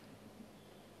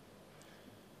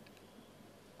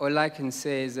 all I can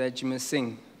say is that you must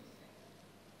sing.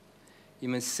 You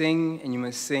must sing, and you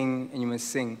must sing, and you must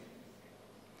sing.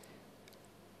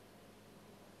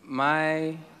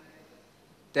 My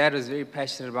dad was very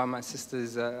passionate about my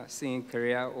sister's singing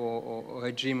career or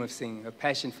her dream of singing, her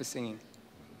passion for singing.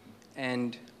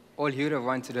 And all he would have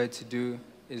wanted her to do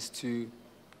is to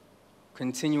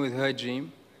continue with her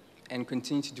dream and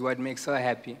continue to do what makes her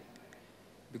happy.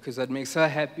 Because what makes her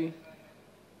happy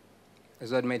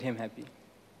is what made him happy.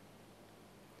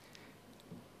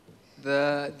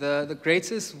 The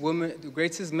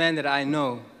greatest man that I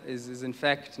know is in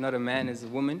fact not a man, is a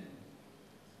woman.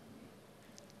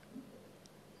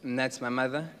 And that's my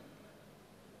mother.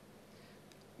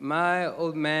 My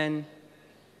old man,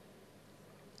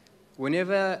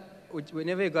 whenever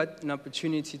he got an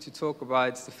opportunity to talk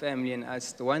about the family and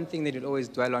us, the one thing that he'd always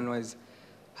dwell on was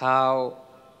how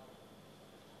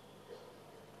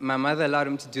my mother allowed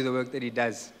him to do the work that he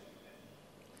does.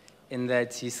 In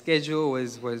that his schedule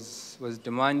was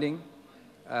demanding.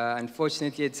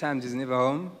 Unfortunately, at times he's never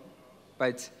home,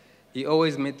 but he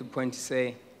always made the point to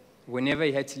say, whenever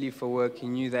he had to leave for work, he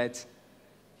knew that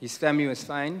his family was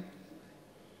fine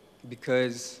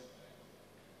because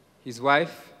his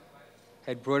wife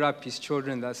had brought up his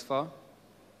children thus far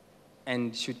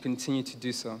and should continue to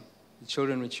do so, the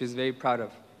children which he was very proud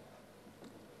of.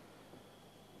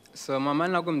 So mama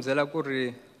nakumzela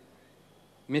kuri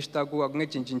mishtaku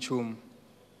akungecinci nchumu.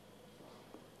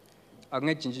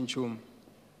 Akungecinci nchumu.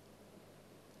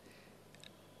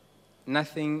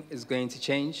 Nothing is going to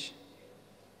change.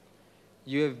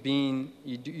 You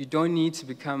don't need to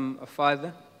become a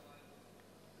father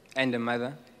and a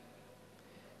mother.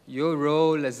 Your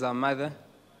role as our mother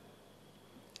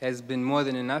has been more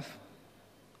than enough,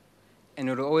 and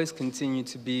it will always continue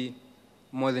to be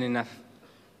more than enough.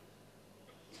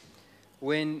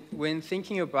 When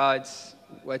thinking about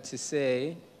what to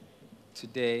say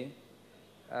today,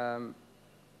 I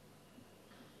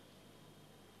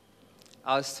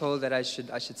was told that I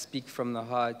should speak from the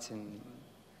heart, and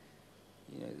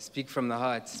speak from the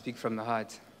heart, speak from the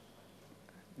heart.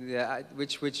 Yeah,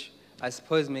 which I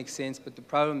suppose makes sense, but the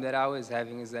problem that I was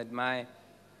having is that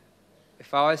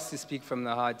if I was to speak from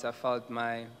the heart, I felt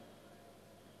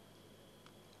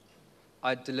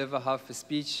I'd deliver half a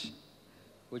speech,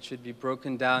 which would be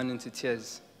broken down into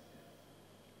tears.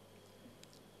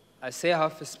 I say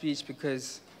half a speech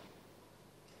because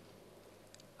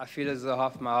I feel as though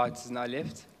half my heart is now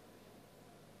left.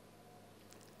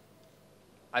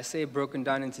 I say broken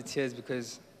down into tears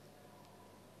because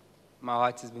my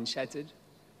heart has been shattered.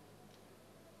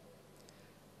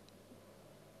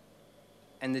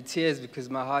 And the tears because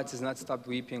my heart has not stopped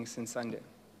weeping since Sunday.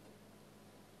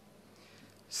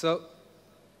 So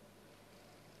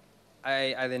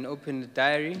I then opened a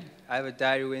diary. I have a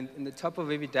diary where in the top of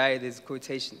every diary there's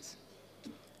quotations.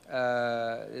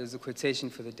 There's a quotation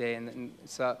for the day. And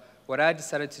so what I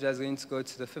decided to do, I was going to go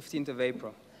to the 15th of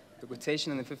April, the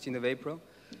quotation on the 15th of April,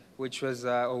 which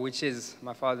is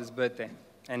my father's birthday.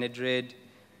 And it read,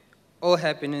 "All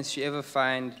happiness you ever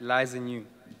find lies in you."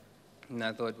 And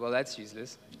I thought, well, that's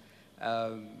useless.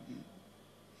 I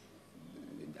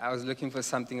was looking for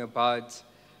something about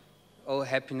all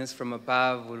happiness from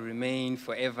above will remain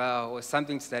forever, or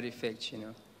something to that effect,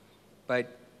 But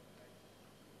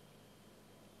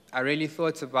I really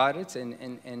thought about it,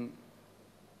 and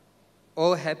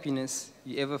all happiness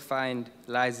you ever find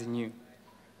lies in you.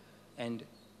 And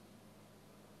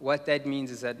what that means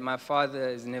is that my father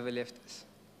has never left us.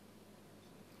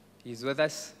 He's with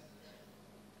us.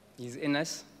 He's in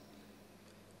us,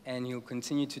 and he'll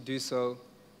continue to do so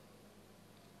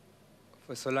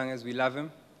for so long as we love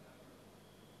him,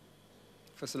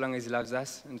 for so long as he loves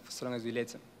us, and for so long as we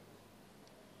let him.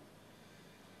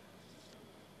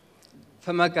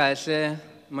 Fama kahle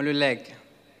Malamulele,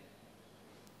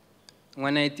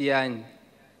 ngwana Etiane,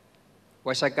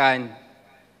 wa Shakane,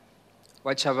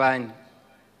 wa Chabane,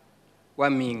 wa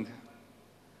Minga,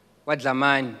 wa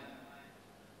Dlamani,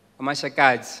 wa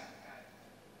Mashakadzi,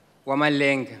 wa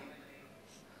Malenga,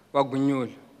 wa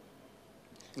Gunyula.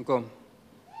 Inkomo.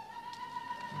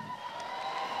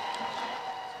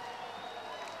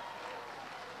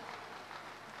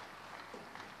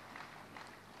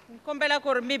 Kombela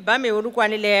ku ri mi ba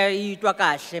mihulukwana leya yi twa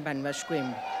kahle vanhu va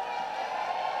Xikwembu.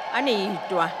 A ni yi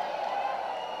twa.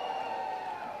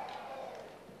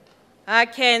 Ha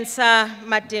Khensa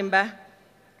Matimba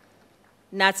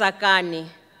Natsakani.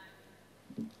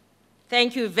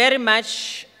 Thank you very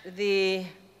much, the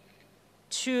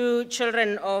two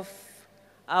children of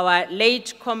our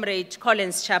late comrade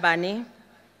Collins Chabane,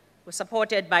 were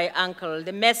supported by Uncle.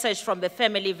 The message from the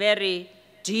family, very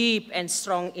deep and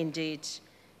strong indeed.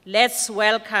 Let's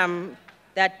welcome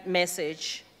that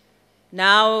message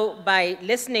now by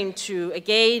listening to,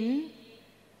 again,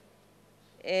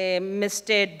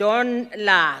 Mr. Don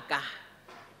Laga.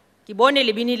 Ki bone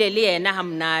le binile le ena ha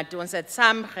mnate, on said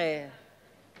samge,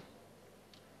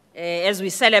 as we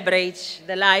celebrate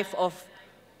the life of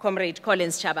Comrade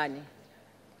Collins Chabane.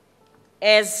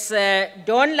 As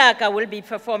Don Laga will be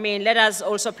performing, let us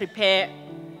also prepare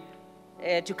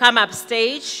to come up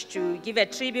stage to give a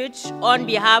tribute on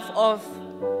behalf of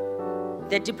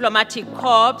the diplomatic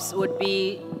corps. Would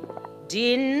be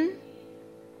Dean,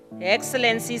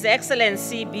 Excellencies,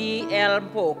 Excellency B.L.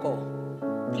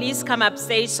 Mpoko. Please come up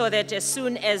stage so that as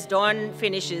soon as Don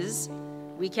finishes,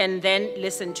 we can then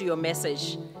listen to your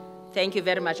message. Thank you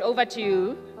very much. Over to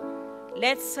you.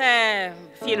 Let's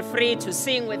feel free to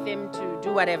sing with him, to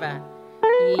do whatever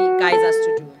he guides us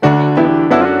to do.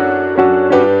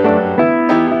 Thank you.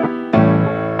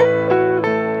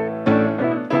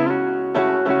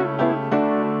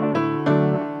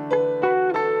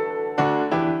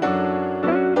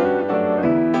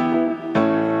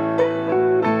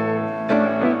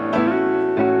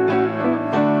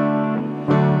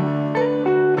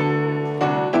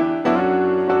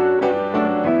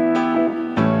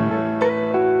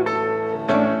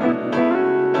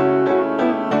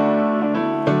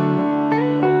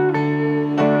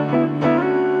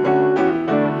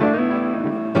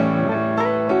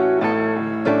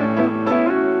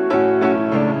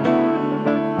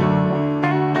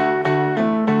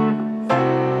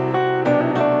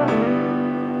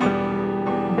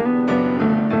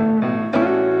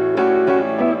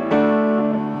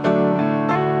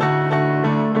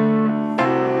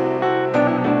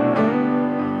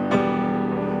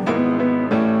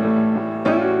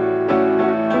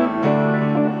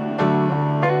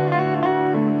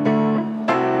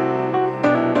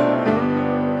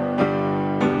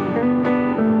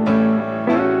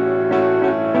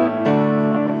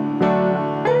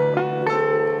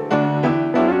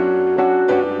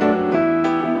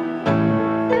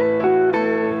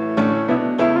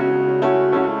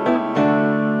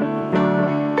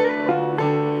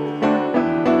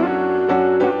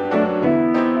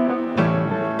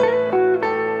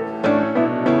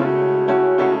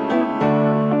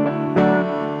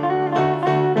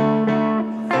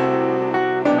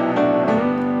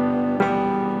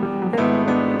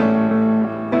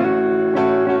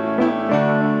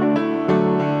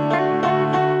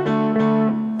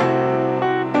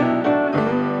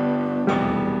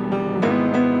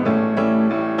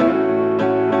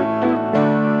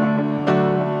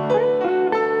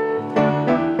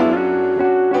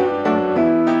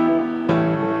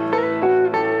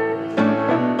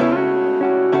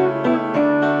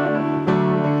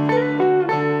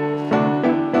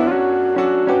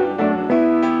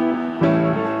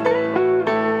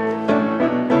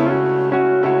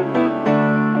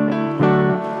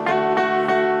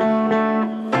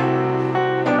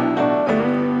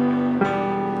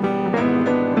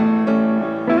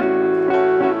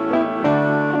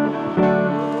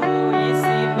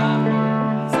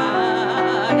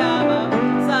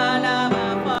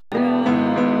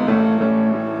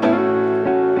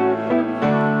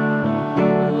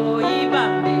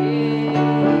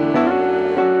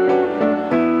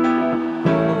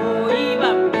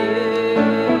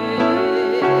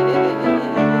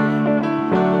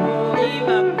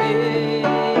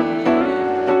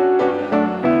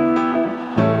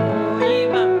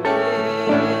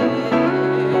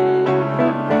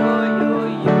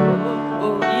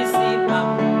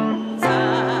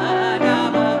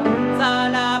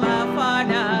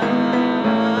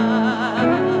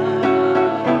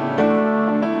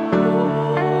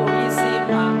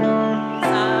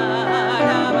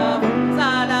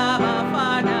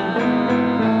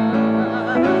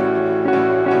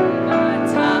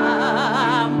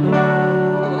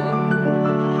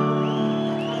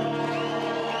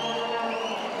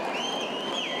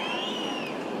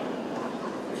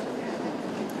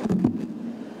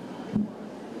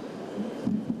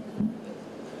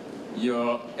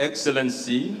 Your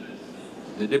Excellency,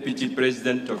 the Deputy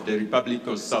President of the Republic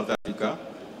of South Africa,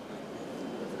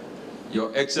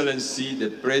 Your Excellency, the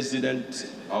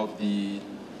President of the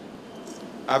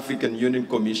African Union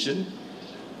Commission,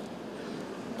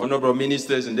 Honorable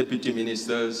Ministers and Deputy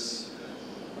Ministers,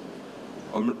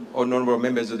 Honorable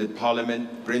Members of the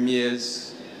Parliament,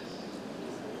 Premiers,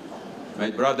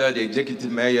 my brother, the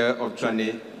Executive Mayor of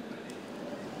Tshwane,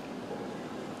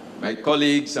 my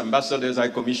colleagues, ambassadors, high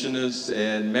commissioners,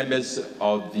 and members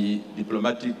of the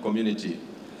diplomatic community.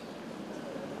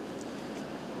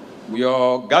 We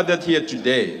are gathered here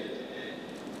today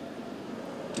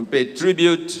to pay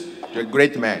tribute to a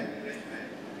great man,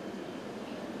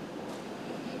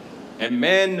 a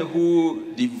man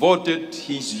who devoted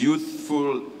his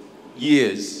youthful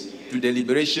years to the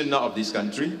liberation of this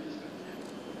country,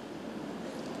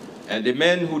 and a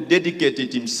man who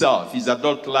dedicated himself, his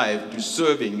adult life, to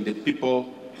serving the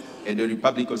people in the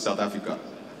Republic of South Africa.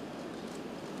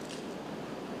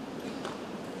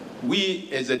 We,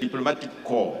 as a diplomatic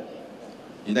corps,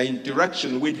 in our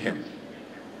interaction with him,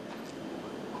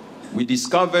 we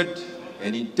discovered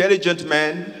an intelligent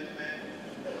man,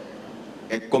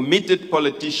 a committed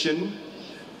politician,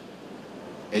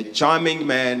 a charming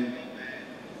man,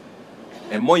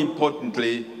 and more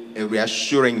importantly, a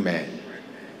reassuring man.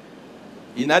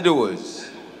 In other words,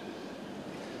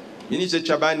 Minister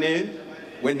Chabane,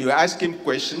 when you ask him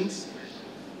questions,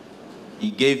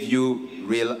 he gave you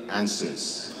real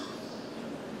answers.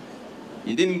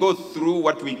 He didn't go through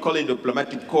what we call in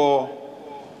diplomatic corps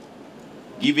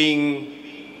giving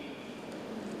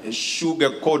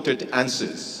sugar-coated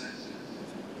answers.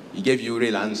 He gave you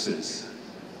real answers,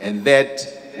 and that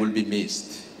will be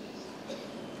missed.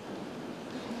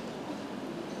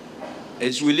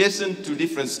 As we listen to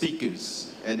different speakers,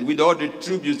 and with all the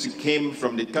tributes that came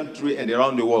from the country and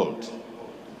around the world,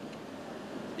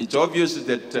 it's obvious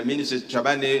that Minister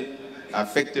Chabane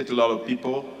affected a lot of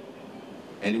people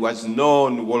and was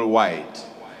known worldwide.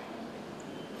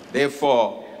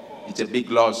 Therefore, it's a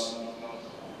big loss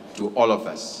to all of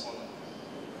us.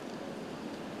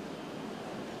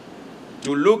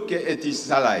 To look at his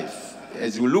life,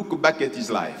 as we look back at his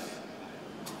life,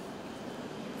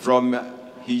 from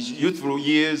his youthful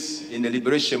years in the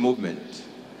liberation movement,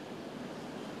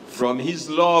 from his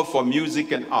love for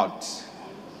music and art,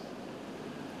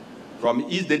 from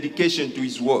his dedication to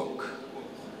his work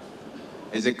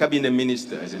as a cabinet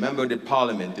minister, as a member of the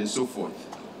parliament, and so forth.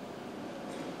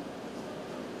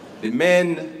 The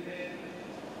man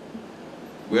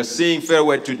we are saying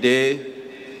farewell today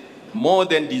more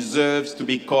than deserves to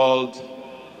be called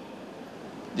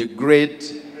the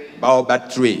great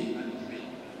baobab tree,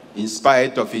 in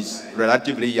spite of his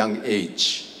relatively young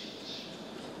age.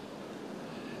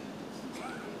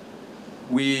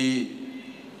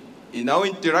 In our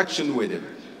interaction with him,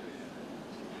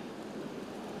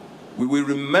 we will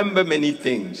remember many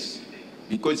things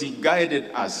because he guided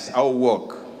us, our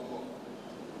work,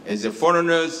 as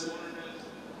foreigners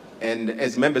and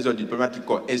as members of the diplomatic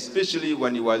corps, especially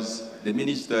when he was the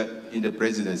minister in the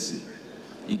presidency.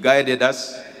 He guided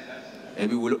us, and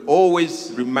we will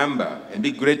always remember and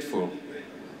be grateful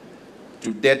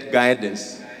to that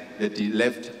guidance that he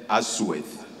left us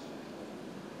with.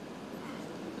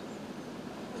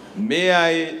 May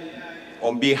I,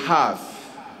 on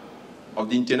behalf of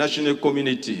the international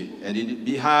community and on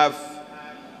behalf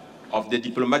of the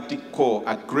diplomatic corps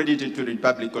accredited to the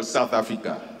Republic of South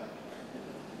Africa,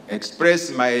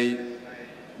 express my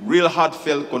real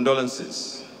heartfelt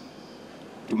condolences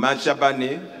to Ma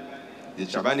Chabane, the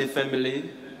Chabane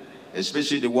family,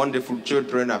 especially the wonderful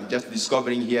children I'm just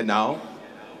discovering here now,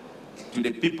 to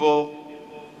the people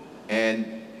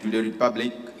and to the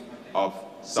Republic of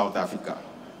South Africa.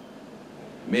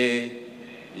 May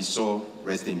his soul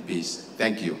rest in peace.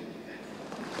 Thank you.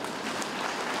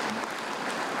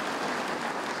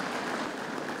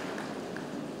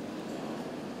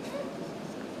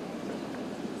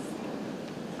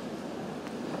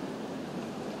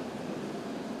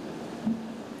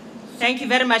 Thank you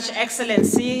very much,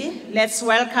 Excellency. Let's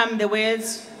welcome the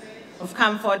words of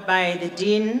comfort by the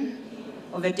Dean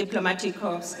of the Diplomatic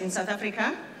Corps in South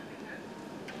Africa.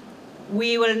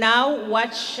 We will now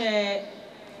watch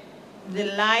the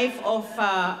life of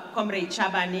Comrade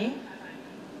Chabane,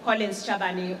 Collins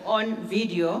Chabane, on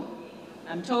video.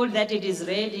 I'm told that it is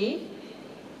ready.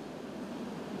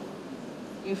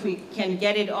 If we can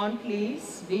get it on,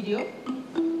 please, video.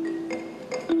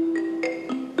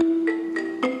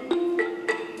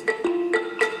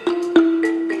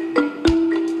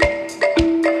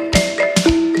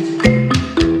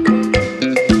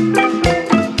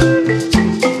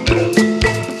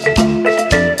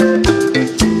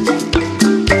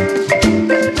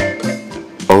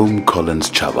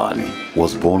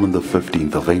 was born on the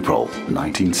 15th of April,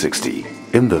 1960,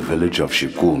 in the village of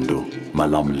Xikundzu,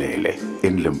 Malamulele,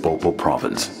 in Limpopo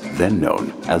Province, then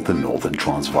known as the Northern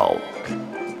Transvaal.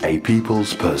 A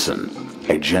people's person,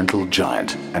 a gentle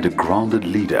giant and a grounded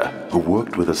leader who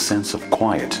worked with a sense of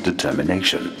quiet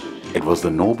determination. It was the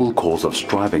noble cause of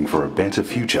striving for a better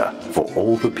future for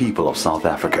all the people of South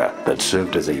Africa that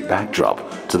served as a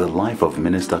backdrop to the life of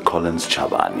Minister Collins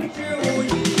Chabane.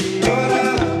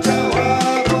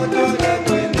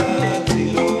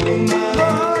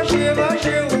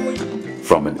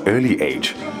 From an early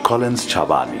age, Collins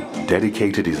Chabane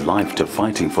dedicated his life to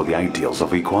fighting for the ideals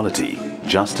of equality,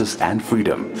 justice and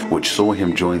freedom, which saw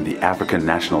him join the African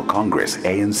National Congress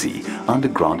ANC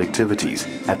underground activities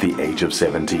at the age of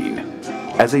 17.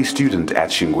 As a student at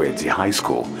Xikundzu High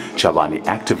School, Chabane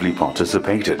actively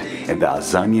participated in the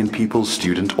Azanian People's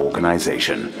Student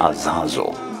Organization,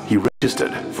 Azazo. He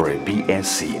registered for a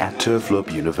BSc at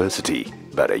Turfloop University,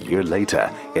 but a year later,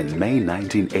 in May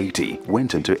 1980,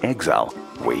 went into exile,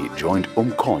 where he joined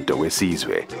Umkhonto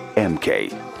Wesizwe, MK.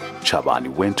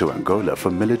 Chabane went to Angola for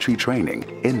military training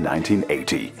in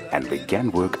 1980 and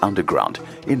began work underground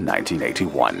in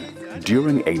 1981.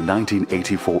 During a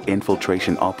 1984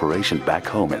 infiltration operation back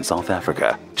home in South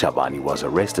Africa, Chabane was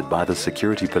arrested by the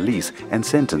security police and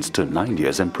sentenced to 9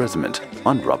 years imprisonment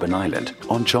on Robben Island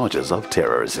on charges of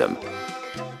terrorism.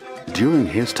 During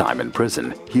his time in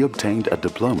prison, he obtained a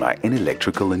diploma in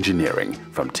electrical engineering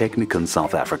from Technikon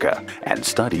South Africa and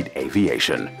studied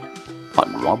aviation.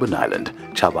 On Robben Island,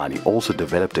 Chabane also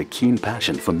developed a keen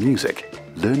passion for music,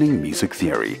 learning music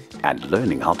theory and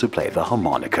learning how to play the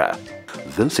harmonica.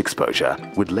 This exposure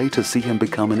would later see him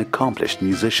become an accomplished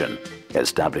musician,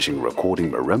 establishing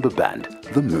recording marimba band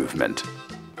The Movement.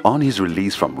 On his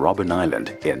release from Robben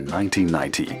Island in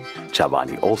 1990,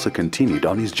 Chabane also continued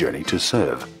on his journey to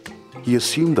serve. He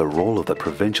assumed the role of the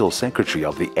provincial secretary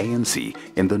of the ANC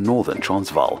in the Northern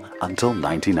Transvaal until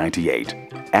 1998,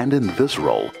 and in this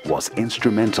role was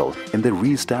instrumental in the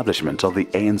re-establishment of the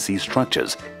ANC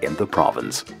structures in the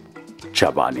province.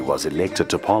 Chabane was elected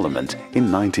to Parliament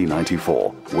in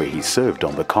 1994, where he served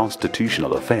on the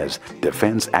Constitutional Affairs,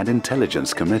 Defence and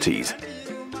Intelligence Committees.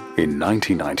 In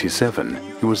 1997,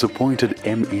 he was appointed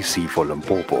MEC for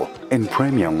Limpopo in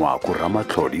Premier Nwaku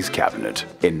Ramatlhodi's cabinet.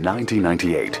 In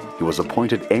 1998, he was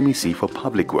appointed MEC for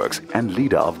Public Works and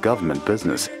Leader of Government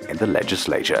Business in the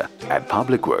legislature. At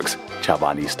Public Works,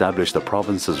 Chabane established the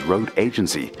province's road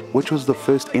agency, which was the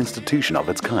first institution of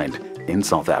its kind in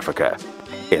South Africa.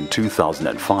 In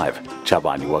 2005,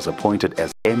 Chabane was appointed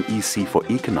as MEC for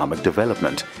Economic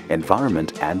Development,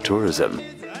 Environment and Tourism.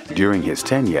 During his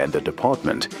tenure in the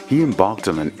department, he embarked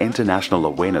on an international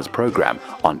awareness program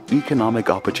on economic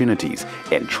opportunities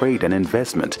in trade and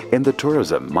investment in the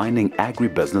tourism, mining,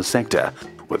 agribusiness sector,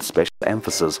 with special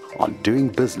emphasis on doing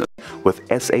business with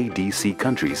SADC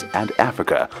countries and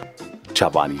Africa.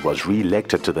 Chabane was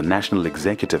re-elected to the National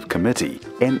Executive Committee,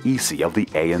 NEC of the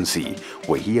ANC,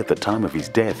 where he at the time of his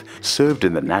death served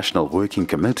in the National Working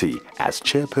Committee as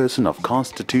Chairperson of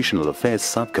Constitutional Affairs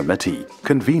Subcommittee,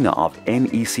 Convener of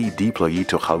NEC Deployee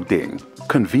to Gauteng,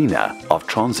 Convener of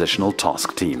Transitional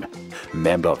Task Team,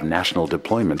 Member of National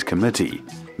Deployment Committee,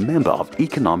 Member of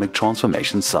Economic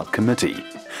Transformation Subcommittee,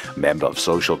 Member of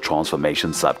Social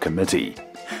Transformation Subcommittee,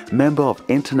 Member of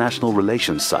International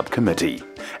Relations Subcommittee,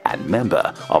 and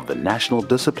Member of the National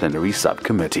Disciplinary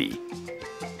Subcommittee.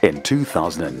 In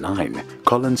 2009,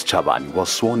 Collins Chabane was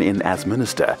sworn in as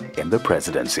Minister in the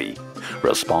Presidency,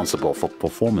 responsible for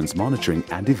performance monitoring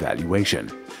and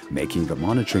evaluation, making the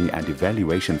monitoring and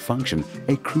evaluation function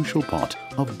a crucial part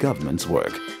of government's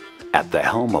work. At the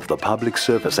helm of the Public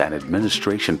Service and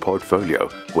Administration portfolio,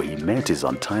 where he met his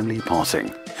untimely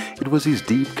passing, it was his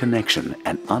deep connection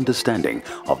and understanding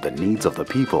of the needs of the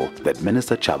people that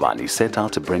Minister Chabane set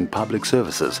out to bring public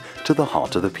services to the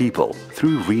heart of the people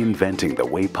through reinventing the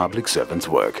way public servants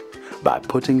work, by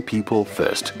putting people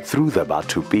first through the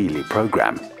Bathupili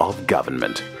program of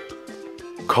government.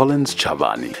 Collins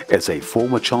Chabane is a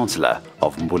former Chancellor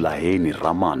of Mbulaheni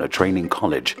Ramano Training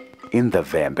College in the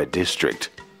Vhembe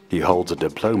district. He holds a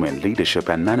diploma in leadership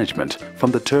and management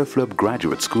from the Turfloop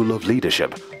Graduate School of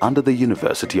Leadership under the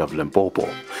University of Limpopo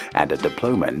and a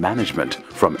diploma in management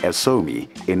from ESOMI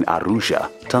in Arusha,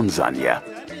 Tanzania.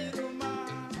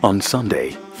 On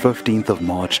Sunday, 15th of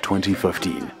March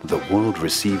 2015, the world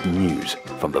received news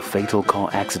from the fatal car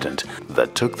accident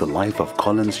that took the life of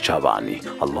Collins Chabane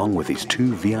along with his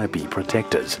 2 VIP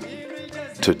protectors.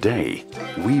 Today,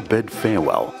 we bid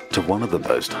farewell to one of the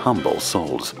most humble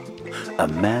souls, a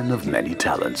man of many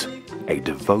talents, a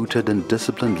devoted and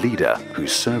disciplined leader who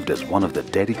served as one of the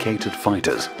dedicated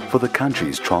fighters for the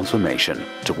country's transformation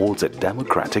towards a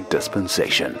democratic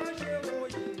dispensation.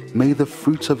 May the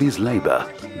fruits of his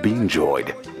labor be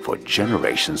enjoyed for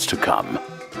generations to come.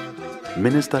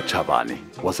 Minister Chabane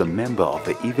was a member of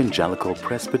the Evangelical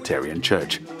Presbyterian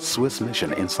Church, Swiss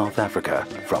Mission in South Africa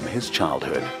from his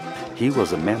childhood. He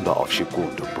was a member of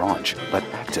Xikundzu branch, but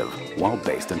active while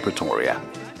based in Pretoria.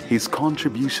 His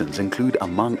contributions include,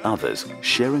 among others,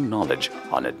 sharing knowledge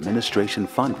on administration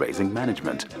fundraising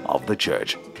management of the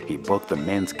church. He booked the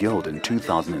Men's Guild in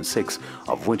 2006,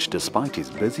 of which, despite his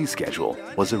busy schedule,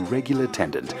 was a regular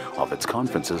attendant of its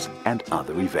conferences and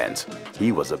other events.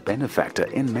 He was a benefactor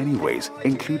in many ways,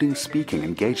 including speaking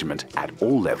engagement at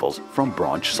all levels from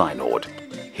branch synod.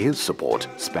 His support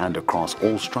spanned across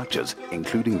all structures,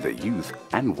 including the Youth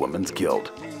and Women's Guild.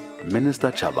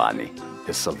 Minister Chabane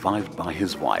is survived by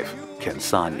his wife,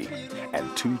 Kensani,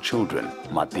 and 2 children,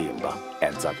 Matimba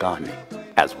and Zakani,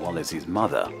 as well as his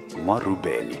mother,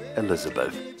 Warubeni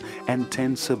Elizabeth, and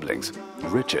 10 siblings,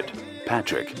 Richard,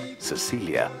 Patrick,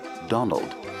 Cecilia,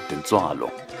 Donald,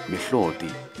 Dintswalo,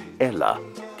 Mihloti, Ella,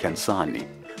 Kensani,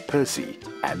 Percy,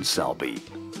 and Selby.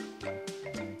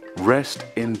 Rest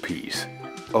in peace,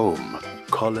 Om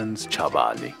Collins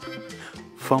Chabane.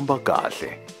 Famba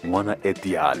kahle, Mwana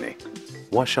Etiane,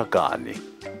 Washakani,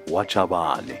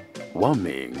 Wachabane,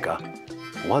 Waminga,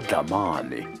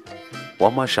 Wadlamani,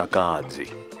 Wamashakazi,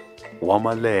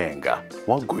 Wamalenga,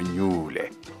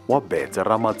 Wagunyule, Wabetsa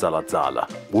Ramatzalatzala,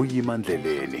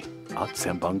 Buyimandleleni,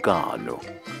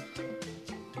 Atsembankano.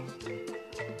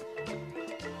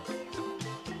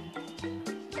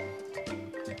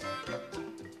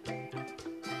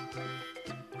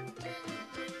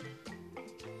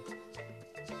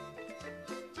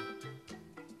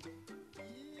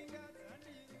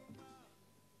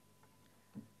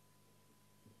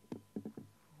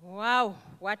 Wow,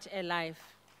 what a life.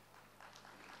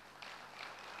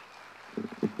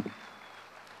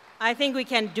 I think we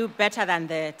can do better than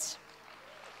that.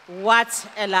 What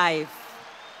a life.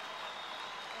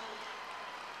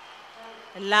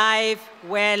 A life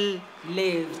well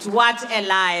lived. What a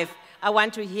life. I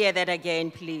want to hear that again,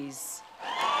 please.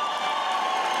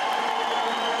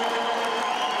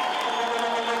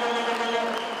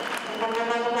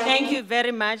 Thank you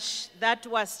very much. That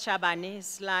was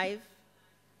Chabane's life.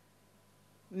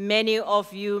 Many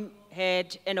of you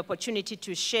had an opportunity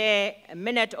to share a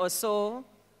minute or so,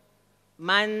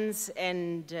 months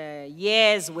and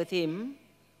years with him,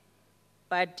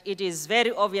 but it is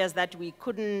very obvious that we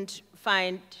couldn't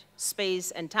find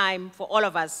space and time for all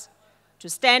of us to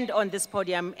stand on this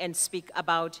podium and speak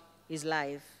about his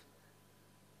life.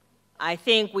 I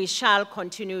think we shall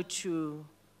continue to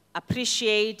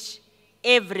appreciate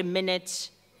every minute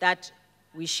that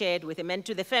we shared with him. And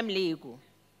to the family,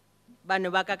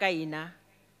 Banu bakakaina,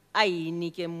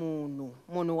 ayinike munu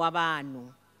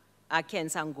wabanu,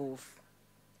 akensa ngofu.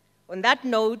 On that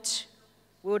note,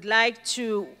 we would like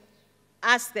to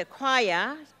ask the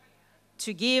choir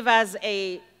to give us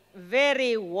a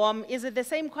very warm, is it the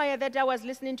same choir that I was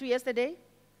listening to yesterday?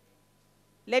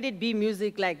 Let it be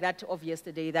music like that of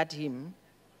yesterday, that hymn.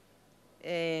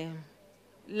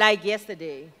 Like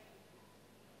yesterday,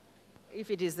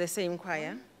 if it is the same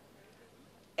choir.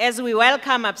 As we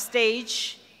welcome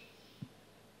upstage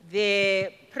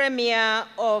the Premier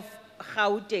of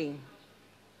Gauteng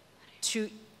to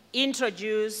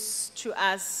introduce to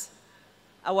us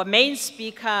our main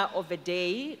speaker of the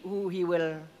day, who he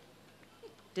will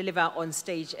deliver on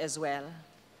stage as well.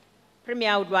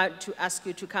 Premier, I would want to ask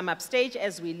you to come upstage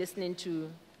as we're listening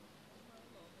to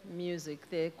music.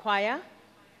 The choir.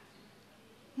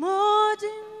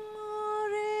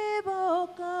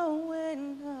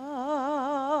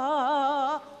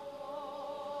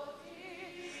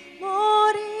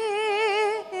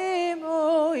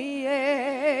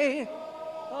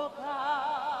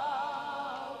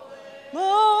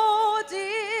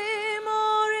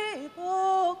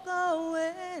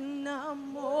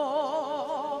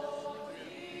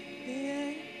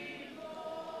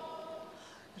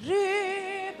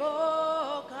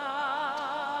 Riboka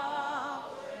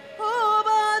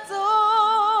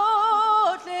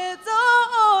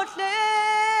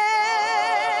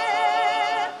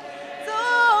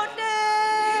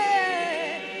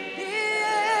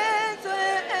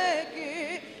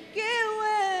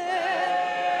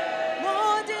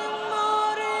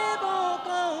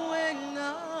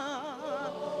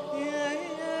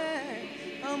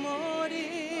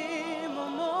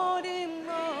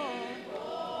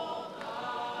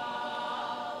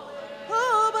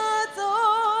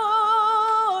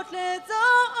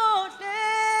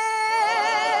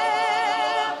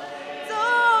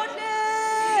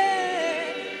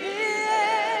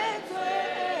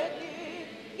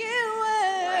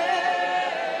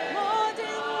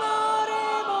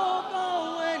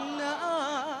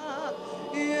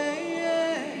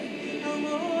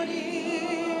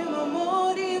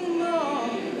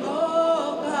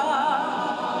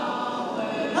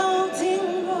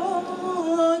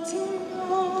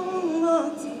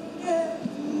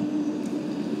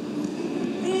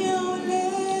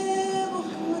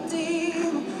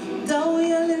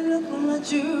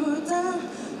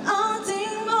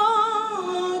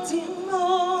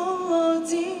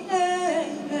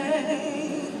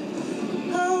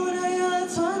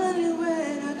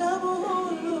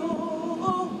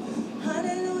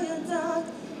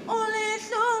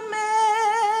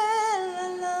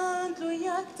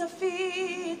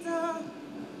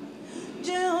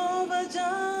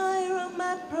Jireh,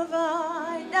 my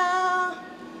provider.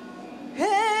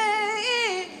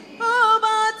 Hey, oh,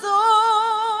 but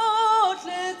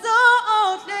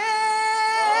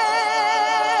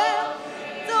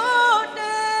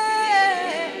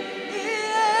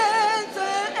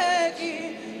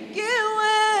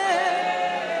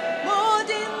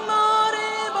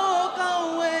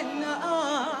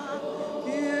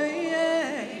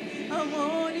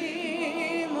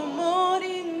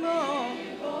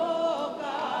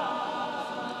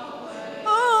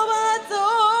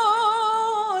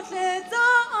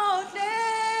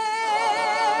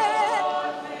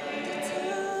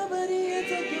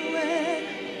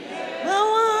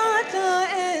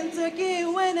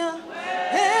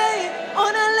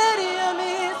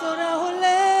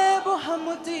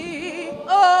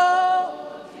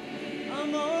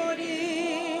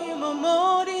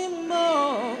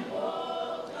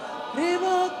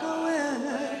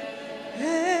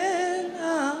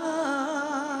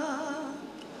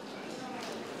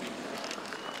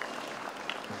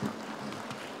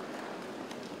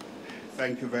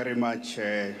Thank you very much,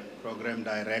 program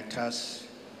directors,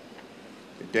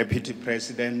 the Deputy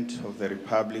President of the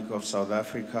Republic of South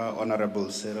Africa, Honorable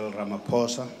Cyril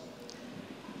Ramaphosa,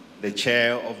 the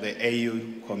Chair of the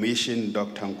AU Commission,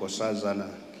 Dr.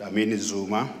 Nkosazana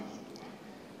Dlamini-Zuma,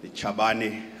 the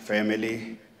Chabane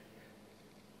family,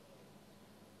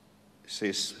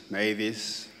 Sis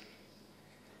Mavis,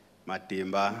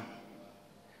 Matimba,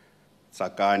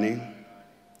 Tsakani,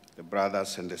 the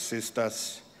brothers and the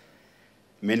sisters,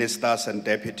 ministers and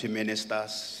deputy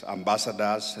ministers,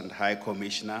 ambassadors and high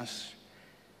commissioners,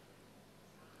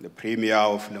 the Premier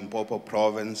of Limpopo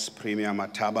Province, Premier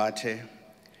Matabate,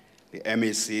 the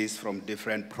MECs from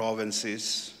different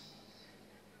provinces,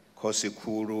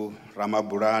 Kosikuru,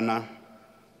 Ramaburana,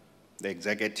 the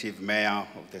Executive Mayor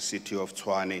of the City of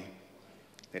Tshwane,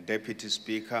 the Deputy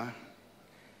Speaker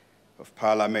of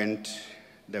Parliament,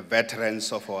 the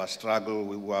veterans of our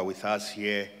struggle who are with us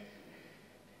here,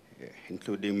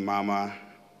 including Mama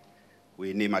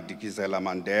Winnie Madikizela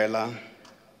Mandela,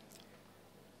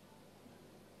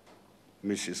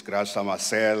 Mrs. Graça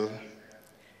Marcel,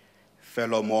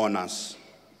 fellow mourners.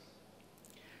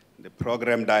 The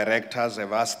program directors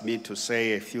have asked me to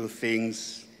say a few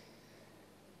things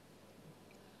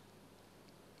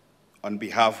on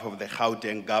behalf of the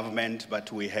Gauteng government,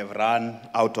 but we have run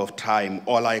out of time.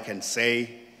 All I can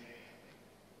say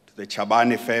to the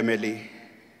Chabane family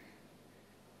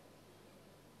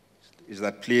is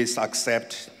that please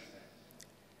accept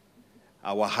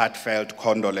our heartfelt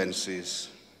condolences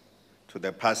to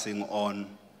the passing on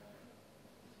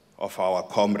of our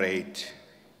comrade,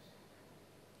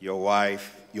 your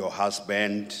wife, your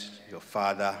husband, your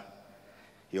father,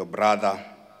 your brother.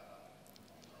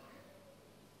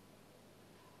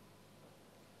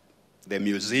 The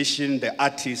musician, the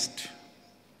artist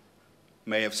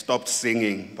may have stopped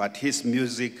singing, but his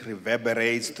music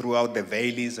reverberates throughout the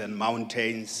valleys and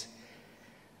mountains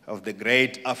of the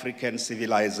great African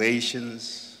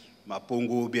civilizations,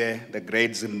 Mapungubwe, the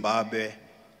great Zimbabwe,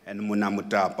 and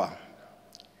Munamutapa.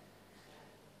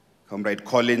 Comrade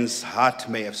Collins' heart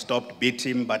may have stopped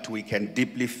beating, but we can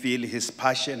deeply feel his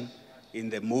passion in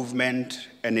the movement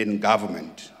and in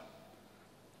government.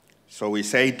 So we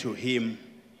say to him,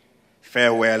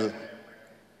 farewell,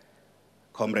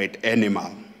 Comrade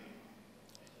Animal.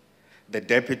 The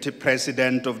Deputy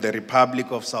President of the Republic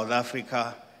of South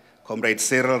Africa, Comrade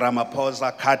Cyril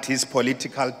Ramaphosa, cut his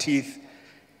political teeth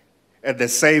at the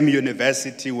same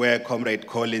university where Comrade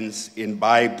Collins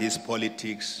imbibed his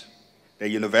politics, the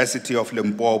University of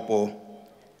Limpopo,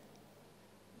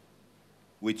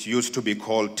 which used to be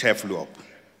called TEFLUOP.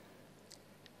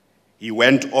 He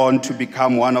went on to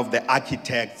become one of the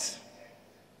architects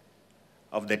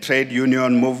of the trade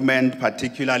union movement,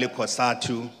 particularly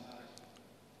COSATU,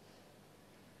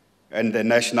 and the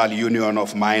National Union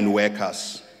of Mine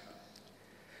Workers.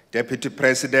 Deputy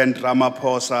President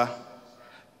Ramaphosa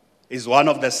is one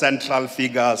of the central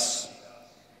figures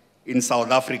in South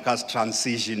Africa's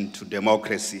transition to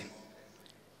democracy.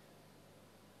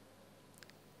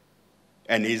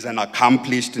 And he's an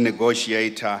accomplished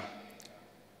negotiator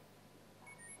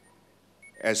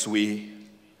as we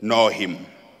know him.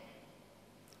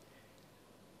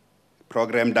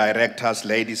 Program directors,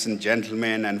 ladies and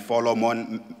gentlemen, and fellow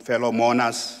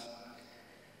mourners,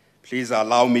 please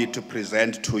allow me to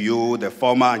present to you the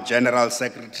former General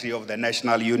Secretary of the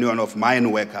National Union of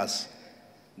Mine Workers,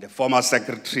 the former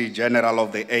Secretary General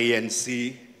of the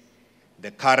ANC,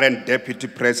 the current Deputy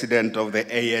President of the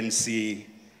ANC,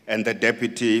 and the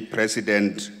Deputy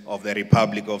President of the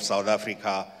Republic of South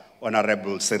Africa,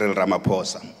 Honorable Cyril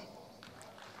Ramaphosa.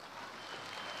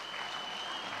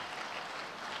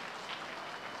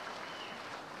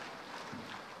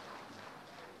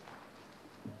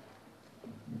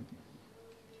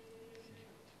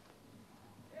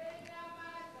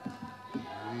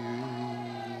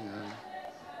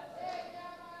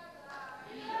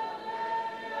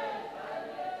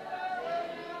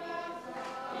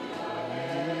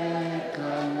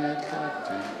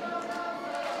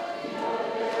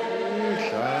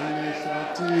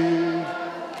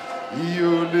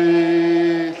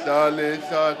 hlale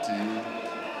hlati.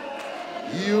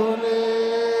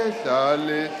 Yole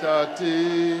hlale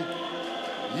hlati.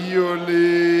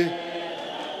 Yole.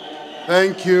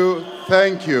 Thank you,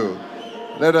 thank you.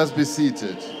 Let us be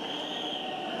seated.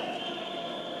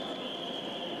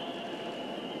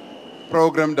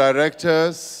 Program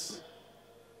directors,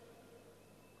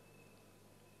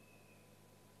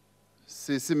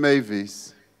 Sisi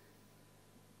Mavis,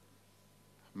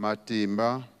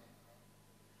 Matimba,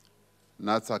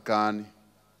 Natsakani,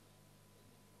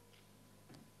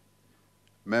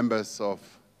 members of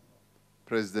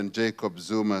President Jacob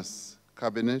Zuma's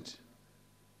cabinet,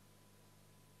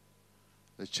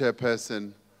 the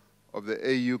chairperson of the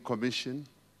AU Commission,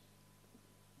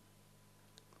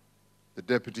 the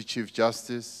Deputy Chief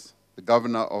Justice, the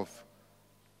Governor of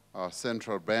our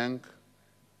Central Bank,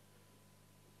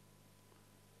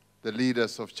 the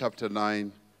leaders of Chapter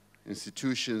 9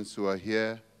 institutions who are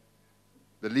here,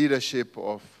 the leadership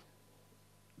of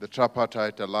the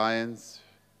Tripartite Alliance,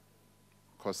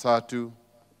 COSATU,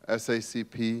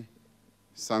 SACP,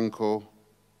 SANCO,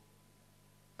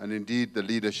 and indeed the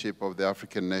leadership of the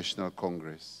African National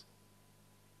Congress.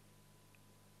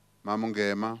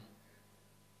 Mamungema,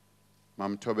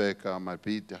 Mamtobeka,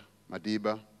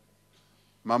 Madiba,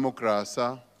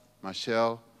 Mamukrasa,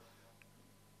 Machel,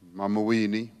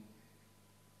 Mamuwini,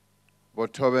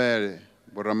 Botobere,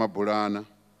 Boramabulana,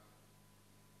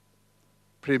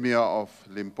 Premier of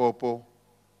Limpopo,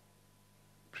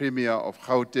 Premier of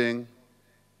Gauteng,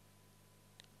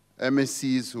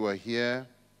 MSCs who are here,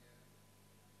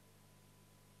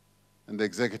 and the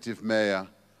Executive Mayor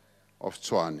of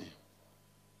Tshwane.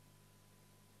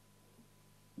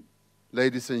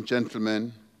 Ladies and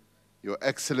gentlemen, Your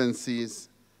Excellencies,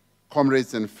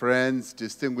 comrades and friends,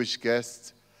 distinguished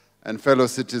guests, and fellow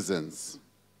citizens.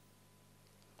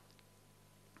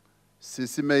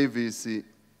 Sisi Mavis,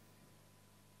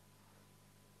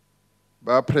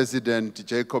 ba President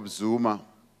Jacob Zuma,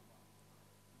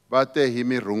 ba te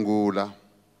himi rungula,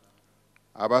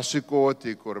 aba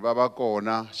swikoti ku ri va va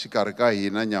kona xikarhi ka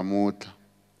hina nyamutlha,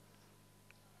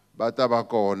 va ta va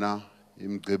kona hi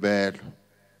Mugqibelo,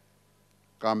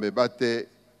 kambe va te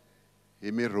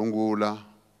hi mi rungula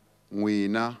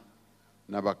n'wina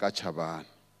na va ka Chabane.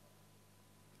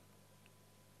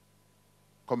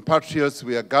 Compatriots,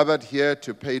 we are gathered here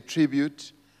to pay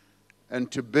tribute and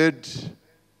to bid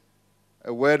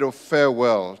a word of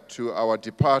farewell to our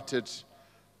departed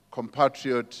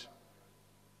compatriot,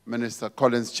 Minister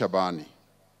Collins Chabane.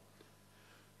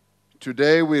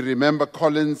 Today we remember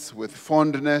Collins with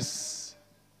fondness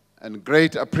and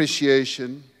great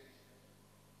appreciation.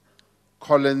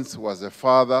 Collins was a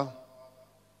father,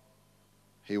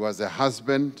 he was a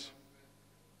husband,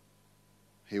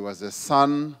 he was a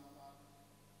son,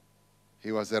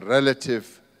 he was a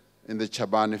relative in the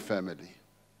Chabane family.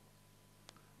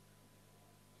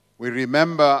 We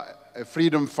remember a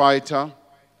freedom fighter,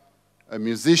 a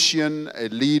musician, a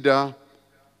leader,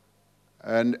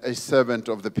 and a servant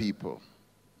of the people.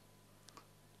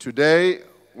 Today,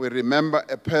 we remember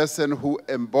a person who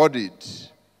embodied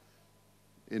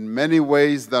in many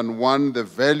ways than one the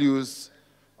values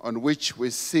on which we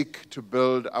seek to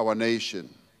build our nation.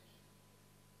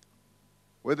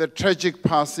 With the tragic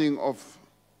passing of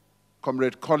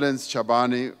Comrade Collins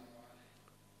Chabane,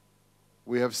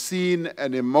 we have seen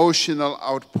an emotional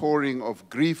outpouring of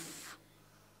grief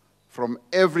from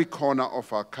every corner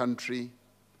of our country,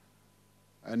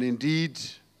 and indeed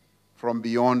from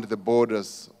beyond the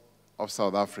borders of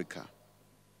South Africa.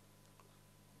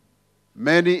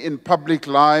 Many in public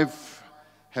life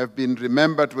have been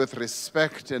remembered with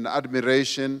respect and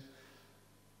admiration,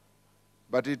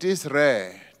 but it is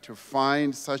rare to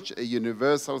find such a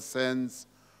universal sense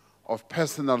of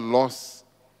personal loss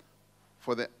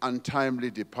for the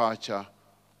untimely departure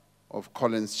of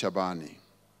Collins Chabane.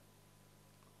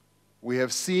 We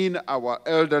have seen our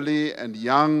elderly and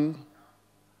young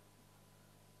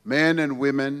men and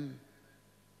women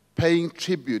paying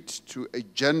tribute to a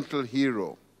gentle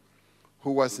hero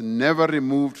who was never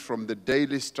removed from the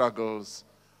daily struggles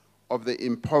of the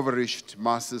impoverished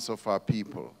masses of our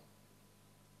people.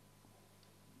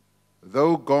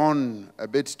 Though gone a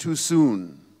bit too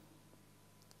soon,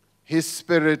 his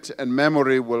spirit and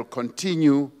memory will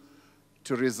continue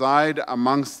to reside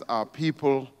amongst our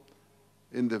people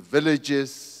in the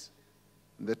villages,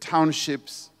 the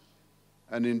townships,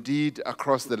 and indeed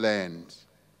across the land.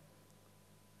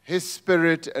 His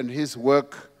spirit and his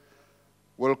work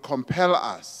will compel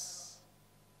us,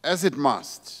 as it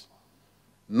must,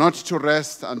 not to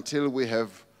rest until we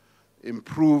have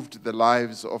improved the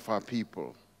lives of our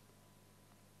people.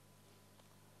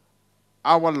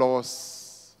 Our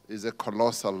loss is a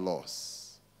colossal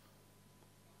loss.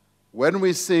 When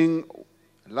we sing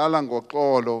Lala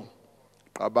Ngoxolo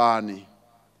Chabane,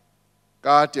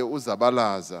 Kade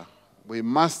Uzabalaza, we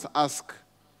must ask,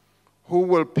 who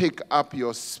will pick up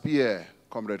your spear,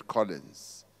 Comrade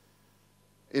Collins,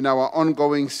 in our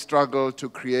ongoing struggle to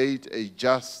create a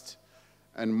just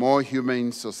and more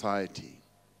humane society?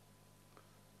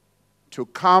 To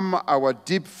calm our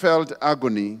deep-felt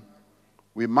agony,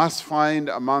 we must find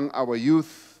among our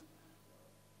youth,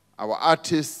 our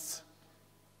artists,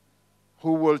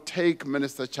 who will take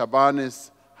Minister Chabane's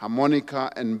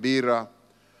harmonica and bira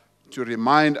to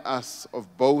remind us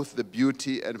of both the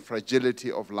beauty and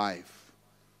fragility of life.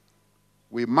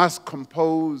 We must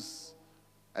compose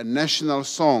a national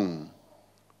song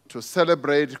to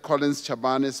celebrate Collins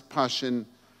Chabane's passion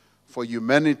for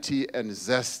humanity and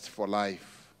zest for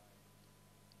life.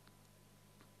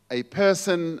 A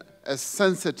person as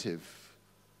sensitive,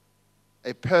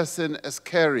 a person as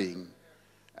caring,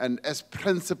 and as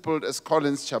principled as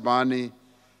Collins Chabane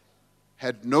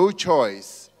had no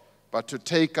choice but to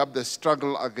take up the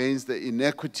struggle against the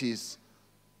inequities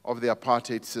of the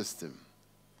apartheid system.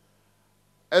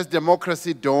 As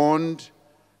democracy dawned,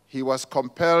 he was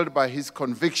compelled by his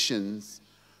convictions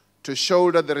to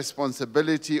shoulder the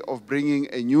responsibility of bringing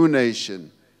a new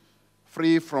nation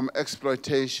free from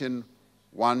exploitation,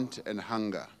 want, and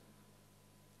hunger.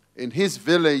 In his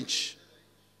village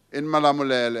in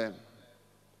Malamulele,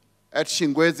 at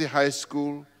Xikundzu High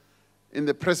School, in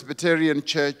the Presbyterian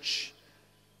Church,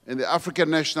 in the African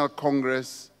National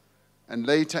Congress, and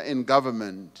later in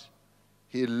government,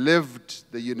 he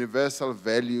lived the universal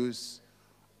values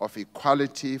of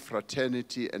equality,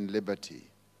 fraternity, and liberty.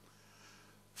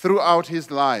 Throughout his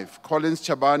life, Collins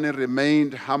Chabane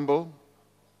remained humble,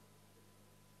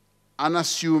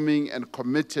 unassuming, and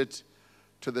committed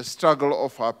to the struggle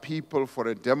of our people for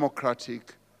a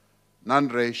democratic,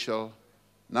 non-racial,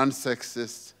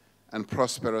 non-sexist, and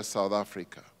prosperous South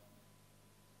Africa.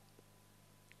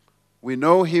 We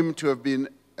know him to have been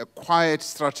a quiet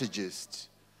strategist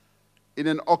in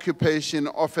an occupation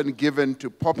often given to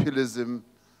populism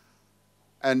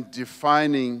and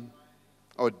defining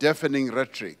or deafening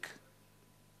rhetoric.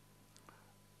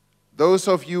 Those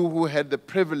of you who had the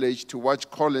privilege to watch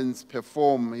Collins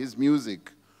perform his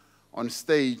music on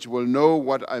stage will know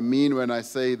what I mean when I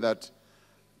say that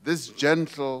this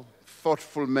gentle,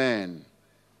 thoughtful man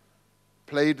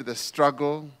played the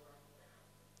struggle,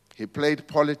 he played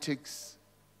politics,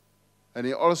 and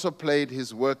he also played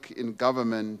his work in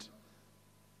government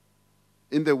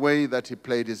in the way that he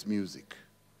played his music.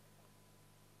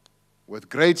 With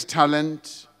great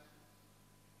talent,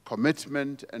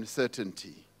 commitment, and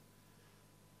certainty,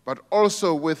 but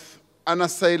also with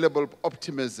unassailable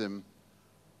optimism,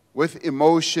 with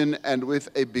emotion, and with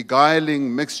a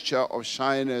beguiling mixture of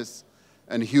shyness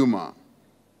and humor.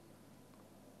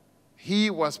 He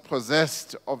was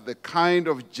possessed of the kind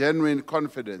of genuine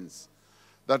confidence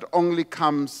that only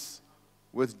comes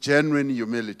with genuine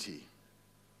humility.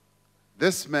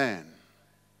 This man,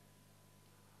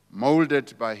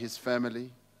 molded by his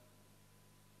family,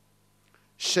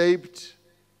 shaped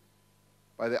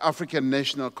by the African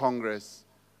National Congress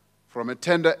from a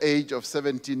tender age of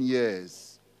 17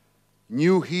 years,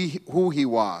 knew who he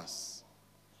was,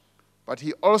 but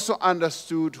he also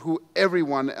understood who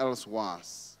everyone else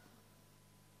was.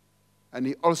 And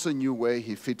he also knew where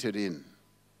he fitted in.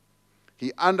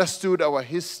 He understood our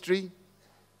history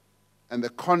and the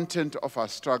content of our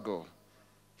struggle.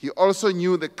 He also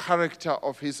knew the character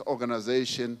of his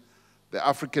organization, the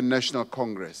African National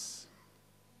Congress.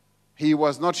 He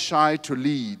was not shy to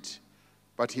lead,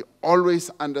 but he always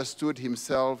understood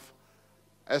himself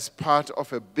as part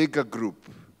of a bigger group,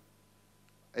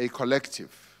 a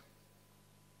collective.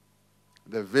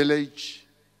 The village,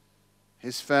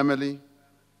 his family,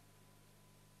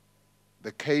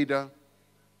 the cadre,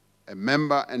 a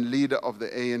member and leader of the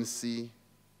ANC,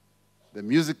 the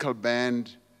musical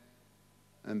band,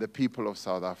 and the people of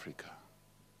South Africa.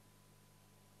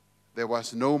 There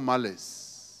was no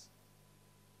malice,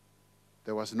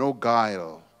 there was no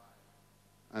guile,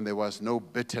 and there was no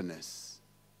bitterness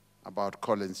about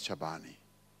Collins Chabane.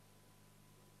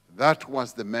 That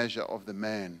was the measure of the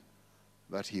man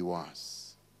that he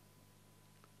was.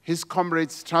 His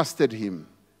comrades trusted him.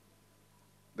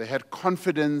 They had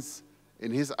confidence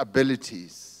in his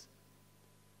abilities.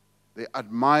 They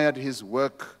admired his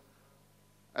work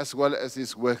as well as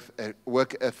his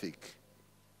work ethic.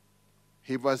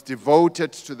 He was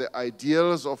devoted to the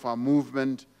ideals of our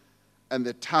movement and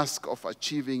the task of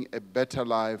achieving a better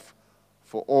life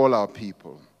for all our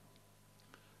people.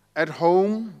 At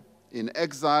home, in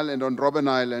exile, and on Robben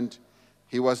Island,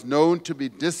 he was known to be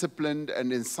disciplined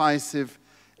and incisive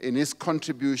in his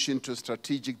contribution to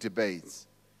strategic debates.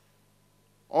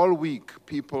 All week,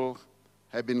 people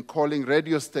have been calling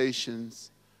radio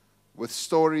stations with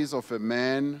stories of a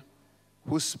man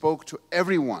who spoke to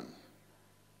everyone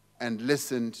and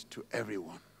listened to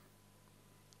everyone,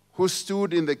 who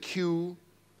stood in the queue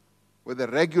with the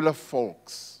regular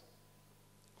folks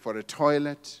for a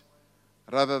toilet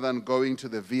rather than going to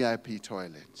the VIP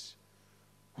toilet,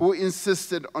 who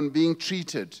insisted on being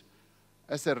treated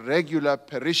as a regular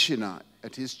parishioner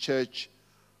at his church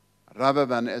rather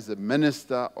than as a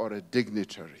minister or a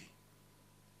dignitary.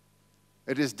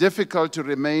 It is difficult to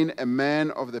remain a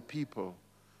man of the people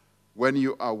when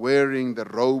you are wearing the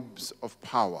robes of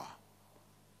power.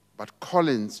 But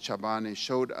Collins Chabane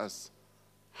showed us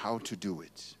how to do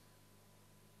it.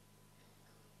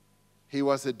 He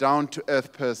was a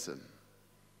down-to-earth person.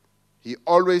 He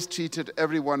always treated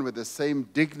everyone with the same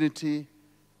dignity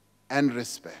and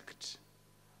respect.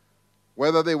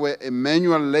 Whether they were a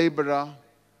manual laborer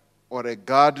or a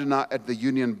gardener at the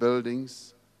union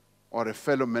buildings or a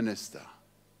fellow minister.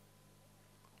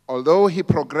 Although he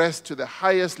progressed to the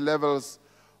highest levels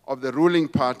of the ruling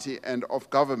party and of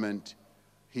government,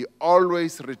 he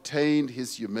always retained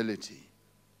his humility.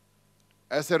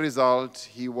 As a result,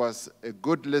 he was a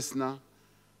good listener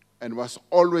and was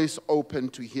always open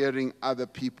to hearing other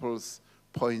people's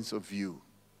points of view.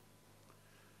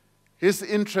 His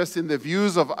interest in the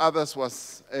views of others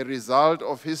was a result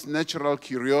of his natural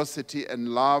curiosity and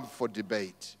love for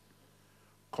debate,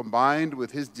 combined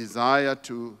with his desire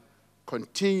to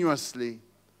continuously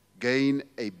gain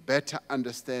a better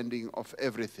understanding of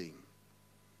everything.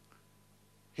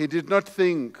 He did not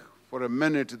think for a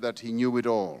minute that he knew it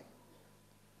all.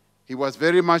 He was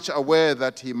very much aware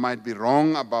that he might be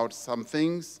wrong about some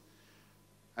things,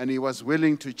 and he was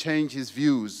willing to change his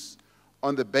views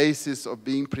on the basis of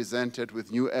being presented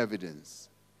with new evidence.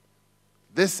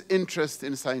 This interest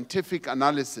in scientific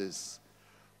analysis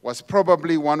was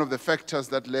probably one of the factors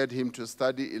that led him to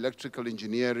study electrical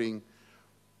engineering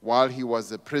while he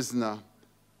was a prisoner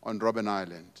on Robben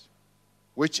Island,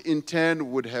 which in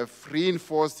turn would have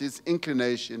reinforced his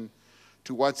inclination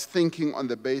towards thinking on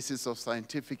the basis of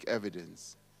scientific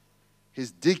evidence.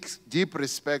 His deep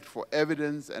respect for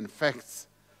evidence and facts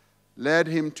led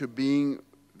him to being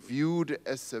viewed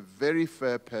as a very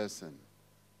fair person,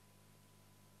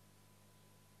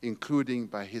 including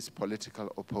by his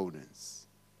political opponents.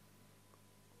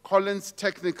 Collins'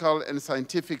 technical and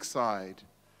scientific side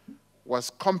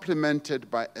was complemented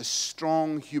by a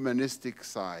strong humanistic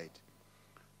side.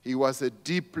 He was a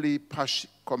deeply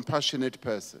compassionate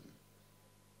person,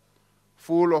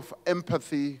 full of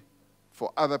empathy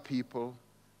for other people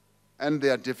and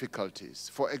their difficulties.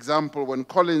 For example, when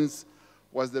Collins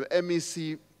was the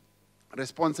MEC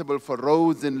responsible for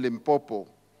roads in Limpopo,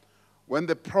 when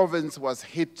the province was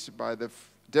hit by the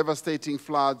devastating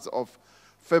floods of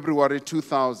February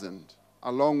 2000,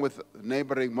 along with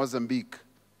neighboring Mozambique,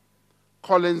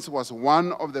 Collins was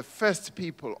one of the first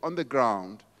people on the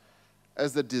ground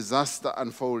as the disaster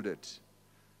unfolded,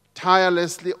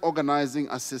 tirelessly organizing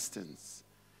assistance.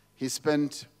 He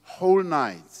spent whole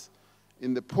nights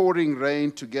in the pouring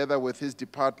rain together with his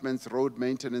department's road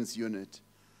maintenance unit,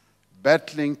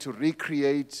 battling to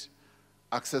recreate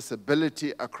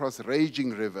accessibility across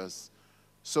raging rivers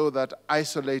so that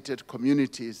isolated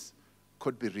communities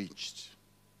could be reached.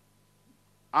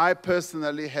 I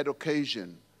personally had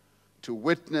occasion to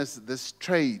witness this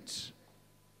trait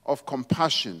of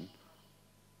compassion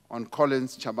on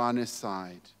Collins Chabane's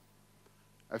side.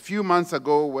 A few months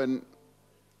ago, when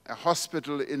a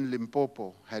hospital in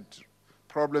Limpopo had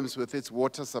problems with its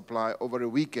water supply over a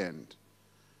weekend,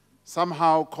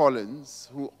 somehow Collins,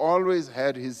 who always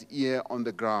had his ear on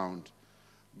the ground,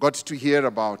 got to hear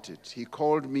about it. He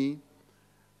called me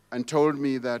and told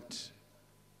me that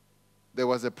there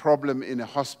was a problem in a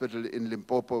hospital in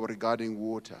Limpopo regarding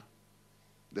water.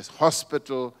 This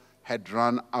hospital had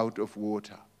run out of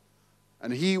water.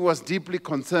 And he was deeply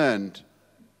concerned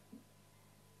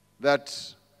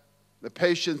that the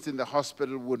patients in the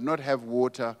hospital would not have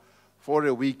water for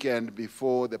a weekend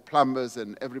before the plumbers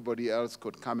and everybody else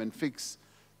could come and fix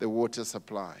the water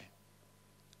supply.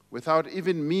 Without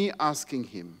even me asking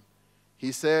him,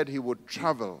 he said he would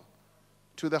travel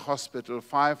to the hospital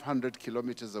 500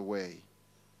 kilometers away.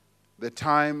 The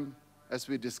time, as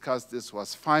we discussed this,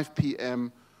 was 5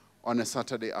 p.m. on a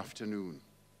Saturday afternoon.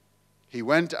 He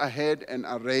went ahead and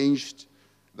arranged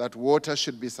that water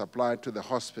should be supplied to the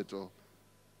hospital.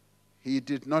 He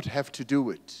did not have to do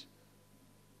it,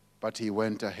 but he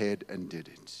went ahead and did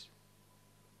it.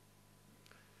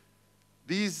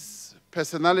 These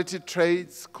personality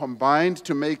traits combined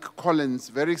to make Collins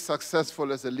very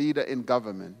successful as a leader in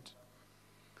government.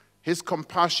 His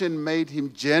compassion made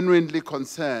him genuinely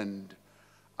concerned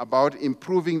about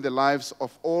improving the lives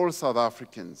of all South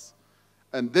Africans,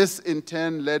 and this in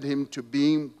turn led him to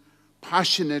being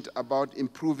passionate about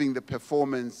improving the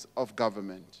performance of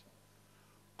government.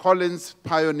 Collins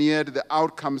pioneered the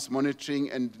outcomes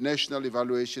monitoring and national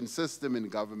evaluation system in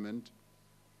government.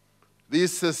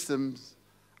 These systems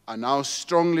are now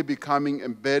strongly becoming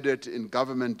embedded in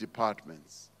government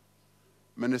departments.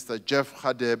 Minister Jeff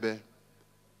Radebe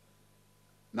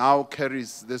now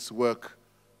carries this work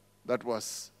that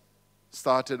was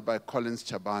started by Collins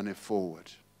Chabane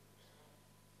forward.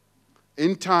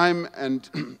 In time,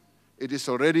 and it is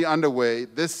already underway,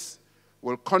 this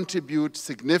will contribute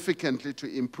significantly to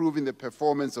improving the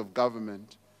performance of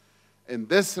government. In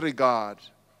this regard,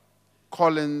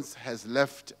 Collins has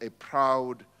left a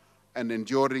proud and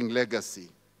enduring legacy.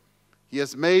 He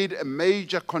has made a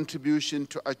major contribution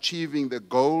to achieving the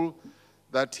goal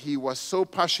that he was so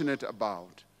passionate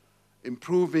about,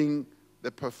 improving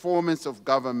the performance of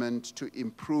government to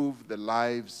improve the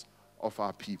lives of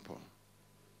our people.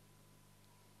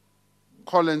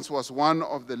 Collins was one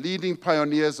of the leading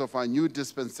pioneers of our new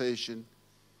dispensation.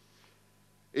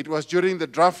 It was during the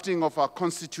drafting of our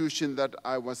Constitution that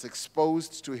I was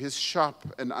exposed to his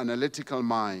sharp and analytical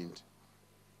mind.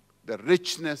 The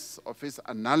richness of his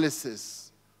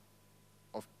analysis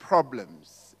of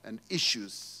problems and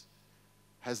issues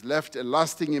has left a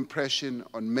lasting impression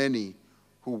on many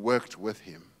who worked with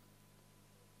him.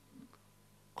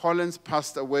 Collins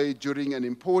passed away during an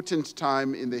important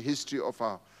time in the history of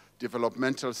our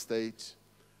developmental state.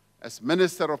 As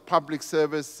Minister of Public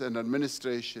Service and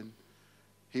Administration,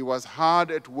 he was hard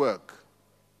at work,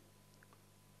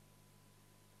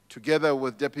 together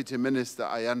with Deputy Minister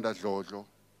Ayanda Dlodlo,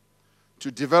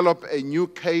 to develop a new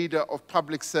cadre of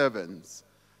public servants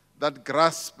that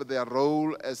grasp their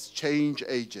role as change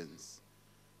agents.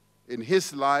 In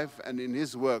his life and in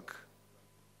his work,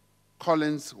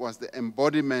 Collins was the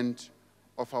embodiment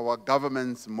of our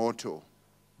government's motto,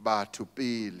 Batho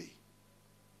Pele.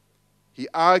 He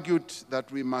argued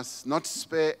that we must not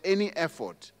spare any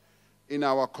effort in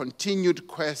our continued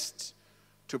quest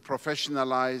to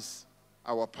professionalize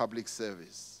our public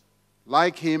service.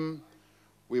 Like him,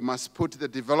 we must put the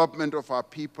development of our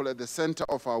people at the center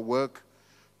of our work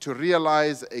to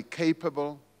realize a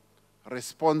capable,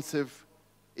 responsive,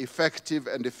 effective,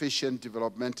 and efficient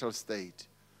developmental state.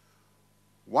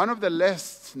 One of the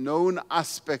less known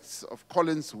aspects of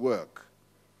Collins' work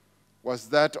was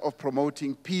that of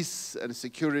promoting peace and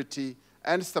security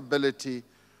and stability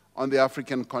on the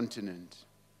African continent.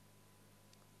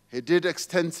 He did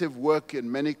extensive work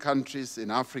in many countries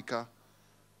in Africa,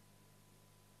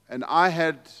 and I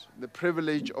had the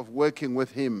privilege of working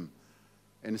with him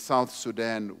in South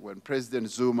Sudan when President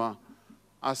Zuma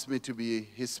asked me to be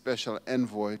his special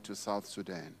envoy to South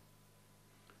Sudan.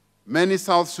 Many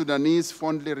South Sudanese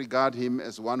fondly regard him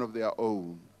as one of their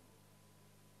own.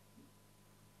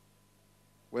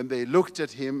 When they looked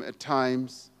at him at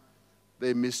times,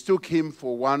 they mistook him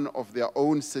for one of their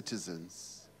own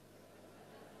citizens.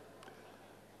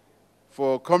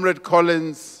 For Comrade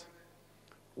Collins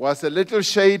was a little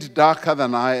shade darker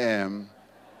than I am,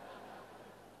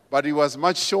 but he was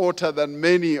much shorter than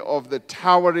many of the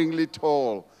toweringly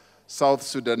tall South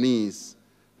Sudanese.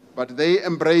 But they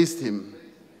embraced him.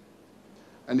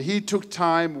 And he took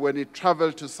time when he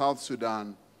traveled to South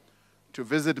Sudan to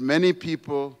visit many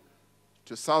people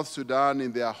to South Sudan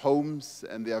in their homes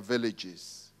and their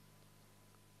villages.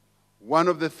 One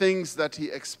of the things that he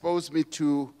exposed me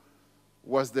to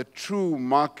was the true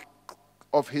mark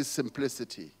of his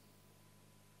simplicity.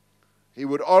 He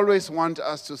would always want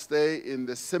us to stay in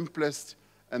the simplest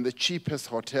and the cheapest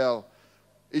hotel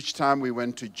each time we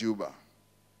went to Juba.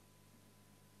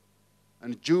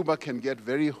 And Juba can get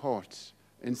very hot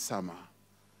in summer.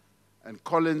 And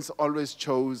Collins always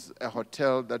chose a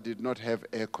hotel that did not have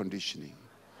air conditioning.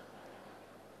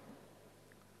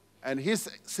 And his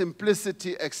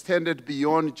simplicity extended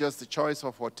beyond just the choice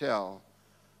of hotel.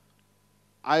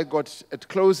 I got at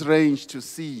close range to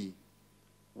see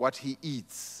what he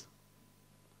eats.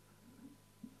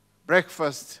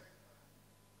 Breakfast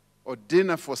or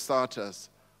dinner for starters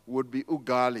would be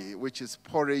ugali, which is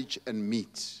porridge and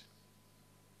meat.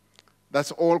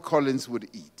 That's all Collins would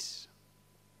eat.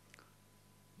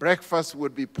 Breakfast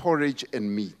would be porridge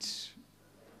and meat.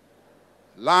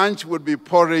 Lunch would be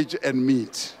porridge and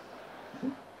meat.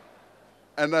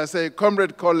 And I say,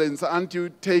 Comrade Collins, aren't you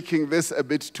taking this a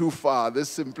bit too far, this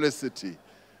simplicity?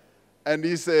 And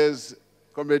he says,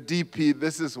 Comrade DP,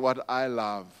 this is what I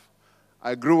love.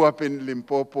 I grew up in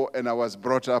Limpopo and I was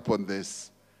brought up on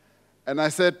this. And I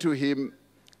said to him,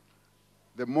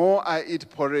 the more I eat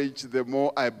porridge, the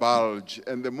more I bulge.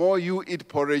 And the more you eat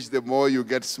porridge, the more you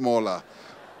get smaller.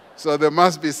 So there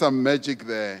must be some magic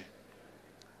there.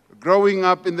 Growing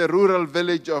up in the rural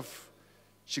village of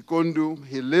Xikundzu,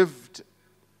 he lived,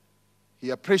 he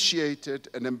appreciated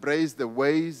and embraced the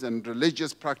ways and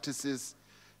religious practices,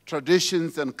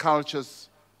 traditions and cultures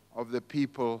of the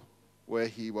people where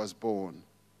he was born.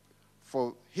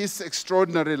 For his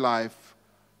extraordinary life,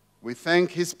 we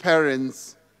thank his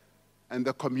parents and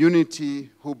the community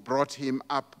who brought him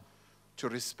up to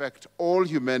respect all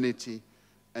humanity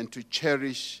and to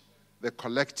cherish the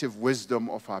collective wisdom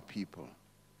of our people.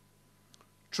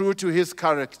 True to his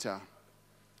character,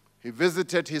 he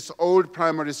visited his old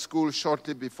primary school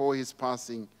shortly before his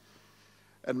passing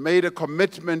and made a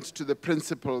commitment to the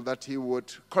principal that he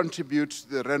would contribute to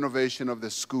the renovation of the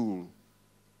school.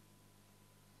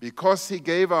 Because he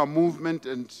gave our movement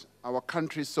and our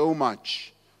country so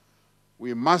much,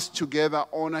 we must together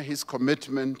honor his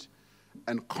commitment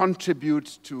and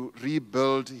contribute to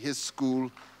rebuild his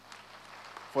school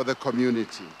for the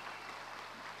community.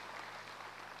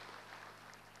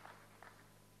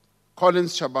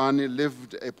 Collins Chabane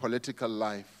lived a political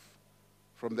life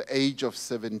from the age of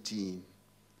 17.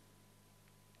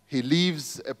 He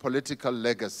leaves a political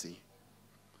legacy.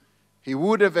 He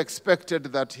would have expected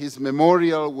that his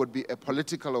memorial would be a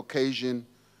political occasion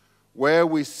where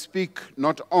we speak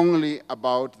not only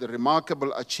about the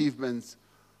remarkable achievements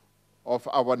of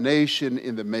our nation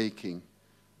in the making,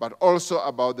 but also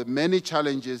about the many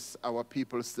challenges our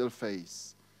people still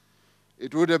face.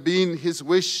 It would have been his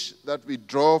wish that we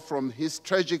draw from his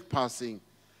tragic passing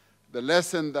the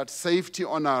lesson that safety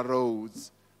on our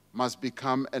roads must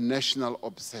become a national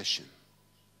obsession.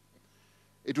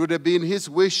 It would have been his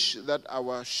wish that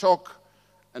our shock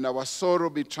and our sorrow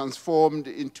be transformed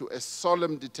into a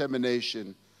solemn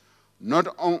determination,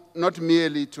 not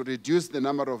merely to reduce the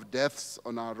number of deaths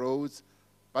on our roads,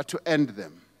 but to end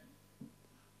them.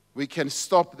 We can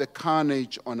stop the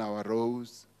carnage on our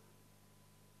roads.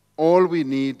 All we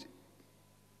need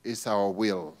is our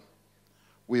will.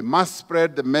 We must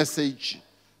spread the message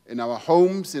in our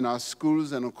homes, in our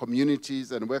schools, and our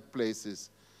communities and workplaces.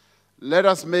 Let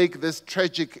us make this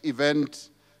tragic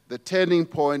event the turning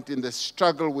point in the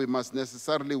struggle we must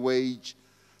necessarily wage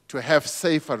to have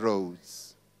safer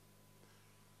roads.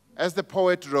 As the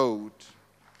poet wrote,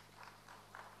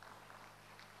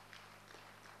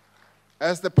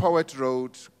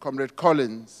 Comrade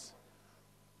Collins,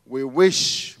 we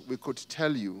wish we could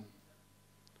tell you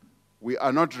we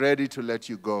are not ready to let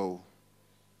you go,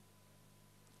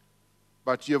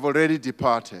 but you have already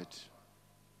departed.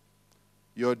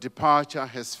 Your departure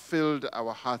has filled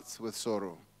our hearts with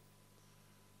sorrow.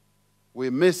 We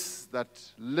miss that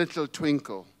little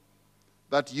twinkle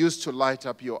that used to light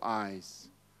up your eyes.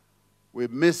 We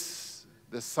miss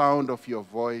the sound of your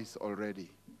voice already.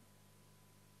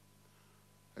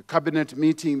 A cabinet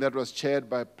meeting that was chaired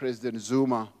by President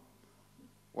Zuma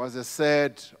was a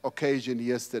sad occasion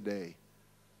yesterday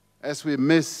as we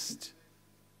missed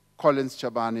Collins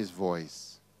Chabane's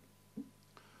voice.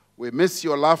 We miss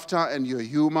your laughter and your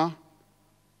humor,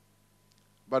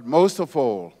 but most of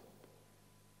all,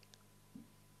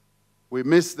 we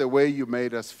miss the way you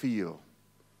made us feel,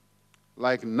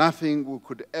 like nothing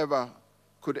could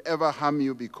ever harm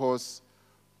you, because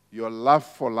your love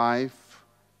for life,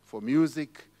 for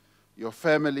music, your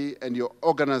family, and your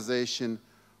organization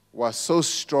was so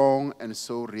strong and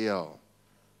so real.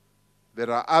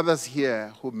 There are others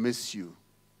here who miss you,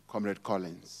 Comrade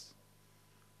Collins.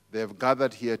 They have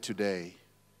gathered here today.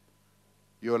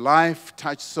 Your life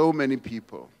touched so many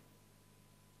people,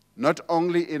 not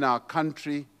only in our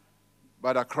country,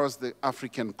 but across the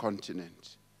African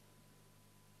continent.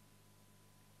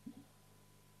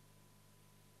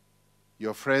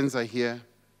 Your friends are here.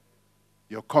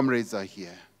 Your comrades are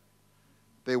here.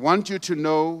 They want you to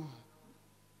know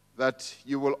that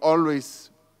you will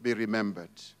always be remembered.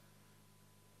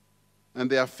 And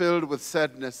they are filled with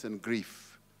sadness and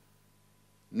grief.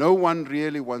 No one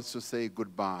really wants to say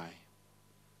goodbye.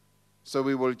 So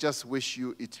we will just wish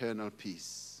you eternal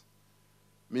peace.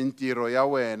 Mintiro ya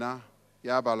wena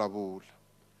ya balabula.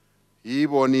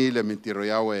 Ibonile mintiro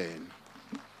ya wena.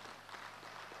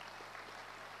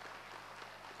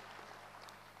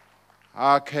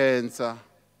 Cancer,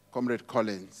 Comrade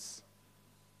Collins.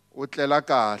 Utlela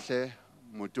kahle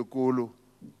mutukulu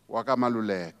waka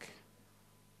Malamulele,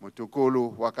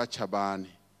 mutukulu waka Chabane,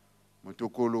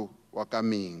 mutukulu waka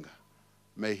Minga.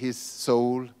 May his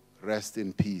soul rest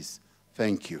in peace.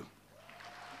 Thank you.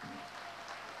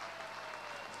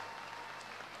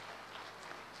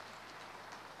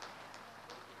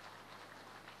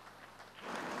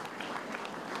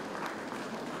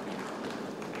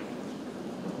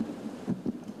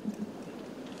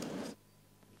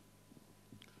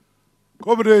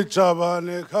 Comrade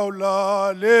Chabane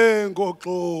khawulale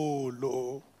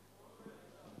ngoxolo.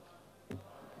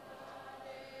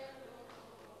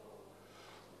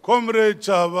 Comrade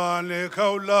Chabane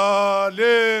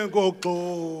khawulale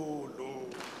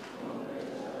ngoxolo.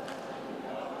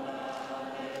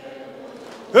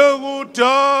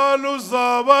 Ekudala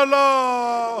uzabala.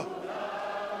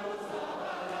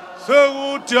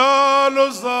 Sekudala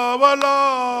uzabala.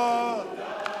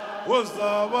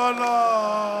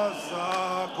 Uzabala za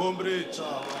Comrade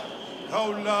Chabane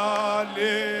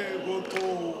khawulale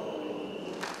ngoxolo.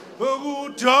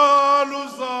 Ekudala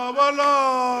uzabala.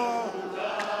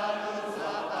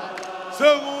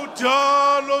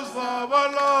 Sekudala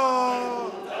uzabala.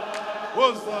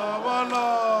 Uzabala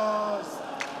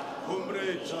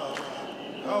Comrade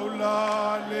Chabane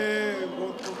khawulale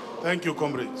ngoxolo. Thank you,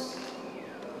 comrades.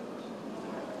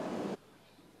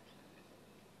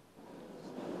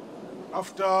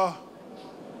 After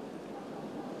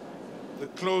the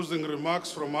closing remarks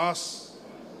from us,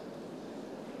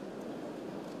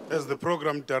 as the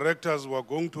program directors were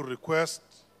going to request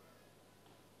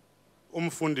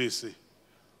Umfundisi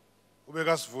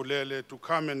Ubekasivulele to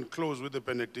come and close with the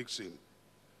benediction.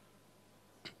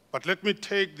 But let me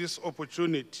take this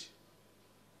opportunity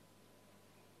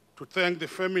to thank the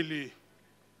family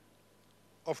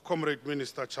of Comrade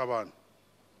Minister Chabane,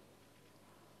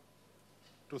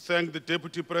 to thank the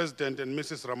Deputy President and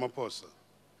Mrs. Ramaphosa,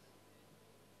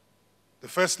 the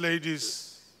First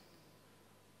Ladies,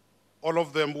 all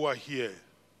of them who are here,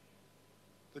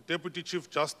 the Deputy Chief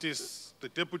Justice, the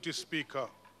Deputy Speaker,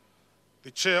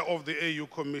 the Chair of the AU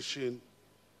Commission,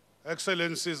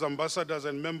 Excellencies, Ambassadors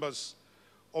and members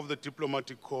of the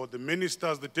Diplomatic Corps, the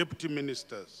Ministers, the Deputy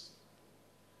Ministers,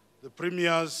 the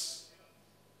Premiers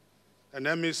and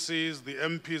MECs, the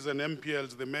MPs and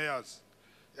MPLs, the Mayors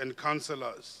and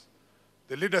Councillors,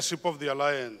 the leadership of the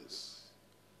Alliance,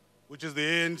 which is the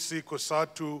ANC,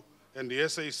 COSATU, and the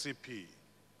SACP,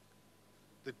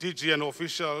 the DG and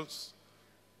officials,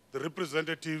 the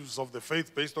representatives of the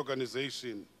faith-based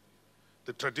organization,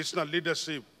 the traditional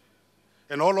leadership,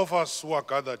 and all of us who are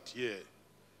gathered here.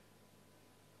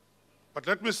 But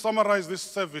let me summarize this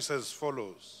service as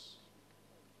follows.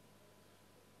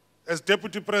 As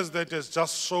Deputy President has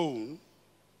just shown,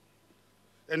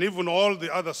 and even all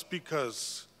the other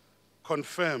speakers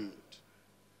confirmed,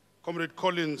 Comrade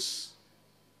Collins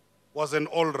was an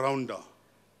all-rounder,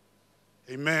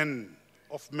 a man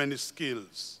of many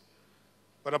skills,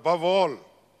 but above all,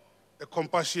 a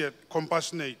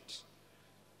compassionate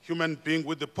human being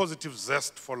with a positive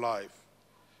zest for life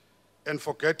and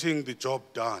for getting the job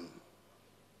done.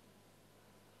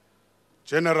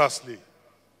 Generously,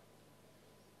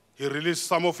 he released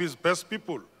some of his best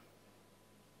people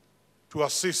to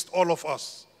assist all of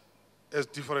us as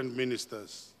different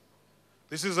ministers.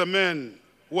 This is a man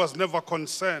who was never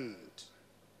concerned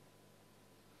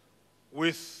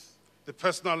with the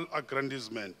personal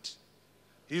aggrandizement.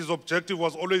 His objective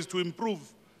was always to improve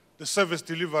the service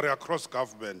delivery across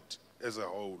government as a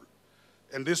whole.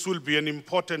 And this will be an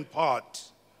important part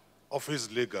of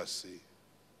his legacy.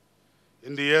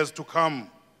 In the years to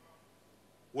come,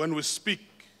 when we speak,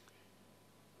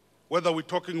 whether we're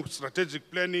talking strategic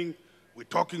planning, we're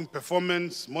talking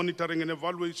performance, monitoring and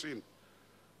evaluation,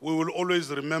 we will always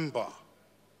remember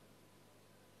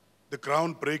the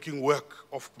groundbreaking work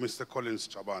of Mr. Collins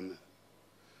Chabane.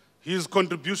 His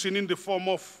contribution in the form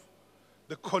of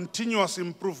the continuous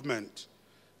improvement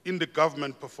in the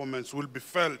government performance will be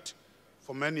felt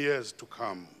for many years to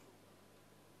come.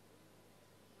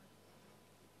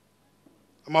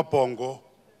 Amabhongo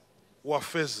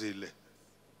wafezile,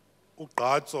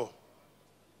 uGqatso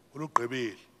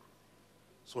ulugqibile,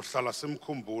 sohlala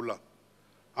simkhumbula.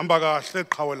 Hamba kahle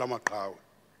qhawe lamaqhawe.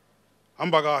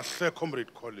 Hamba kahle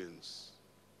Comrade Collins.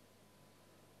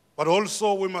 But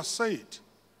also we must say it,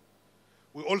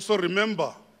 we also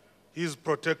remember his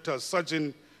protectors,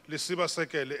 Sergeant Lisiba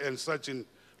Sekele and Sergeant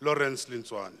Lawrence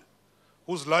Lintswane,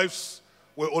 whose lives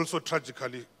were also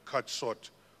tragically cut short,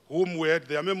 whom we had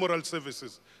their memorial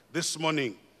services this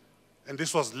morning, and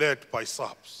this was led by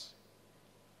SAPS.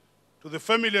 To the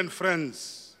family and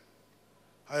friends,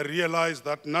 I realize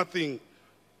that nothing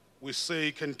we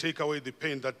say can take away the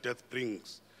pain that death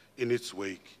brings in its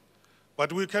wake.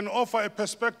 But we can offer a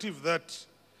perspective that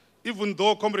even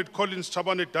though Comrade Collins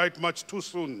Chabane died much too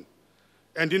soon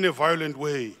and in a violent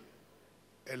way,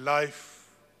 a life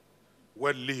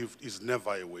well lived is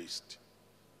never a waste.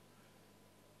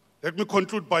 Let me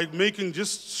conclude by making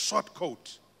just a short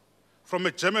quote from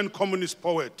a German communist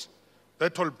poet,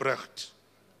 Bertolt Brecht.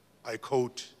 I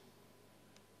quote,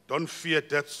 "Don't fear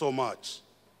death so much,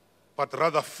 but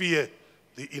rather fear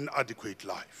the inadequate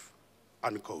life."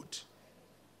 unquote.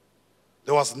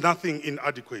 There was nothing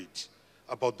inadequate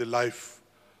about the life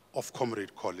of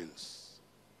Comrade Collins.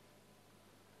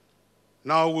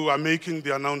 Now we are making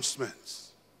the announcements.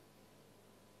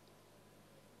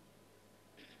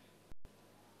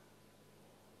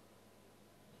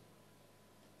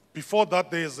 Before that,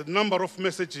 there is a number of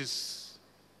messages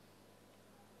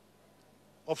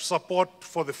of support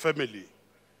for the family.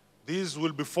 These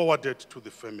will be forwarded to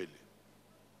the family.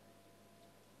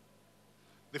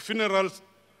 The funeral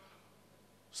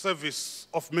service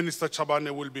of Minister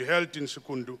Chabane will be held in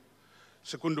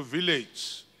Xikundzu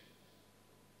village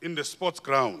in the sports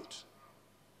ground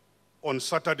on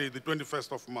Saturday, the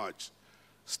 21st of March,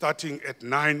 starting at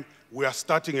 9. We are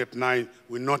starting at 9,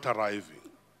 we're not arriving.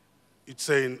 It's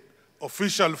an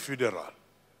official funeral.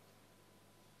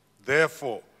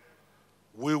 Therefore,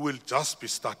 we will just be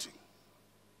starting.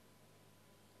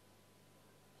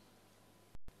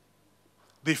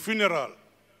 The funeral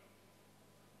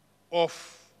or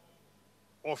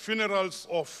funerals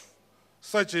of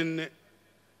Sergeant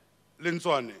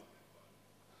Lenzwane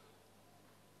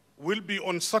will be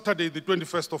on Saturday, the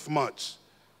 21st of March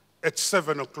at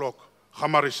 7 o'clock,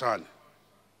 Hamarishane.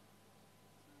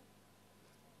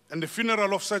 And the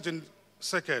funeral of Sergeant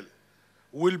Sekel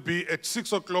will be at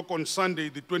 6 o'clock on Sunday,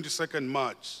 the 22nd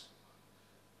March.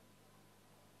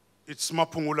 It's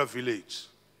Mapungula village.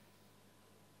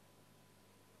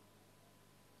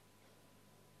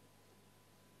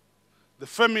 The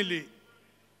family,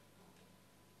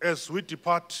 as we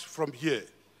depart from here,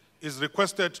 is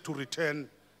requested to return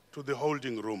to the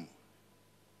holding room.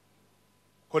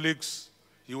 Colleagues,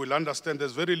 you will understand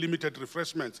there's very limited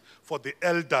refreshments for the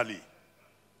elderly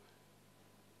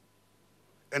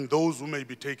and those who may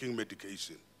be taking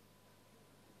medication.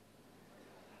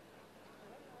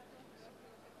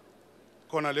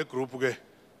 Kona le group ke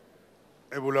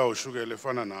ebulawa ushukela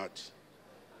efana nathi.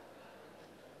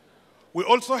 We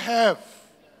also have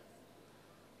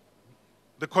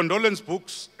the condolence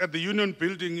books at the Union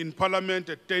Building in Parliament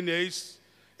at 10 A's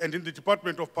and in the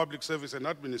Department of Public Service and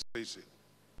Administration,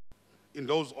 in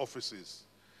those offices,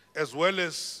 as well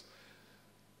as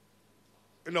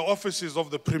in the offices of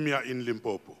the Premier in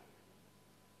Limpopo.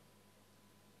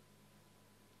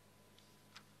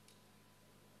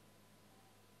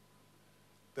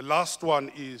 The last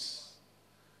one is,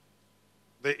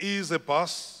 there is a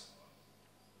bus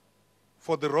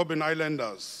for the Robben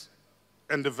Islanders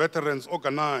and the veterans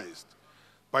organized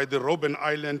by the Robben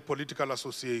Island Political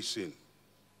Association,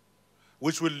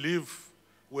 which will leave,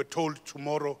 we're told,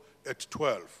 tomorrow at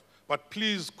 12. But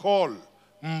please call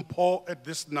Mpo at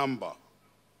this number,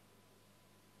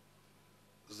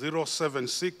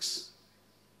 076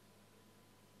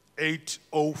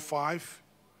 805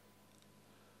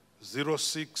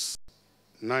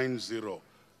 0690.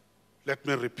 Let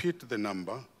me repeat the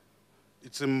number.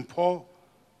 It's Mpo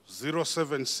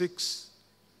 076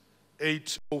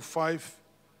 805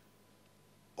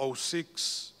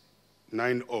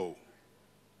 0690.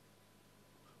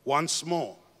 Once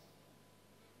more,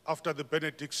 after the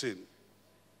benediction,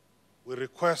 we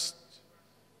request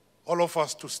all of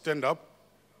us to stand up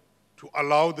to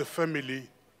allow the family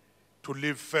to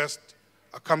leave first,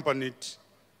 accompanied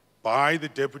by the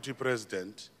Deputy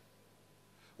President.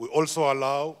 We also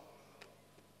allow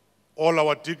all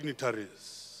our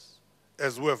dignitaries,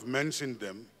 as we have mentioned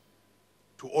them,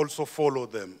 to also follow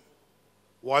them.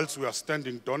 Whilst we are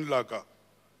standing, Don Laga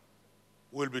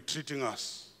will be treating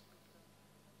us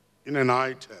in an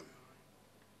item.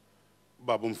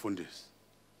 Babu Mfundisi.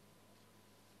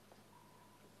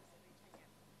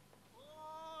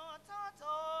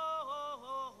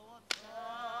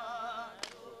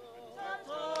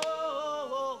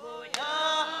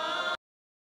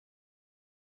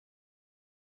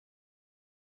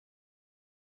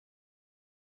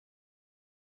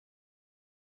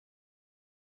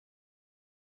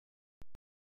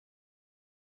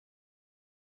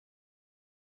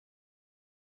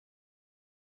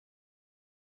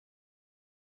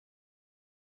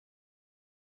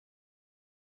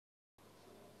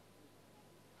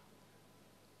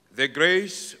 The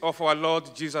grace of our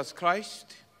Lord Jesus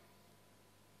Christ,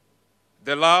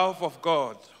 the love of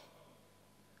God,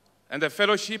 and the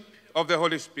fellowship of the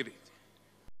Holy Spirit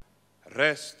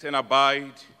rest and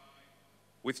abide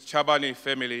with Chabane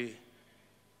family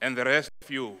and the rest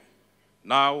of you,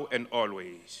 now and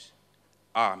always.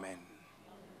 Amen.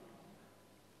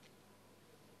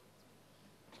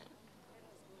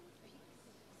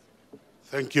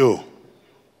 Thank you.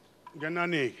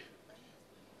 Ganani,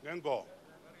 Gango.